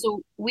 Right.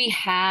 So we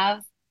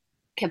have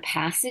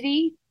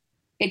capacity.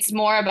 It's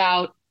more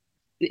about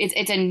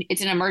it's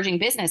an emerging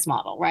business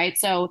model, right?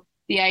 So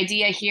the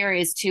idea here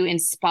is to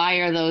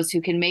inspire those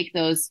who can make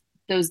those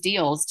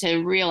deals to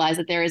realize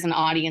that there is an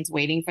audience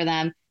waiting for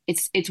them.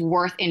 It's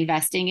worth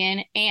investing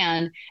in,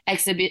 and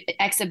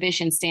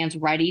exhibition stands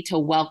ready to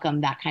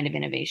welcome that kind of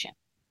innovation.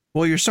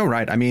 Well, you're so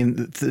right. I mean,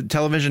 the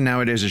television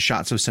nowadays is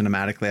shot so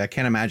cinematically. I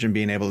can't imagine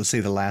being able to see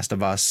The Last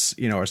of Us,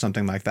 or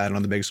something like that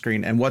on the big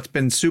screen. And what's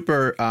been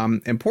super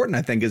important,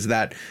 I think, is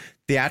that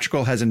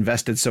theatrical has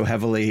invested so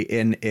heavily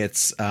in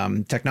its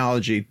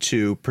technology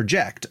to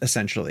project,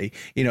 essentially,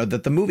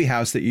 that the movie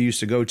house that you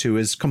used to go to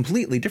is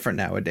completely different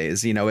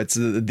nowadays. It's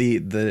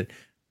the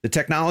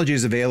technology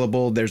is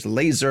available. There's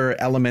laser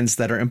elements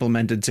that are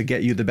implemented to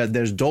get you the best.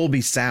 There's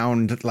Dolby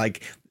sound,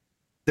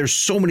 there's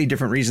so many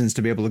different reasons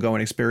to be able to go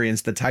and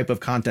experience the type of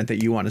content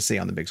that you want to see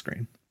on the big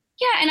screen.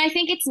 Yeah, and I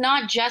think it's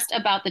not just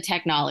about the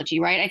technology,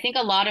 right? I think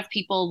a lot of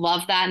people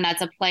love that, and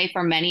that's a play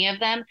for many of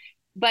them.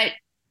 But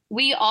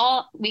we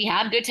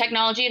have good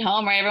technology at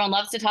home, right? Everyone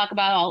loves to talk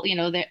about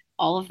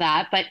all of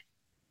that, but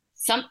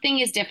something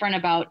is different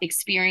about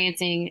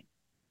experiencing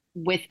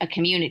with a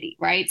community,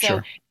 right? So,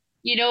 Sure.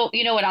 You know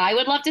what I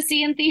would love to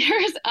see in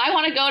theaters? I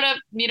want to go to,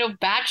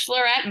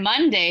 Bachelorette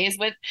Mondays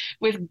with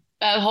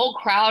a whole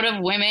crowd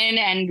of women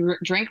and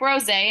drink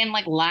rosé and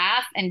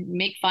laugh and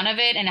make fun of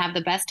it and have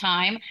the best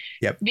time.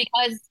 Yep.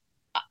 Because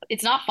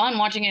it's not fun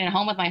watching it at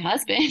home with my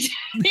husband.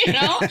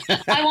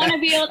 I want to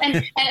be able,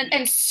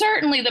 and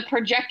certainly the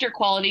projector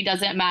quality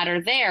doesn't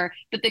matter there,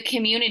 but the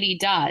community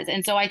does.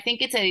 And so I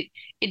think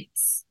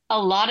it's a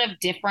lot of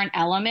different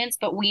elements,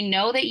 but we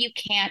know that you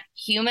can't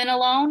human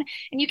alone,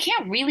 and you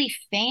can't really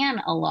fan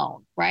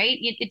alone, right?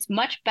 It's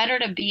much better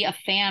to be a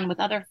fan with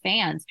other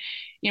fans,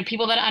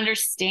 people that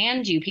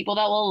understand you, people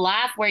that will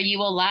laugh where you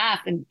will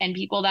laugh, and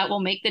people that will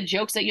make the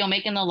jokes that you'll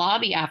make in the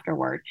lobby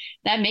afterward.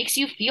 That makes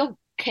you feel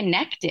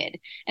connected.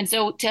 And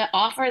so to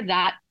offer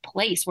that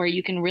place where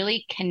you can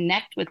really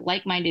connect with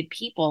like-minded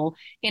people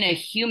in a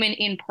human,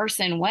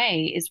 in-person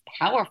way is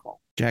powerful.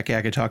 Jackie,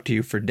 I could talk to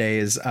you for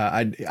days.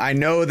 I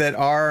know that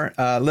our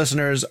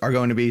listeners are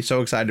going to be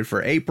so excited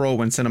for April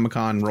when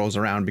CinemaCon rolls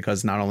around,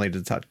 because not only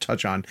to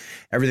touch on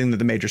everything that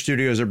the major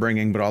studios are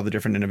bringing, but all the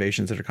different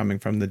innovations that are coming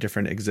from the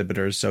different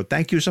exhibitors. So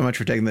thank you so much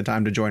for taking the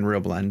time to join Real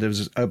Blend. It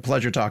was a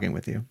pleasure talking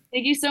with you.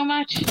 Thank you so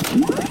much.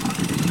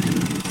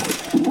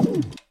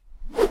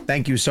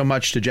 Thank you so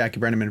much to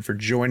Jackie Brenneman for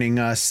joining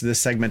us. This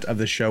segment of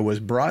the show was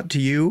brought to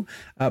you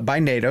by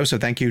NATO. So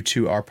thank you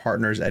to our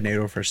partners at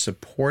NATO for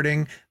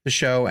supporting the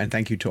show. And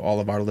thank you to all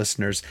of our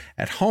listeners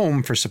at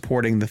home for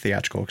supporting the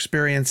theatrical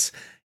experience.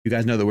 You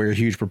guys know that we're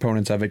huge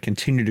proponents of it.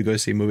 Continue to go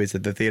see movies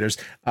at the theaters.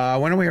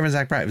 When are we having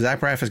Zach Braff?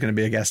 Zach Braff is going to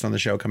be a guest on the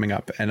show coming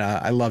up. And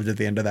I loved at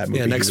the end of that movie.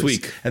 Yeah, next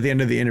week. At the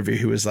end of the interview,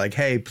 he was like,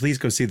 hey, please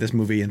go see this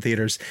movie in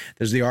theaters.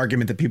 There's the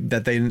argument that people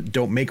that they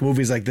don't make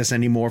movies like this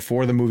anymore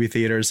for the movie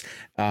theaters.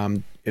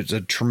 It's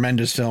a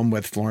tremendous film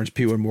with Florence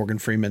Pugh and Morgan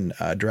Freeman,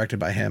 directed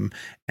by him.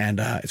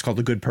 And it's called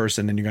The Good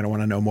Person. And you're going to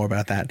want to know more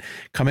about that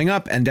coming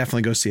up. And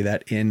definitely go see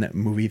that in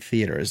movie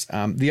theaters.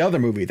 The other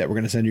movie that we're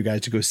going to send you guys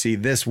to go see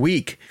this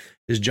week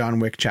is John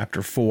Wick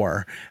Chapter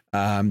 4,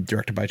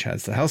 directed by Chad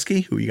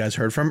Stahelski, who you guys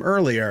heard from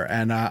earlier.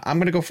 And I'm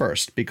going to go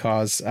first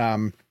because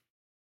my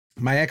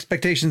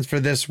expectations for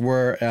this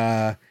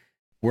were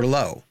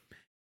low.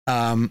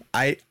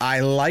 I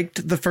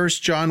liked the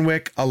first John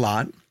Wick a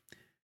lot.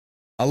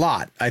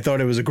 I thought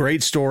it was a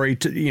great story,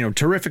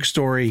 terrific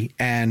story.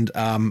 And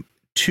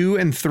 2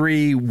 and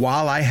 3,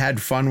 while I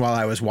had fun while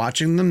I was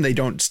watching them, they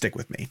don't stick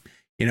with me.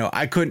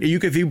 I couldn't,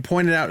 if you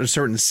pointed out a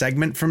certain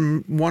segment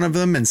from one of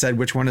them and said,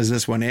 which one is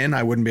this one in,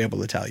 I wouldn't be able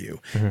to tell you.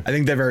 Mm-hmm. I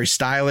think they're very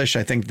stylish.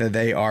 I think that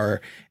they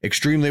are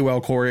extremely well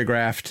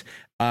choreographed.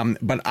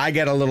 But I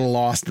get a little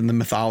lost in the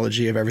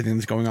mythology of everything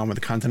that's going on with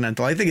the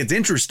Continental. I think it's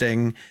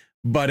interesting,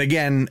 but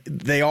again,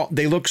 they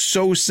look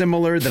so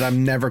similar that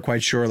I'm never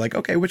quite sure, like,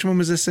 okay, which one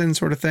was this in,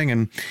 sort of thing.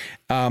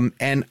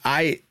 And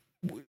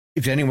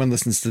if anyone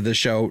listens to this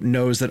show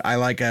knows that I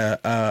like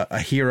a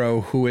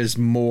hero who is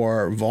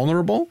more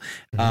vulnerable,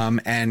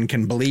 and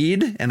can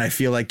bleed. And I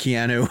feel like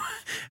Keanu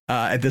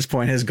at this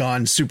point has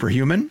gone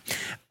superhuman.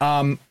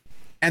 And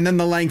then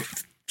the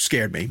length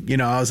scared me.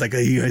 I was like,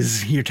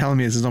 you're telling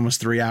me this is almost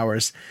 3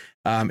 hours.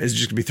 It's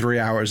just gonna be 3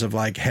 hours of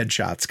like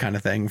headshots kind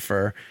of thing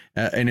for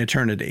an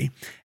eternity.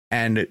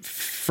 And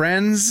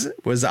friends,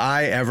 was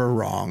I ever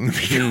wrong?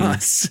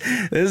 Because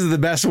this is the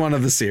best one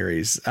of the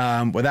series,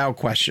 without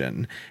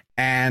question.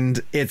 And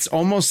it's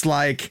almost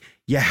like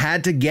you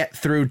had to get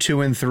through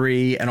 2 and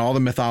 3 and all the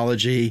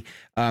mythology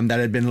that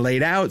had been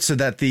laid out so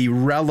that the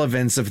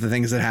relevance of the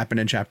things that happened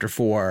in Chapter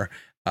 4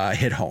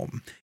 hit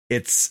home.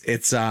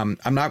 It's I'm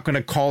not going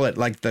to call it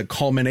like the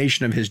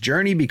culmination of his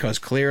journey, because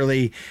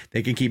clearly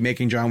they can keep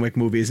making John Wick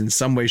movies in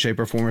some way, shape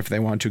or form if they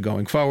want to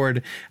going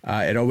forward.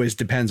 It always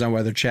depends on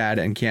whether Chad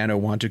and Keanu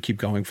want to keep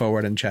going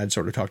forward. And Chad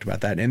sort of talked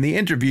about that in the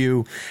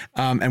interview,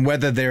 and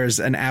whether there's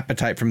an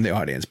appetite from the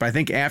audience. But I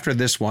think after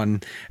this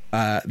one,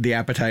 the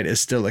appetite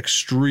is still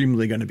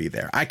extremely going to be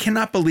there. I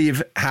cannot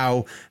believe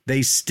how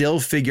they still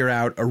figure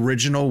out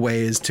original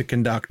ways to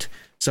conduct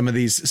some of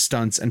these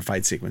stunts and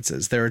fight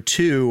sequences. There are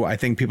 2 I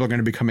think people are going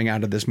to be coming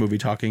out of this movie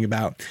talking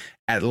about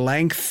at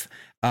length.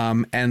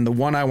 And the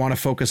one I want to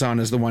focus on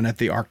is the one at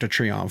the Arc de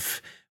Triomphe,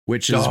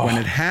 which is when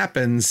it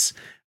happens.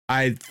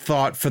 I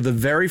thought for the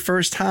very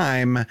first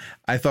time,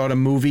 I thought a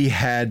movie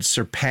had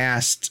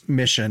surpassed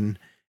Mission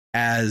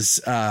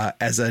as a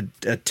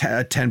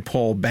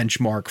tentpole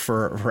benchmark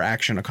for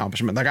action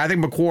accomplishment. Like, I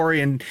think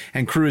McQuarrie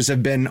and Cruise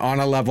have been on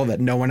a level that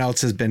no one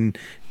else has been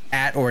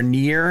at or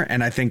near.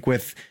 And I think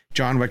with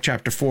John Wick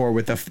Chapter 4,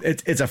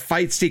 it's a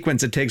fight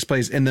sequence that takes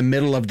place in the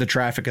middle of the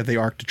traffic at the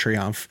Arc de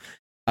Triomphe.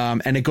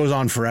 And it goes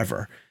on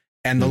forever.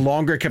 And the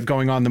longer it kept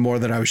going on, the more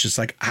that I was just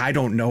like, I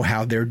don't know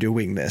how they're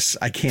doing this.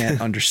 I can't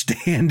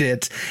understand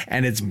it.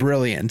 And it's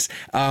brilliant.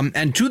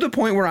 And to the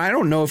point where I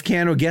don't know if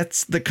Keanu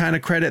gets the kind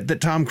of credit that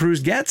Tom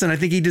Cruise gets. And I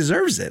think he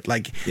deserves it.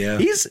 Like,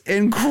 he's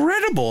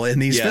incredible in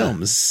these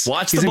films.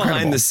 Watch the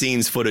behind the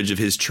scenes footage of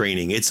his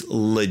training. It's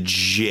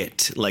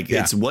legit. Like,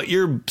 it's what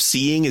you're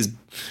seeing is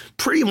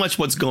pretty much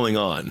what's going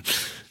on.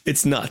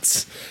 It's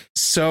nuts.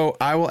 So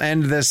I will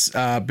end this,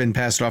 been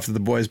passed off to the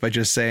boys, by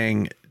just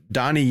saying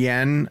Donnie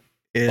Yen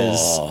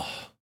is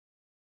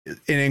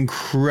an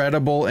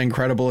incredible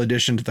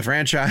addition to the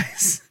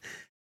franchise.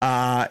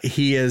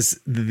 He is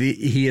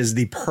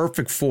the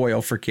perfect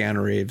foil for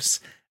Keanu Reeves.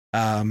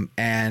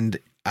 And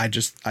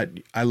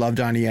I love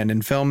Donnie Yen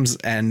in films,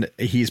 and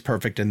he's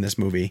perfect in this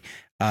movie.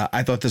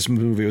 I thought this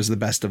movie was the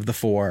best of the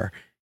 4.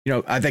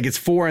 I think it's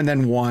 4 and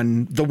then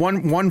 1. The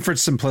one for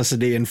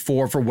simplicity, and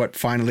 4 for what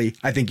finally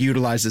I think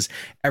utilizes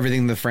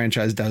everything the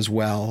franchise does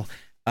well.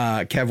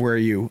 Kev, where are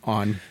you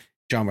on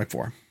John Wick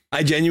 4?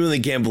 I genuinely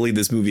can't believe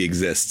this movie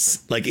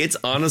exists. Like, it's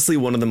honestly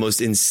one of the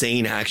most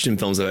insane action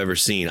films I've ever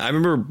seen. I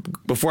remember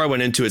before I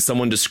went into it,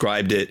 someone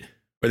described it,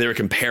 where they were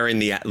comparing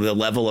the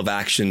level of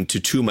action to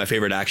 2 of my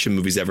favorite action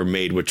movies ever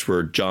made, which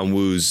were John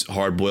Woo's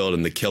Hard Boiled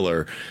and The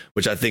Killer,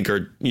 which I think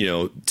are,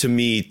 to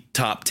me,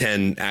 top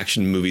 10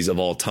 action movies of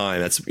all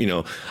time. That's,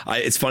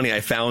 it's funny.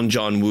 I found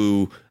John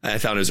Woo. I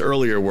found his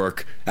earlier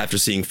work after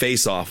seeing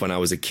Face Off when I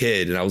was a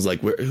kid. And I was like,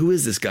 who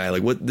is this guy?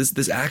 Like, what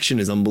this action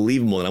is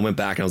unbelievable. And I went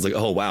back and I was like,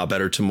 oh, wow,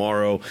 Better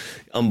Tomorrow.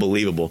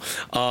 Unbelievable.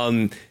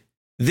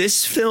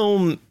 This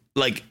film,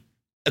 like,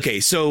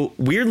 okay, so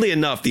weirdly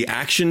enough, the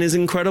action is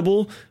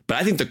incredible, but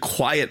I think the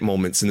quiet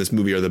moments in this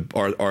movie are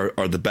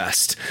the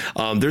best.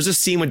 There's a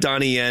scene with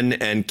Donnie Yen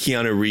and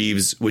Keanu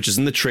Reeves, which is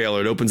in the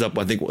trailer. It opens up,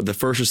 I think, the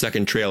first or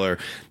second trailer.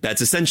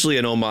 That's essentially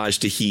an homage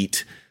to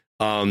Heat.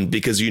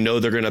 because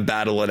they're going to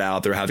battle it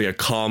out. They're having a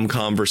calm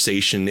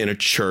conversation in a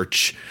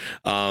church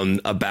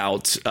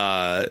about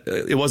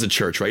it was a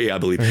church, right? Yeah, I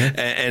believe.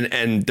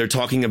 And they're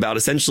talking about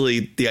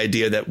essentially the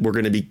idea that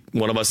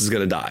one of us is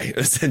going to die,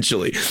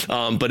 essentially.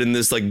 But in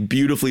this like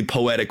beautifully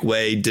poetic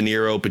way, De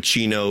Niro,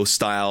 Pacino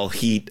style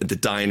heat at the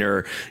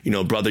diner,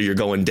 brother, you're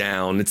going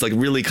down. It's like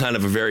really kind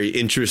of a very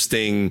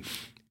interesting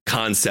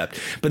concept.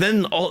 But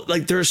then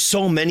there are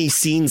so many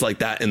scenes like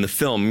that in the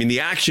film. I mean,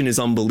 the action is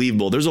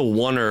unbelievable. There's a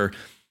oneer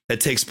that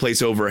takes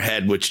place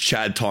overhead, which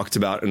Chad talked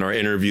about in our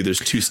interview. There's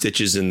 2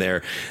 stitches in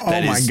there.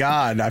 Oh my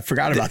God. I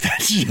forgot about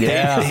that.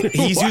 Yeah.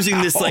 He's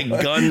using this like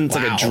gun. It's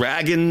like a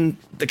dragon.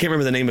 I can't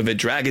remember the name of it,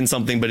 dragon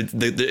something, but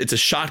it's a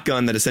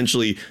shotgun that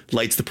essentially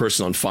lights the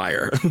person on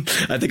fire.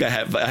 I think I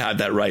have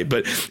that right,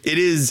 but it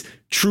is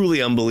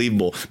truly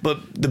unbelievable. But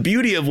the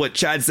beauty of what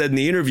Chad said in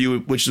the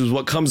interview, which is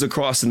what comes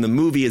across in the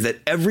movie, is that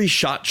every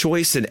shot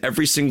choice and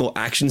every single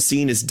action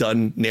scene is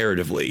done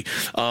narratively.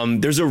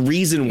 There's a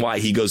reason why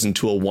he goes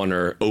into a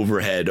oneer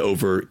overhead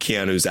over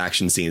Keanu's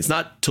action scene. It's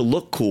not to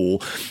look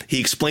cool. He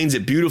explains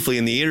it beautifully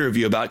in the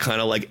interview about kind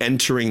of like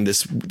entering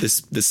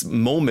this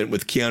moment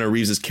with Keanu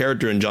Reeves'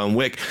 character in John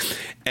Wick.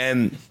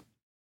 And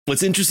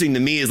what's interesting to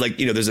me is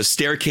there's a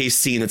staircase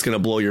scene that's going to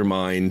blow your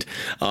mind.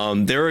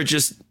 There are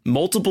just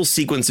multiple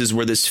sequences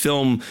where this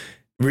film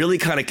really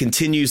kind of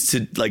continues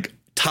to like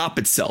top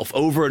itself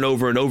over and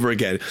over and over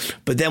again.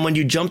 But then when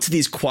you jump to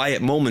these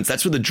quiet moments,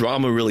 that's where the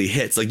drama really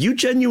hits. Like you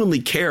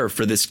genuinely care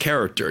for this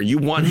character. You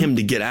want him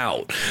to get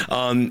out.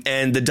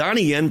 And the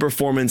Donnie Yen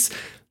performance,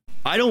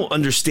 I don't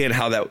understand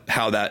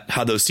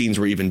how those scenes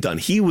were even done.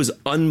 He was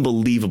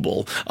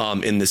unbelievable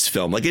in this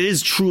film. Like it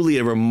is truly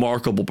a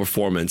remarkable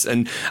perforance.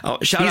 And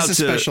He's a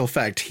special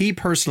effect. He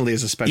personally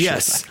is a special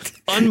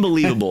effect.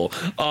 Unbelievable.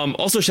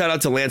 Also, shout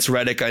out to Lance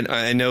Reddick.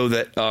 I know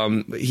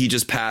that he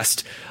just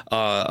passed,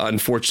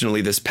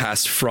 unfortunately, this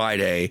past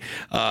Friday.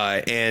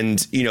 And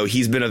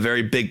he's been a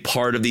very big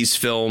part of these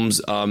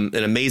films. An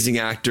amazing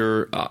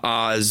actor,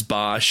 Oz,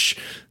 Bosch,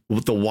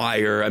 with The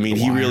Wire. I mean,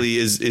 he really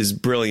is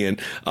brilliant.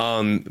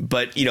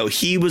 But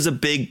he was a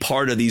big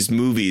part of these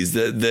movies.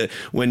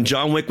 When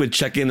John Wick would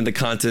check into the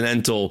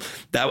Continental,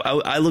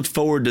 I looked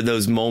forward to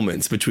those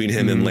moments between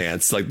him and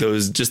Lance, like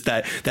those, just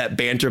that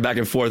banter back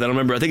and forth. I don't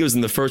remember. I think it was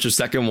in the first or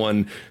second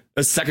one,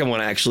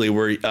 actually,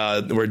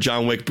 where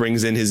John Wick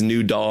brings in his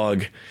new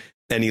dog.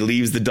 And he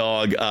leaves the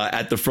dog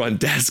at the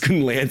front desk,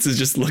 and Lance is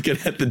just looking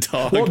at the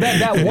dog. Well,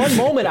 that one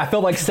moment I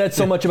felt like said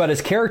so much about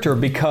his character,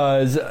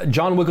 because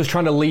John Wick was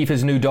trying to leave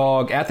his new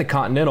dog at the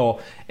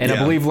Continental, and I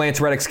believe Lance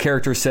Reddick's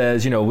character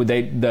says,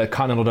 the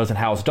Continental doesn't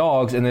house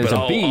dogs, and there's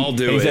a bee. I'll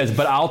do and he it. says,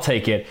 but I'll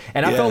take it.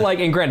 And I felt like,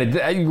 and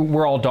granted,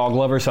 we're all dog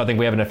lovers, so I think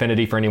we have an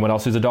affinity for anyone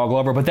else who's a dog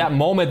lover. But that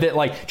moment, that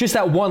like just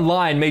that one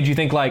line made you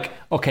think like,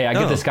 okay, I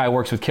get this guy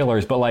works with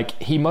killers, but like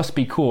he must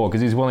be cool because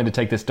he's willing to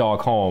take this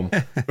dog home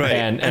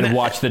and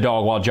watch the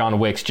dog while John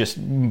Wick's just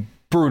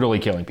brutally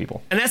killing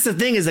people. And that's the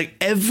thing, is like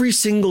every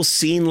single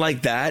scene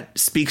like that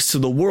speaks to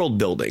the world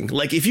building.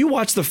 Like if you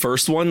watch the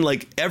first one,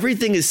 like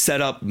everything is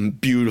set up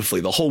beautifully.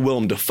 The whole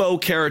Willem Dafoe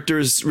character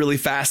is really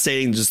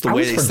fascinating. Just the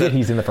way they forget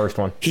he's in the first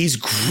one. He's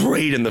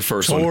great in the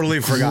first one. Totally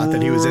forgot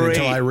that he was in it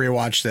until I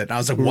rewatched it. I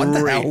was like, what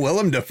the hell?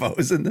 Willem Dafoe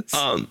is in this?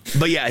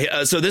 But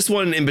yeah, so this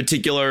one in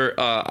particular,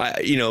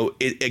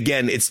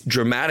 it's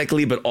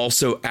dramatically, but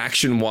also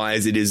action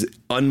wise, it is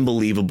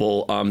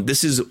unbelievable.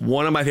 This is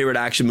one of my favorite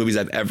action movies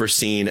I've ever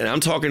seen.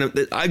 And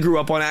I grew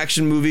up on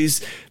action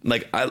movies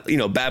like,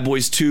 Bad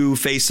Boys 2,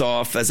 Face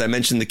Off, as I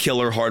mentioned, The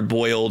Killer, Hard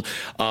Boiled,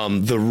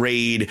 The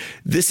Raid.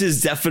 This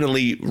is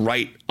definitely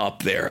right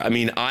up there. I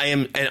mean,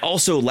 and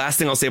also last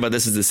thing I'll say about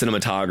this is the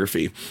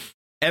cinematography.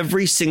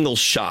 Every single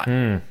shot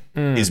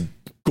is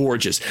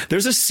gorgeous.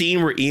 There's a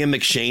scene where Ian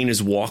McShane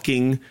is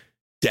walking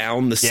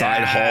down the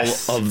side hall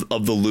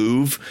of the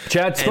Louvre.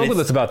 Chad spoke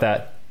with us about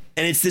that.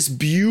 And it's this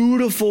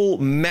beautiful,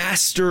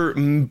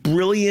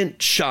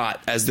 brilliant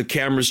shot as the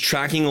camera's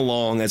tracking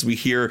along, as we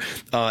hear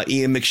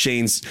Ian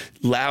McShane's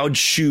loud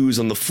shoes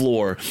on the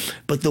floor.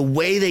 But the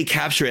way they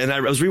capture it, and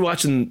I was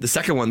rewatching the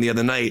second one the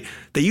other night,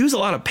 they use a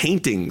lot of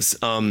paintings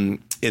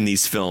in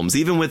these films,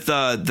 even with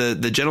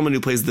the gentleman who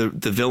plays the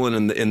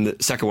villain in the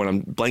second one.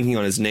 I'm blanking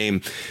on his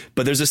name,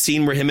 but there's a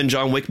scene where him and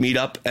John Wick meet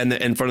up and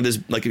in front of this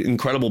like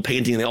incredible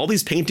painting. And all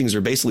these paintings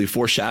are basically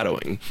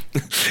foreshadowing.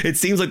 It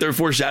seems like they're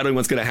foreshadowing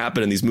what's going to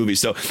happen in these movies.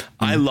 So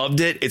I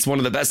loved it. It's one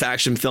of the best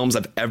action films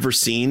I've ever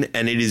seen,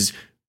 and it is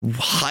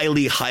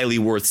highly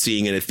worth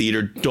seeing in a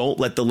theater. Don't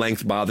let the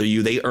length bother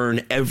you. They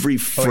earn every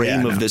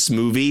frame of this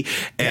movie.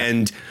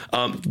 And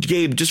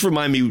Gabe, just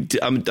remind me,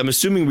 I'm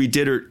assuming we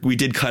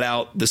did cut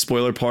out the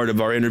spoiler part of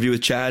our interview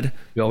with Chad.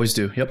 We always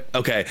do. Yep.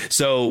 Okay,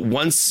 so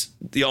once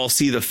y'all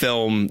see the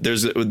film, there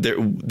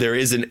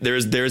is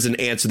an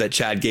answer that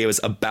Chad gave us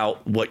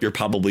about what you're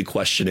probably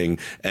questioning,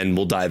 and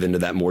we'll dive into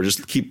that more.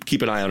 Just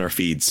keep an eye on our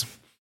feeds.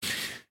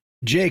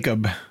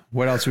 Jacob,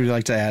 what else would you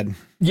like to add?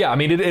 Yeah, I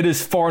mean, it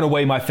is far and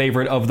away my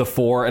favorite of the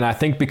four. And I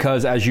think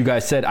because, as you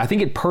guys said, I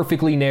think it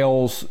perfectly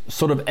nails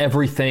sort of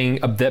everything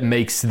that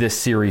makes this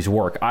series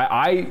work.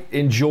 I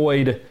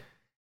enjoyed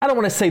I don't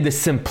want to say the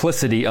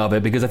simplicity of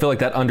it because I feel like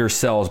that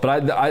undersells,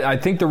 but I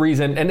think the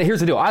reason, and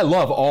here's the deal, I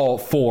love all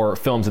 4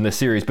 films in this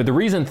series, but the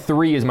reason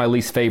 3 is my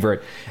least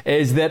favorite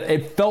is that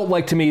it felt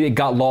like to me it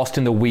got lost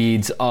in the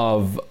weeds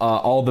of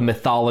all the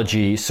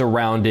mythology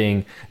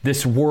surrounding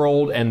this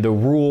world and the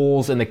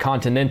rules and the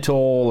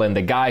Continental and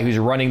the guy who's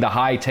running the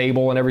high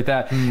table and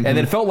everything. Mm-hmm. And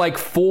it felt like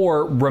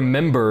 4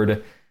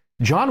 remembered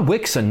John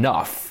Wick's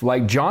enough.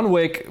 Like John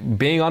Wick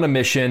being on a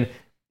mission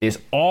is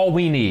all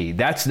we need.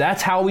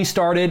 That's how we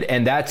started,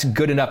 and that's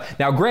good enough.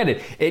 Now,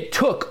 granted, it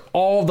took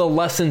all the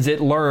lessons it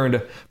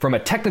learned from a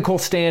technical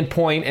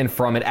standpoint and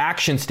from an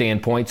action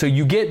standpoint, so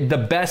you get the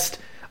best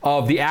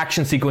of the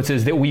action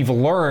sequences that we've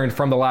learned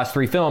from the last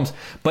 3 films,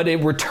 but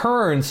it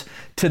returns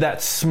to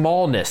that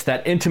smallness,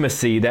 that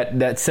intimacy,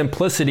 that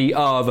simplicity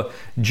of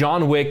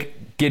John Wick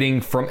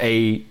getting from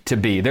A to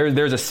B.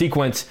 There's a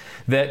sequence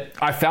that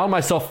I found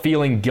myself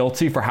feeling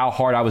guilty for how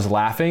hard I was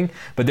laughing,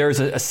 but there's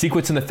a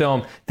sequence in the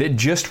film that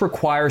just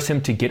requires him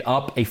to get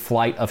up a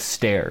flight of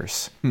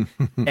stairs.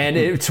 And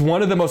it's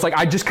one of the most, like,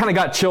 I just kind of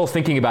got chills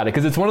thinking about it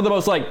because it's one of the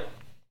most, like,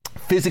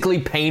 physically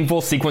painful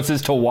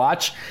sequences to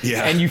watch.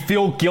 Yeah. And you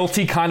feel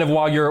guilty kind of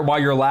while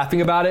you're laughing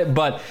about it.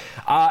 But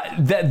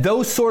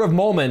those sort of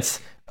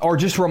moments are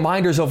just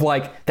reminders of,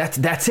 like,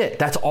 that's it.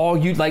 That's all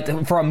you,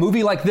 like, for a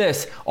movie like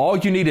this, all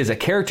you need is a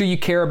character you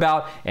care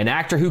about, an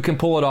actor who can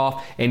pull it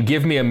off, and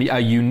give me a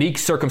unique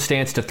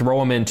circumstance to throw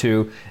them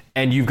into,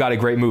 and you've got a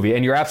great movie.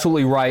 And you're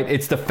absolutely right.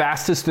 It's the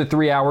fastest the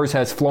 3 hours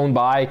has flown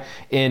by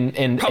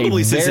in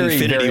probably since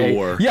Infinity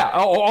War. Yeah.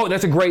 Oh,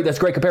 that's a great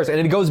comparison.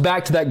 And it goes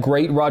back to that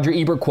great Roger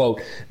Ebert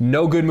quote: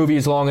 "No good movie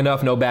is long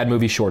enough. No bad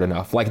movie is short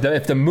enough." Like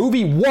if the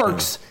movie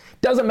works.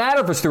 Doesn't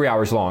matter if it's 3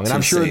 hours long, and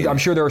I'm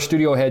sure there are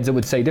studio heads that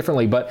would say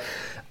differently, but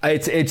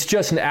it's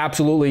just an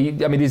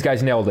absolutely. I mean, these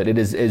guys nailed it. It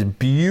is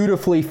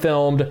beautifully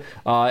filmed.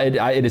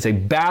 It is a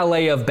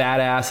ballet of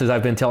badass, as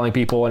I've been telling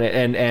people,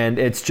 and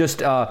it's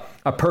just a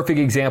perfect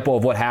example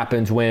of what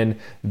happens when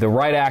the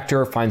right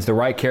actor finds the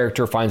right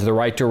character, finds the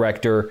right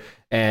director,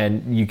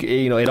 and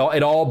you know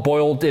it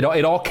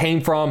all came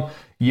from.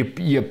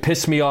 You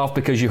pissed me off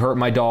because you hurt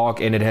my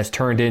dog, and it has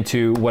turned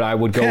into what I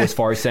would go as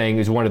far as saying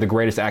is one of the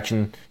greatest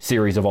action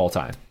series of all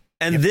time.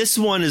 And this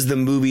one is the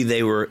movie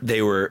they were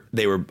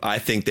I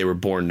think they were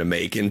born to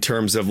make, in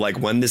terms of, like,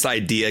 when this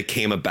idea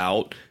came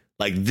about,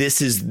 like,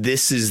 this is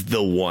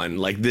the one,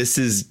 like, this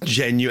is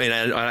genuine.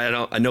 And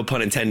I no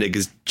pun intended,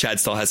 because Chad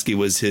Stahelski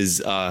was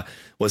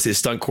his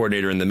stunt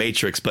coordinator in The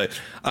Matrix. But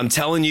I'm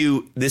telling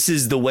you, this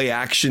is the way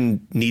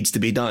action needs to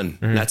be done.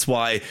 Mm-hmm. That's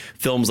why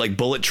films like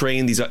Bullet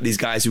Train, these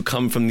guys who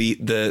come from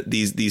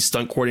these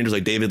stunt coordinators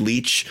like David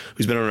Leitch,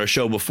 who's been on our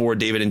show before.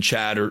 David and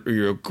Chad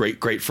are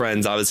great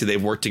friends. Obviously,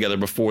 they've worked together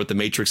before with the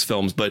Matrix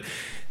films, but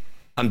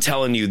I'm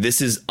telling you,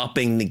 this is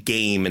upping the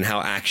game and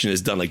how action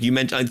is done. Like you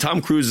mentioned,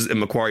 Tom Cruise and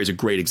Macquarie is a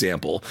great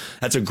example.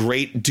 That's a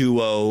great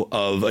duo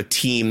of a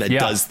team that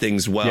does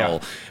things well. Yeah.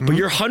 Mm-hmm. But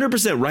you're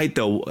 100% right,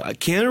 though.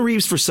 Keanu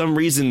Reeves, for some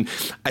reason,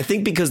 I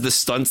think because the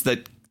stunts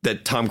that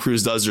Tom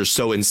Cruise does are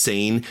so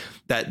insane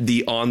that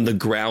the on the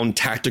ground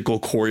tactical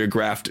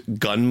choreographed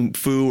gun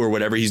fu or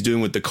whatever he's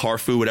doing with the car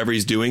fu, whatever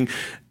he's doing,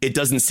 it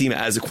doesn't seem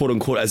as quote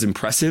unquote as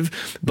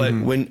impressive. But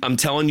when I'm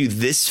telling you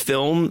this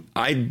film,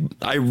 I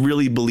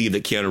really believe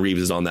that Keanu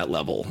Reeves is on that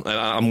level.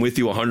 I'm with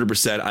you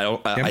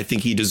 100%. I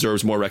think he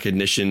deserves more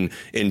recognition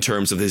in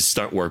terms of his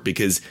stunt work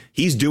because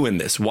he's doing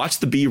this. Watch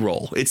the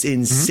B-roll. It's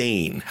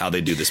insane how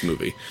they do this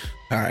movie.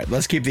 All right,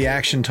 let's keep the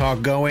action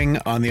talk going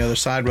on the other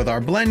side with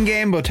our blend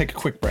game. We'll take a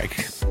quick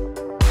break.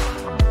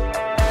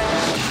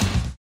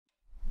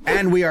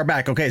 And we are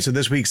back. Okay, so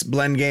this week's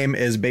blend game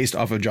is based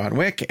off of John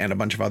Wick and a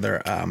bunch of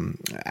other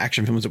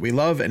action films that we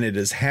love, and it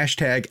is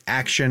hashtag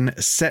action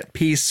set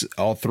piece.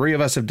 All 3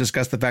 of us have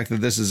discussed the fact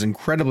that this is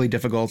incredibly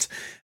difficult.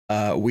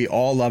 We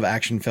all love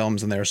action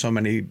films, and there are so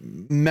many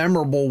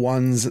memorable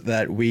ones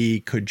that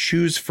we could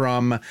choose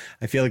from.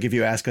 I feel like if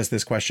you ask us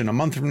this question a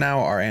month from now,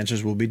 our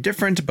answers will be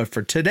different. But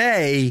for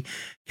today,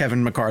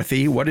 Kevin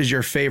McCarthy, what is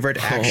your favorite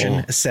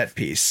action set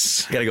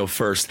piece? Gotta go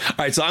first. All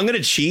right, so I'm going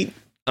to cheat.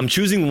 I'm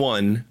choosing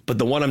one, but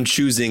the one I'm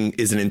choosing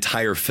is an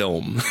entire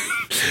film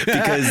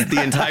because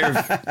the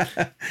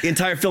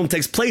entire film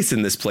takes place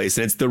in this place,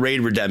 and it's the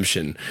Raid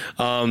Redemption.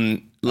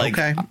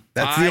 Okay,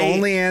 that's the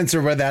only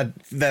answer where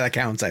that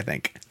counts, I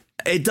think.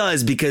 It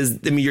does, because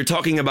I mean, you're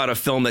talking about a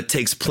film that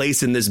takes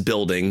place in this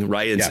building,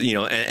 right? It's, you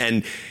know,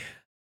 and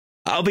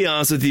I'll be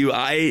honest with you.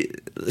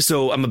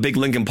 I'm a big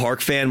Linkin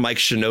Park fan. Mike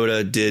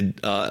Shinoda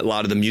did a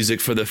lot of the music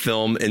for the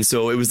film. And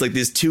so it was like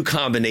these 2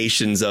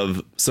 combinations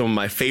of some of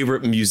my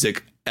favorite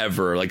music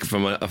ever, like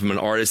from an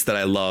artist that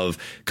I love,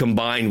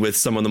 combined with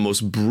some of the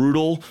most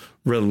brutal,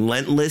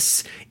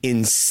 relentless,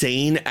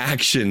 insane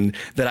action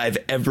that I've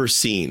ever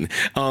seen.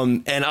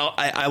 And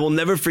I will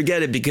never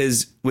forget it,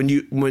 because when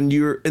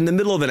you're in the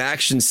middle of an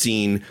action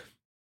scene,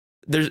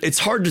 it's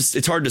hard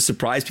to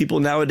surprise people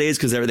nowadays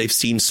because they've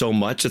seen so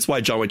much. That's why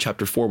John Wick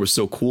Chapter 4 was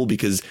so cool,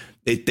 because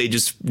they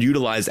just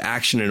utilized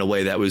action in a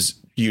way that was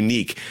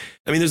unique.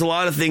 I mean, there's a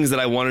lot of things that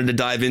I wanted to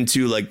dive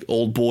into, like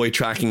Old Boy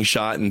tracking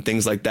shot and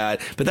things like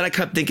that. But then I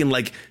kept thinking,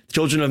 like,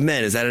 Children of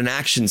Men, is that an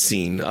action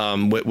scene?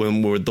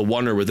 When we're the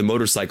Wonder with the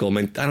motorcycle, I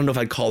mean, I don't know if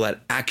I'd call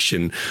that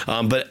action.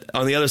 But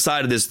on the other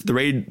side of this, the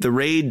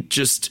raid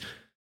just,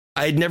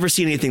 I had never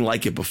seen anything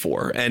like it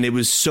before. And it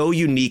was so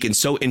unique and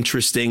so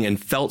interesting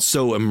and felt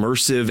so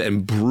immersive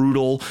and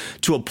brutal,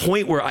 to a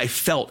point where I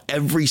felt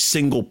every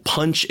single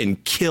punch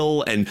and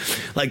kill. And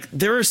like,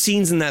 there are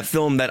scenes in that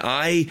film that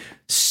I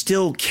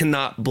still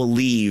cannot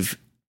believe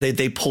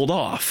they pulled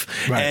off.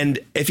 Right. And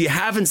if you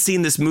haven't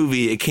seen this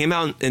movie, it came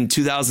out in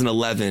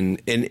 2011,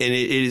 and it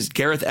is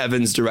Gareth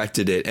Evans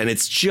directed it. And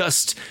it's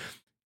just,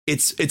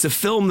 it's a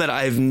film that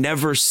I've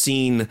never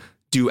seen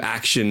do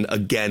action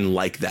again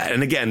like that.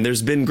 And again,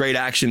 there's been great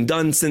action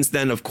done since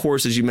then, of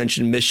course, as you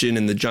mentioned, Mission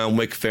and the John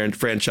Wick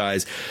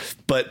franchise.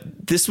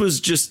 But this was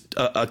just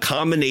a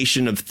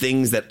combination of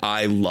things that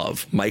I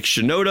love. Mike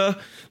Shinoda,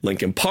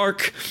 Linkin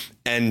Park,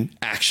 and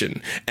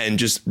action, and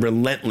just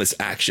relentless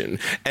action.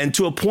 And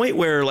to a point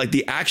where like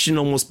the action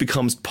almost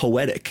becomes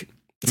poetic.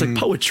 It's like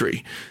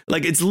poetry.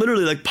 Like, it's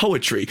literally like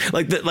poetry.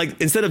 Like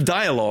instead of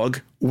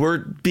dialogue, we're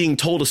being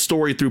told a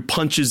story through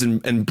punches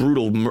and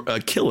brutal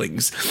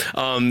killings.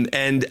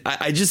 And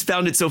I just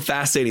found it so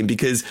fascinating,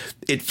 because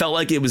it felt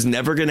like it was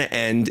never going to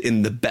end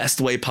in the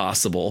best way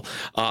possible.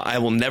 I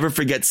will never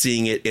forget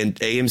seeing it in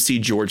AMC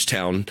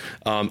Georgetown.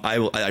 I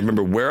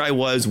remember where I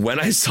was when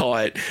I saw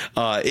it.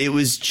 It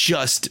was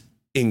just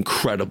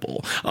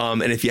incredible.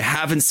 And if you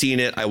haven't seen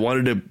it, I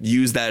wanted to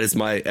use that as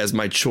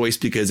my choice,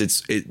 because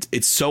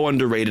it's so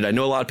underrated. I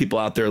know a lot of people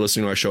out there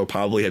listening to our show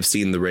probably have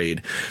seen The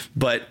Raid,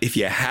 but if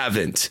you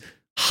haven't,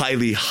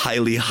 highly,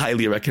 highly,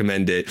 highly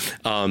recommend it.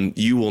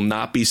 You will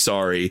not be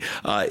sorry.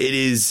 It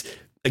is,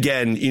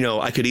 again, you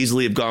know, I could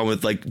easily have gone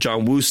with like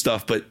John Woo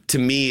stuff, but to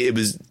me, it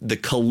was the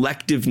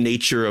collective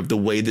nature of the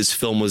way this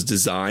film was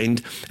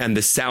designed, and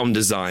the sound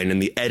design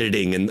and the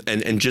editing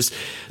and just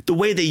the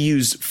way they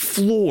use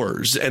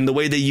floors and the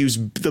way they use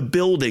the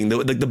building.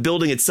 The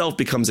building itself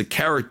becomes a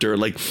character,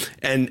 like,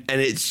 and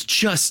it's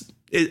just,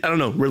 I don't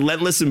know,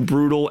 relentless and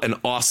brutal and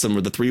awesome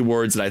are the three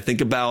words that I think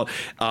about.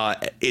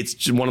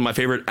 It's one of my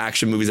favorite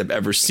action movies I've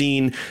ever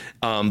seen.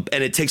 And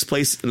it takes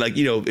place, like,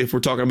 you know, if we're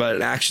talking about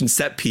an action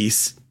set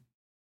piece,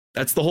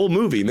 that's the whole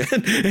movie, man.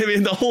 I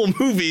mean, the whole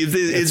movie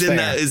is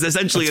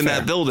essentially in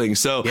that building.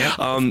 So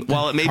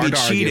while it may be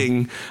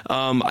cheating,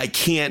 I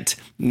can't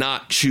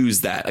not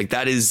choose that. Like,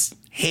 that is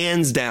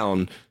hands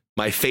down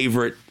my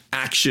favorite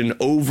action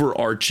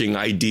overarching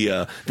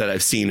idea that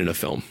I've seen in a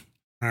film.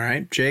 All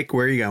right, Jake,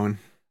 where are you going?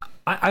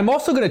 I'm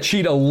also going to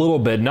cheat a little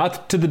bit,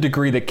 not to the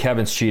degree that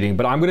Kevin's cheating,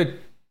 but I'm going to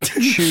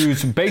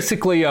choose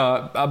basically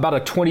about a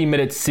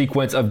 20-minute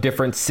sequence of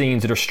different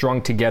scenes that are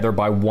strung together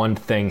by one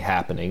thing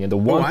happening. And the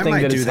one thing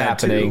that is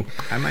happening,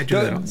 I might do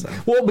that also.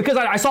 Well, because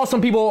I saw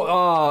some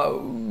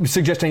people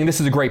suggesting, this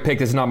is a great pick,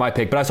 this is not my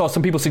pick, but I saw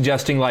some people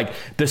suggesting like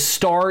the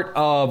start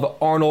of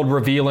Arnold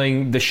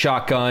revealing the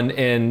shotgun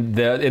in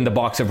the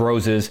box of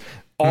roses,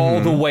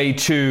 all the way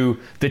to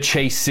the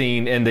chase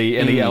scene in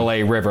the LA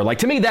River. Like,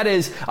 to me, that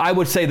is, I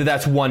would say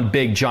that's one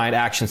big giant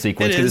action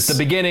sequence, because it's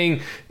the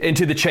beginning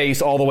into the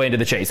chase, all the way into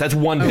the chase. That's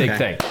one big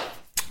thing.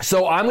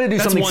 So I'm going to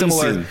do something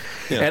similar.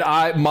 Yeah.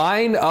 And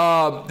mine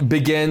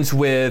begins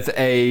with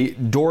a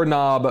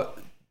doorknob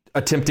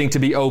attempting to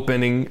be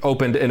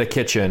opened in a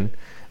kitchen,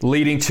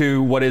 leading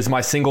to what is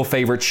my single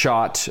favorite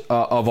shot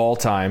of all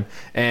time.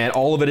 And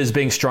all of it is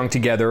being strung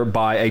together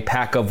by a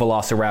pack of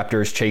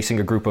velociraptors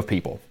chasing a group of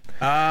people.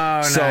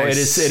 Oh, so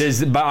nice. it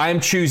is, but I'm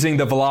choosing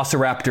the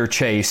Velociraptor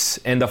chase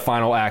in the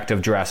final act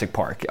of Jurassic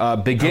Park,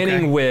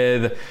 beginning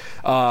with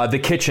the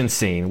kitchen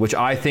scene, which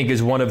I think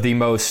is one of the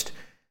most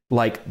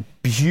like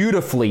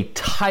beautifully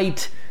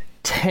tight,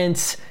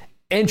 tense,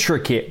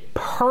 intricate,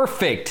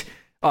 perfect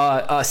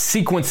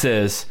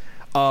sequences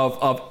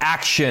of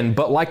action,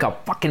 but like a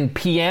fucking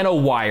piano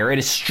wire. It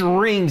is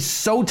stringed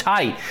so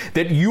tight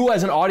that you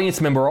as an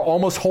audience member are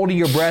almost holding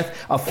your breath,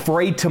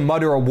 afraid to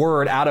mutter a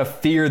word out of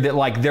fear that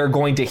like they're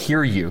going to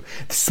hear you.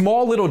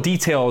 Small little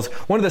details.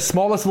 One of the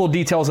smallest little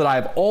details that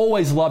I've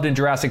always loved in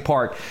Jurassic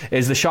Park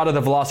is the shot of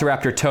the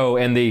Velociraptor toe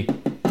and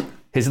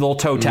his little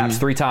toe taps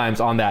 3 times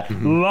on that.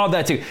 Love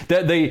that too.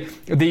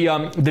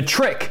 The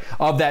trick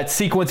of that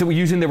sequence that we're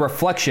using, the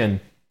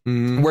reflection,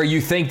 where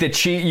you think that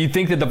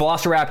the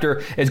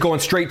Velociraptor is going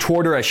straight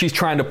toward her as she's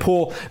trying to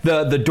pull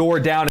the door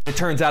down, and it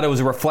turns out it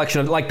was a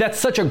reflection of, like, that's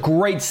such a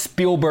great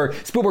Spielberg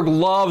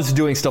loves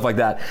doing stuff like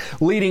that,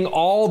 leading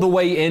all the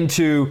way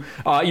into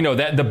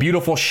the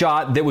beautiful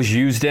shot that was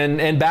used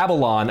in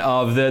Babylon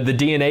of the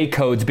DNA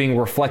codes being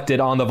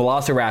reflected on the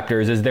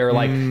Velociraptors as they're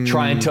like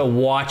trying to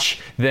watch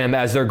them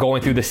as they're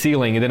going through the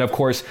ceiling. And then of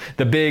course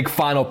the big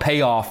final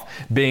payoff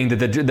being that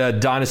the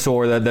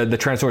dinosaur, the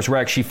Tyrannosaurus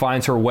Rex, she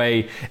finds her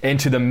way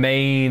into the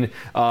main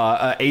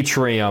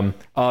atrium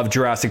of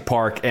Jurassic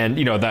Park, and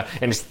and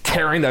it's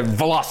tearing the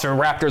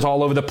velociraptors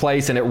all over the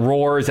place, and it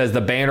roars as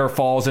the banner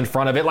falls in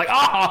front of it, like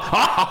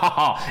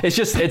it's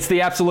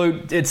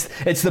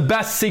the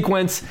best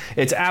sequence.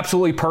 It's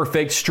absolutely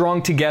perfect,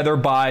 strung together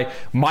by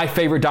my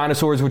favorite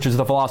dinosaurs, which is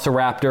the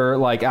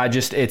velociraptor.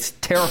 It's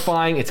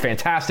terrifying, it's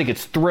fantastic,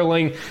 it's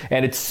thrilling,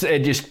 and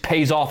it just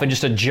pays off in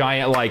just a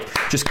giant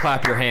just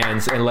clap your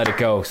hands and let it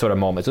go sort of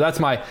moment. So that's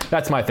my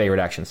favorite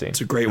action scene.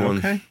 It's a great one.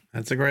 Okay,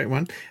 that's a great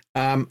one.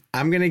 I'm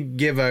gonna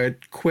give a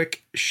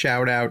quick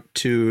shout out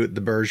to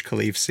the Burj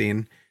Khalifa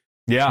scene.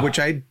 Yeah, which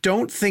I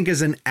don't think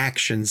is an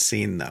action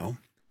scene though.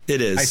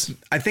 It is.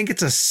 I think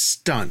it's a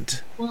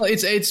stunt. Well,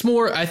 it's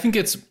more. I think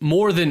it's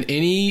more than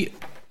any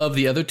of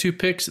the other two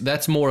picks.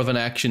 That's more of an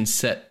action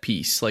set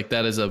piece. Like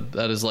that is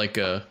like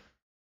a.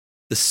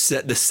 The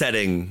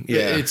setting,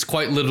 yeah. It's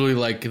quite literally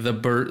like you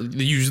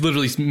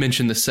literally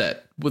mentioned the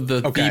set. With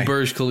the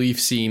Burj Khalifa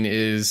scene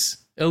is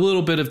a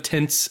little bit of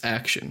tense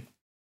action.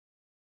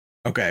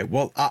 Okay,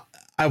 well,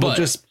 I will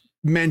just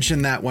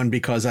mention that one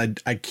because I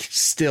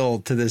still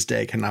to this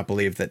day cannot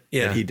believe that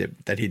he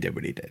did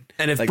what he did.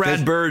 And if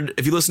Brad Bird,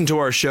 if you listen to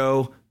our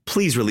show,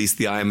 please release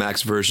the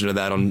IMAX version of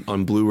that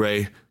on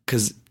Blu-ray.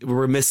 Because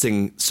we're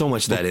missing so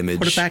much of that image.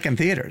 Put it back in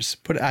theaters.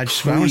 I want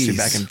to see it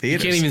back in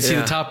theaters. You can't even see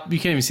the top. You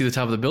can't even see the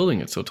top of the building.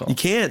 It's so tall. You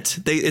can't.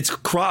 It's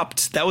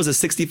cropped. That was a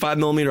 65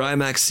 millimeter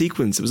IMAX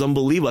sequence. It was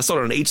unbelievable. I saw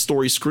it on an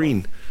 8-story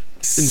screen.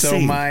 Insane. So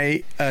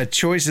my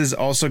choice is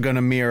also going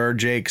to mirror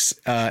Jake's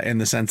in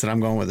the sense that I'm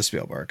going with a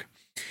Spielberg.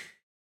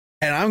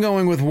 And I'm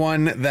going with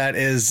one that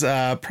is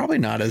probably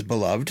not as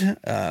beloved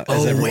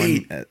as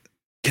everyone,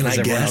 Can I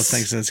everyone guess? else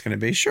thinks it's going to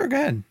be. Sure, go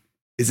ahead.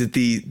 Is it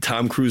the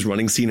Tom Cruise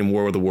running scene in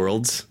War of the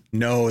Worlds?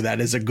 No, that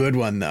is a good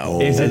one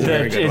though. Is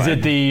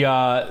it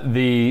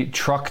the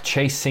truck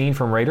chase scene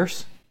from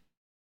Raiders?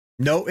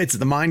 No, it's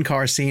the mine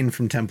car scene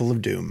from Temple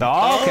of Doom.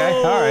 Oh, okay.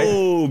 All right.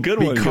 Oh,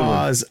 good one.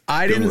 Because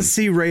I didn't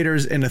see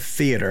Raiders in a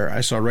theater.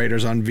 I saw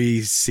Raiders on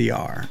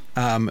VCR.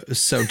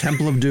 So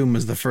Temple of Doom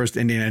was the first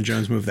Indiana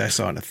Jones movie that I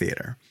saw in a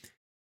theater.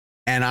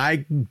 And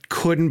I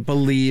couldn't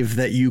believe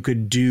that you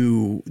could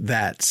do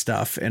that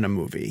stuff in a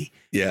movie.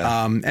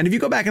 Yeah. And if you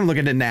go back and look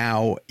at it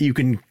now, you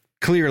can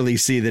clearly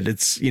see that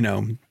it's,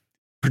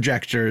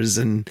 projectors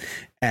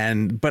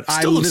but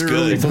I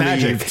literally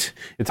believed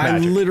I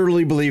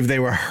literally believe they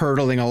were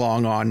hurtling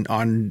along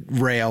on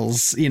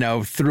rails,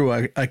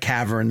 through a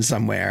cavern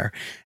somewhere.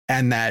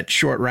 And that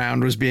short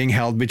round was being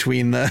held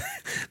between the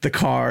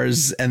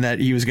cars, and that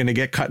he was going to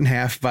get cut in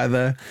half by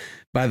the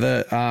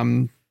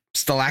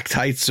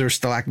stalactites or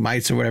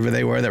stalagmites or whatever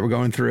they were that were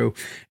going through.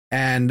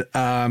 And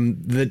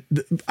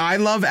I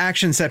love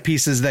action set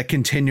pieces that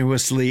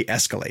continuously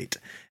escalate.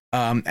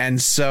 And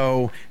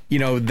so,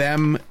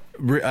 them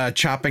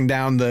chopping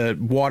down the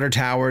water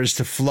towers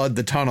to flood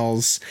the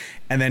tunnels,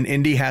 and then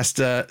Indy has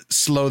to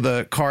slow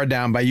the car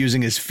down by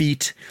using his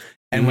feet.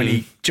 And when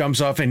he jumps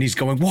off and he's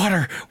going,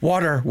 water,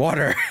 water,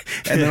 water,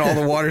 and then all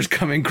the water's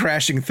coming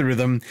crashing through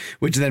them,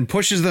 which then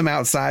pushes them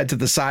outside to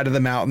the side of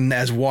the mountain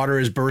as water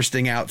is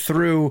bursting out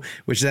through,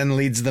 which then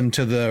leads them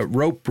to the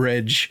rope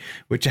bridge,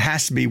 which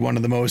has to be one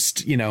of the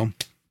most,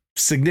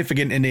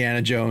 significant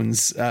Indiana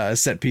Jones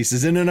set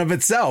pieces in and of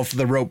itself,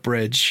 the rope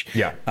bridge.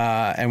 Yeah.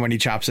 And when he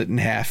chops it in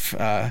half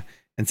and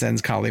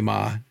sends Kali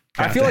Ma.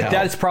 I feel like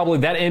that is probably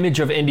that image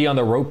of Indy on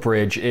the rope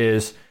bridge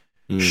is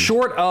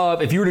short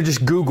of, if you were to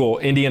just Google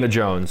Indiana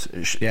Jones,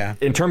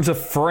 in terms of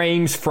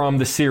frames from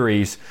the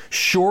series,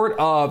 short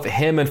of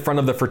him in front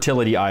of the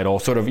fertility idol,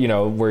 sort of,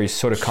 where he's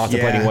sort of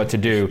contemplating what to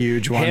do.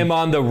 Huge one. Him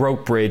on the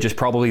rope bridge is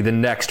probably the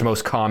next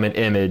most common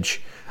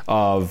image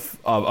of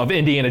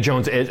Indiana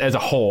Jones as a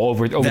whole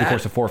over the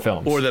course of 4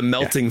 films. Or the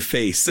melting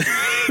face.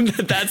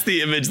 That's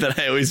the image that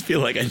I always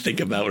feel like I think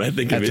about when I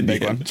think of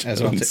Indiana Jones.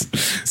 As well too.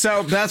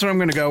 So that's what I'm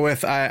going to go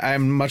with.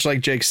 I'm much like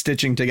Jake,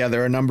 stitching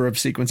together a number of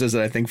sequences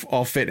that I think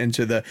all fit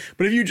into the.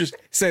 But if you just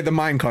say the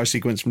mine car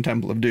sequence from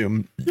Temple of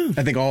Doom,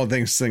 I think all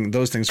those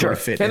things sort of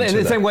fit. And into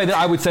in the same way that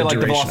I would say like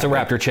the duration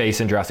Velociraptor chase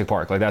in Jurassic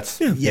Park, like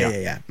that's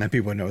yeah. Now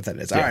people would know what that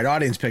is. All right,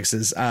 audience picks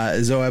is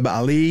Zoeb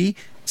Ali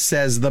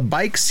says the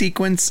bike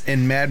sequence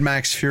in Mad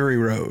Max Fury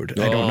Road.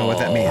 I don't know what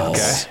that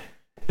means.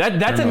 Okay.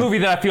 That's a movie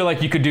that I feel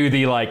like you could do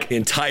the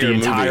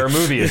entire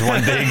movie is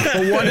one big.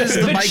 But what is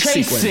the bike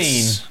chase sequence?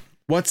 Scene.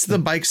 What's the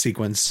bike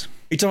sequence?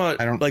 You talking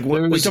about what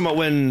are you talking about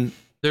when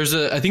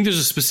I think there's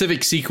a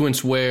specific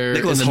sequence where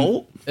Nicholas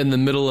Hoult? In the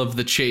middle of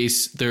the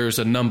chase, there's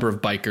a number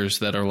of bikers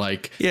that are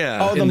like,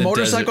 the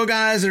motorcycle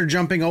guys that are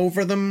jumping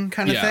over them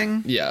kind of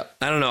thing. Yeah.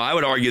 I don't know. I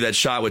would argue that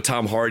shot with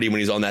Tom Hardy when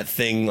he's on that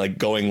thing, like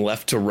going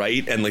left to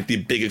right, and like the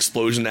big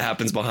explosion that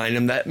happens behind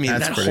him. That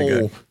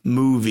whole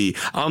movie.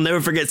 I'll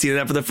never forget seeing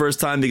that for the first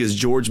time because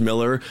George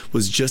Miller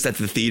was just at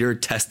the theater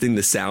testing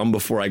the sound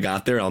before I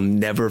got there. I'll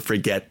never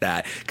forget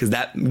that because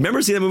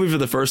remember seeing that movie for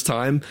the first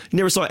time? You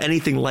never saw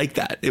anything like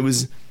that. It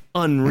was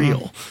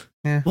unreal.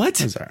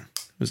 What? It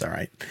was all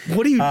right.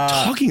 What are you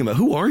talking about?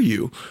 Who are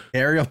you?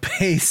 Ariel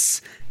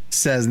Pace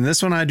says, and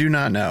this one I do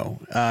not know.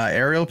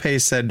 Ariel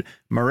Pace said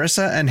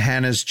Marissa and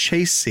Hannah's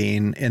chase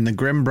scene in the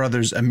Grimm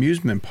Brothers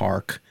amusement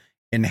park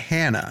in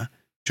Hannah.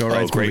 Joe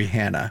Wright's movie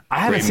Hannah. I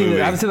haven't seen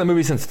that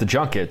movie since the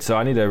junket, so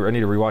I need to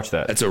rewatch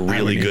that. That's a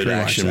really good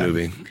action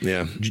movie.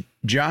 Yeah.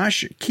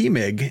 Josh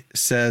Kiemig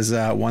says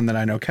one that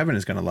I know Kevin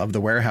is going to love: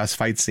 the warehouse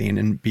fight scene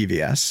in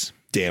BVS.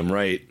 Damn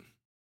right.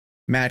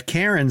 Matt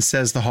Karen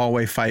says the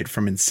hallway fight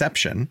from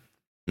Inception.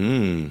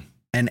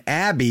 And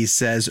Abby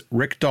says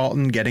Rick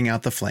Dalton getting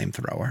out the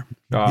flamethrower.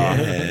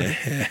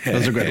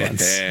 Those are good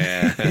ones.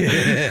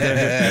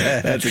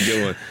 That's a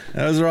good one.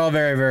 Those are all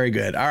very, very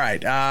good. All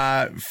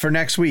right. For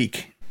next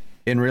week,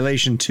 in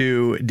relation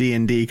to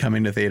D&D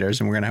coming to theaters,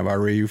 and we're going to have our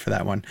review for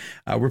that one,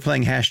 we're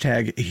playing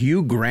hashtag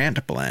Hugh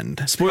Grant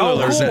Blend.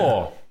 Spoiler alert.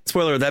 Cool.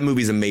 Spoiler, that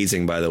movie's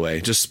amazing, by the way.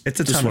 It's a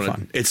ton of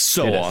fun. It's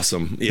so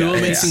awesome. Yeah, 2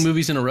 amazing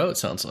movies in a row, it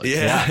sounds like.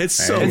 Yeah, it's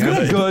so good. good.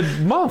 It's been a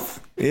good month.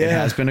 Yeah. It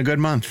has been a good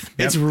month.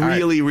 Yep. It's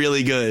really,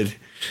 really good.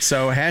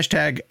 So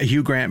hashtag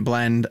Hugh Grant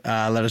Blend.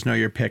 Let us know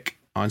your pick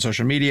on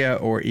social media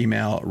or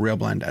email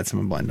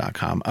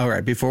realblend@someoneblend.com. All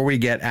right, before we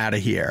get out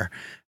of here,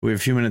 we have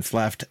a few minutes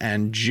left,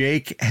 and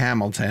Jake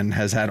Hamilton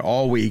has had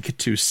all week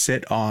to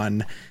sit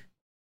on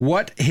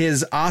what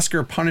his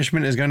Oscar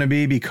punishment is going to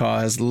be,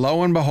 because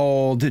lo and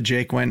behold,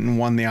 Jake went and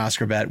won the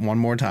Oscar bet one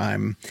more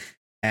time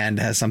and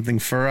has something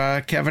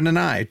for Kevin and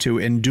I to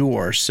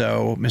endure.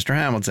 So, Mr.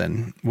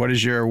 Hamilton, what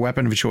is your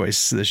weapon of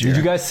choice this year? Did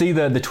you guys see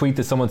the tweet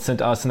that someone sent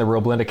to us in the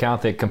Real Blend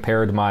account that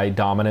compared my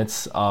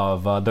dominance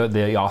of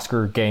the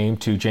Oscar game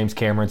to James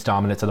Cameron's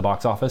dominance at the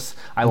box office?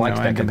 I liked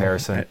that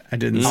comparison. I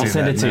didn't see I'll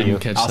send it to you.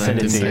 I'll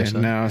send it to you.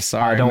 No,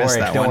 sorry. Don't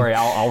worry.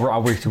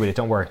 I'll retweet it.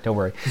 Don't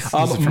worry.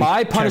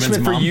 My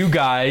punishment for you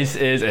guys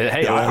is,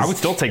 hey, I would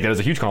still take that as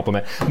a huge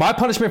compliment. My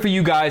punishment for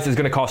you guys is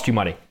going to cost you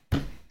money.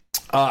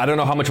 I don't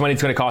know how much money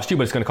it's going to cost you,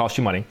 but it's going to cost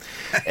you money.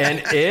 And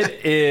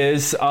it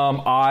is,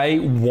 I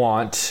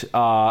want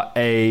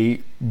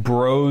a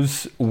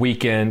bros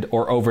weekend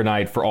or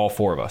overnight for all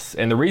 4 of us.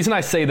 And the reason I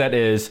say that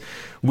is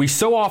we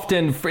so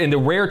often, in the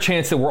rare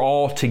chance that we're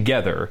all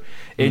together,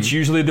 it's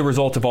usually the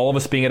result of all of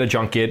us being at a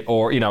junket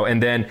or,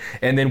 and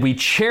then we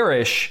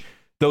cherish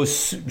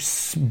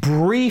those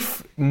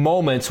brief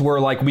moments where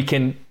like we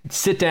can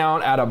sit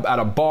down at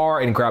a bar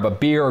and grab a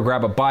beer or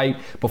grab a bite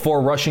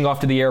before rushing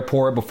off to the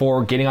airport,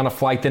 before getting on a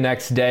flight the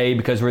next day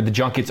because the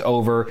junket's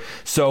over.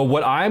 So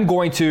what I'm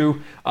going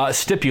to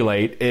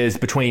stipulate is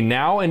between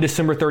now and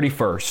December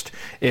 31st,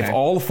 if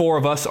all 4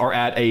 of us are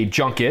at a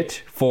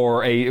junket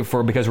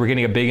because we're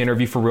getting a big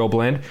interview for Real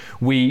Blend,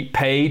 we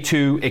pay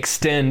to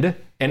extend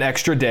an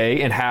extra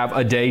day and have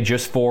a day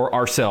just for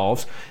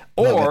ourselves.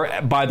 Or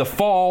by the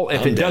fall,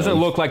 if it doesn't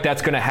look like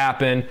that's going to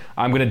happen,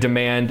 I'm going to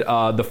demand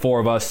the 4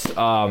 of us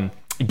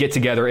get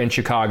together in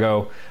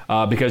Chicago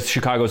because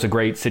Chicago is a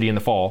great city in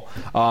the fall.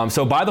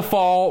 So by the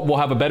fall, we'll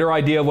have a better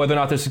idea of whether or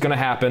not this is going to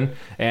happen.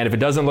 And if it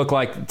doesn't look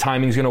like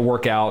timing's going to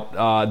work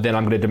out, then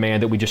I'm going to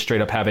demand that we just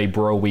straight up have a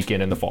bro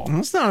weekend in the fall.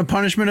 That's not a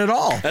punishment at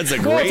all. That's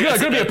it's going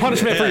to be a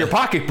punishment for your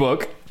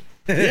pocketbook.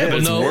 Yeah, but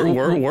it's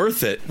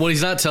worth it. What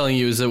he's not telling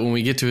you is that when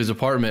we get to his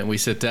apartment, we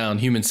sit down,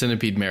 Human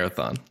Centipede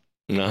marathon.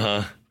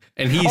 Uh-huh.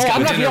 And he's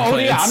got dinner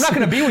plans. I'm not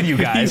going to be with you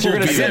guys. You're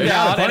going to sit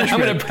down and I'm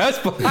going to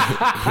press.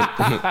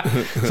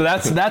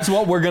 So that's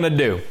what we're going to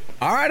do.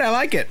 All right, I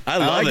like it. I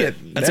love it.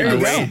 That's a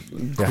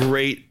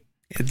great.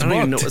 I don't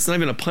even know. It's not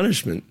even a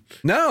punishment.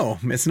 No,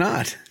 it's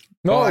not.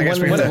 No, I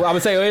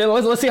would say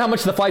let's see how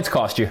much the flights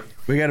cost you.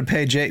 We got to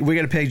pay Jake. We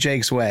got to pay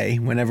Jake's way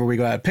whenever we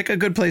go out. Pick a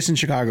good place in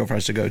Chicago for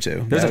us to go to.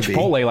 There's a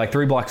Chipotle like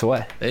 3 blocks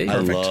away. Hey,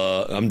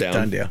 I'm down.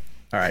 Done deal.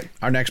 All right,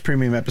 our next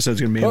premium episode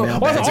is going to be a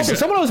mailbag. Also,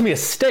 someone owes me a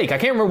steak. I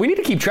can't remember. We need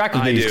to keep track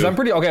of these because I'm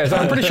pretty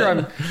sure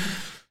I'm.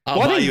 I'll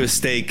buy you a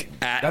steak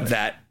at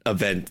that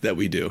event that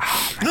we do.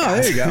 Oh,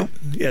 there you go.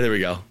 Yeah, there we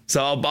go.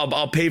 So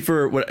I'll pay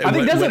for what. I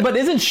think but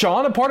isn't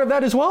Sean a part of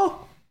that as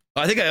well?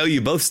 I think I owe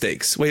you both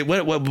steaks. Wait,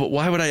 what?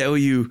 Why would I owe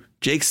you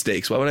Jake's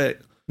steaks? Why would I?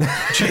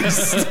 Jake's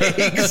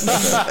steaks.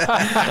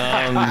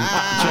 I'm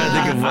trying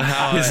to think of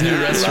how his new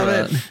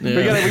restaurant. Yeah.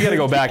 We gotta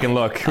go back and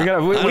look.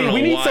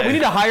 We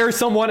need to hire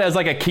someone as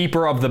like a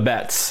keeper of the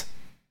bets.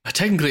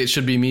 Technically, it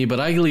should be me, but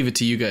I leave it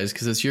to you guys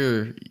because it's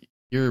your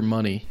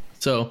money.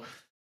 So,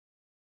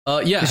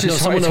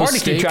 it's hard to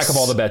keep track of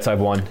all the bets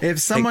I've won. If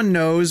someone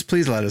knows,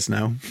 please let us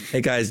know.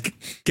 Hey guys,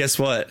 guess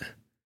what?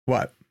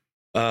 What?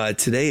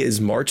 Today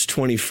is March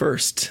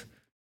 21st.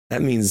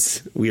 That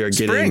means we are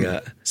getting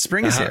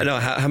spring is here. No,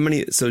 how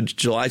many? So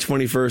July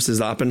 21st is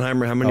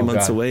Oppenheimer. How many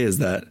months away is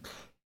that?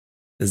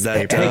 Is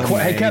that?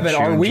 Hey Kevin,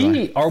 are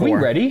we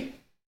ready?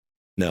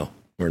 No,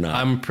 we're not.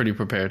 I'm pretty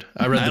prepared.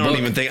 I read the book.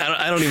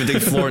 I don't even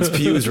think Florence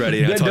Pugh is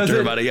ready. I talked to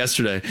her about it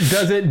yesterday.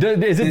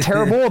 Is it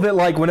terrible that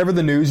like whenever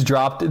the news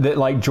dropped that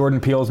like Jordan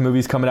Peele's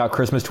movie's coming out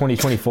Christmas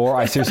 2024,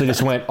 I seriously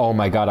just went, oh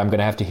my God, I'm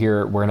gonna have to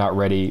hear we're not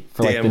ready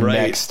for like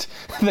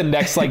the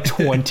next like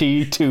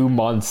 22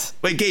 months.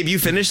 Wait, Gabe, you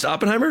finished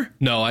Oppenheimer?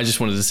 No, I just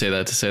wanted to say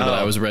that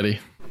I was ready.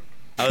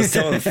 I was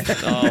telling.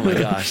 Oh my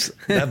gosh,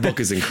 that book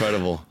is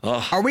incredible.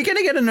 Oh. Are we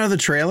gonna get another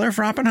trailer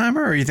for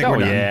Oppenheimer, or you think we're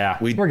done? Yeah,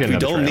 we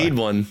don't need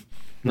one.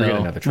 We'll get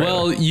another trailer.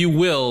 Well, you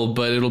will,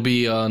 but it'll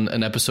be on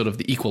an episode of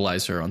The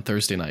Equalizer on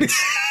Thursday nights.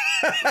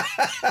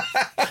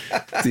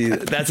 See,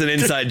 that's an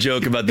inside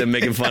joke about them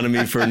making fun of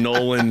me for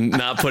Nolan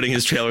not putting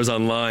his trailers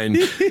online.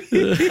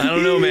 I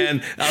don't know,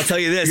 man. I'll tell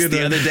you this.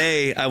 The other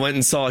day, I went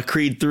and saw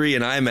Creed 3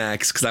 in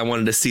IMAX because I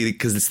wanted to see,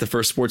 because it's the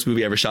first sports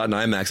movie ever shot in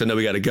IMAX. I know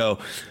we got to go.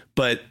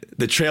 But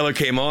the trailer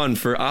came on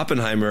for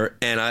Oppenheimer,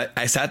 and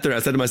I sat there and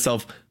I said to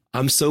myself,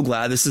 I'm so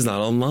glad this is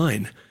not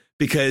online.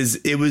 Because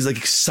it was like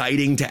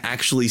exciting to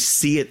actually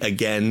see it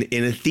again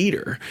in a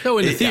theater. Oh,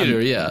 in a theater,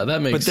 yeah,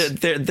 that makes.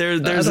 But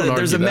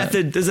there's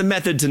a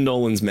method to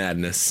Nolan's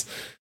madness.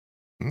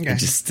 Okay.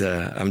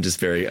 I'm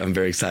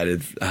very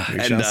excited.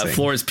 And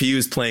Florence Pugh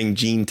is playing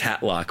Jean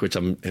Tatlock, which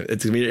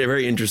it's gonna be a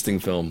very interesting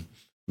film.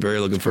 Very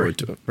looking forward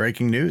to it.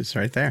 Breaking news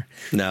right there.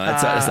 No,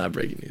 that's not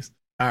breaking news.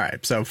 All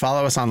right, so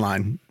follow us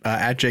online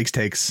at Jake's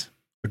Takes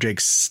or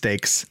Jake's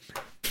Steaks.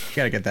 You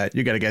gotta get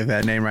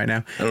that name right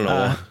now. I don't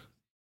know.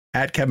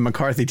 At Kevin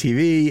McCarthy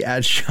TV,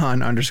 at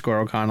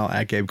Sean_O'Connell,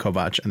 at Gabe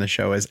Kovach, and the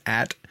show is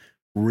at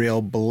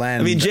Real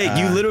Blend. I mean, Jake,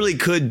 you literally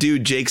could do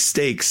Jake's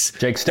Steaks.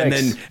 Jake's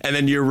Steaks. And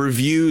then your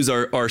reviews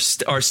are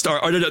star.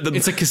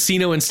 It's a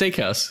casino and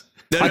steakhouse.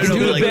 I can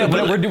do the bit,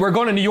 but we're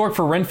going to New York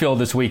for Renfield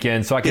this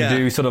weekend, so I can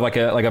do sort of like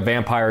a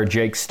vampire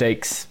Jake's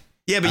Steaks.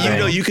 Yeah,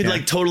 but you could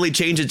like totally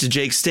change it to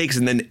Jake's Steaks,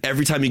 and then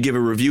every time you give a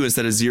review,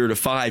 instead of 0 to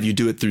 5, you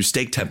do it through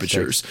steak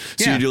temperatures.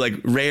 So you do like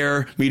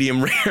rare,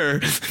 medium,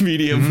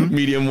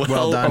 medium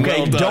well done. Okay,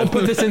 well done. Don't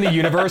put this in the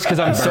universe because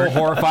I'm so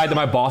horrified that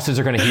my bosses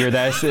are going to hear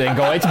this and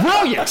go, "It's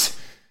brilliant!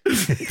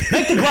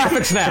 Make the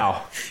graphics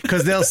now."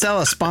 Because they'll sell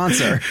a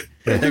sponsor.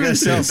 They're going to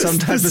sell some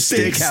type of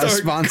steakhouse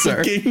sponsor.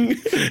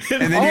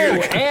 And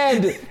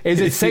and is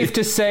it safe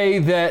to say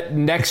that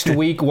next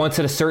week, once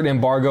a certain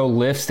embargo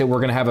lifts, that we're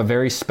going to have a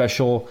very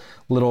special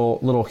little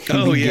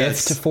Hubie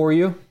gift for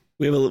you?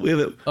 We have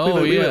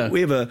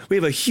a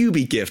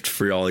Hubie gift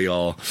for all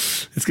y'all.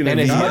 It's going to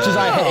be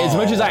as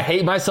much as I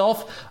hate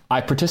myself,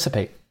 I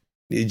participate.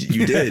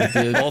 You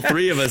did. All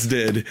three of us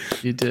did.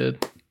 You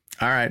did.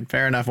 All right,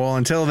 fair enough. Well,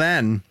 until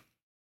then,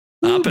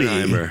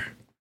 Oppenheimer.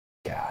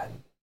 God.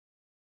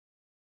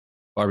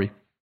 Barbie.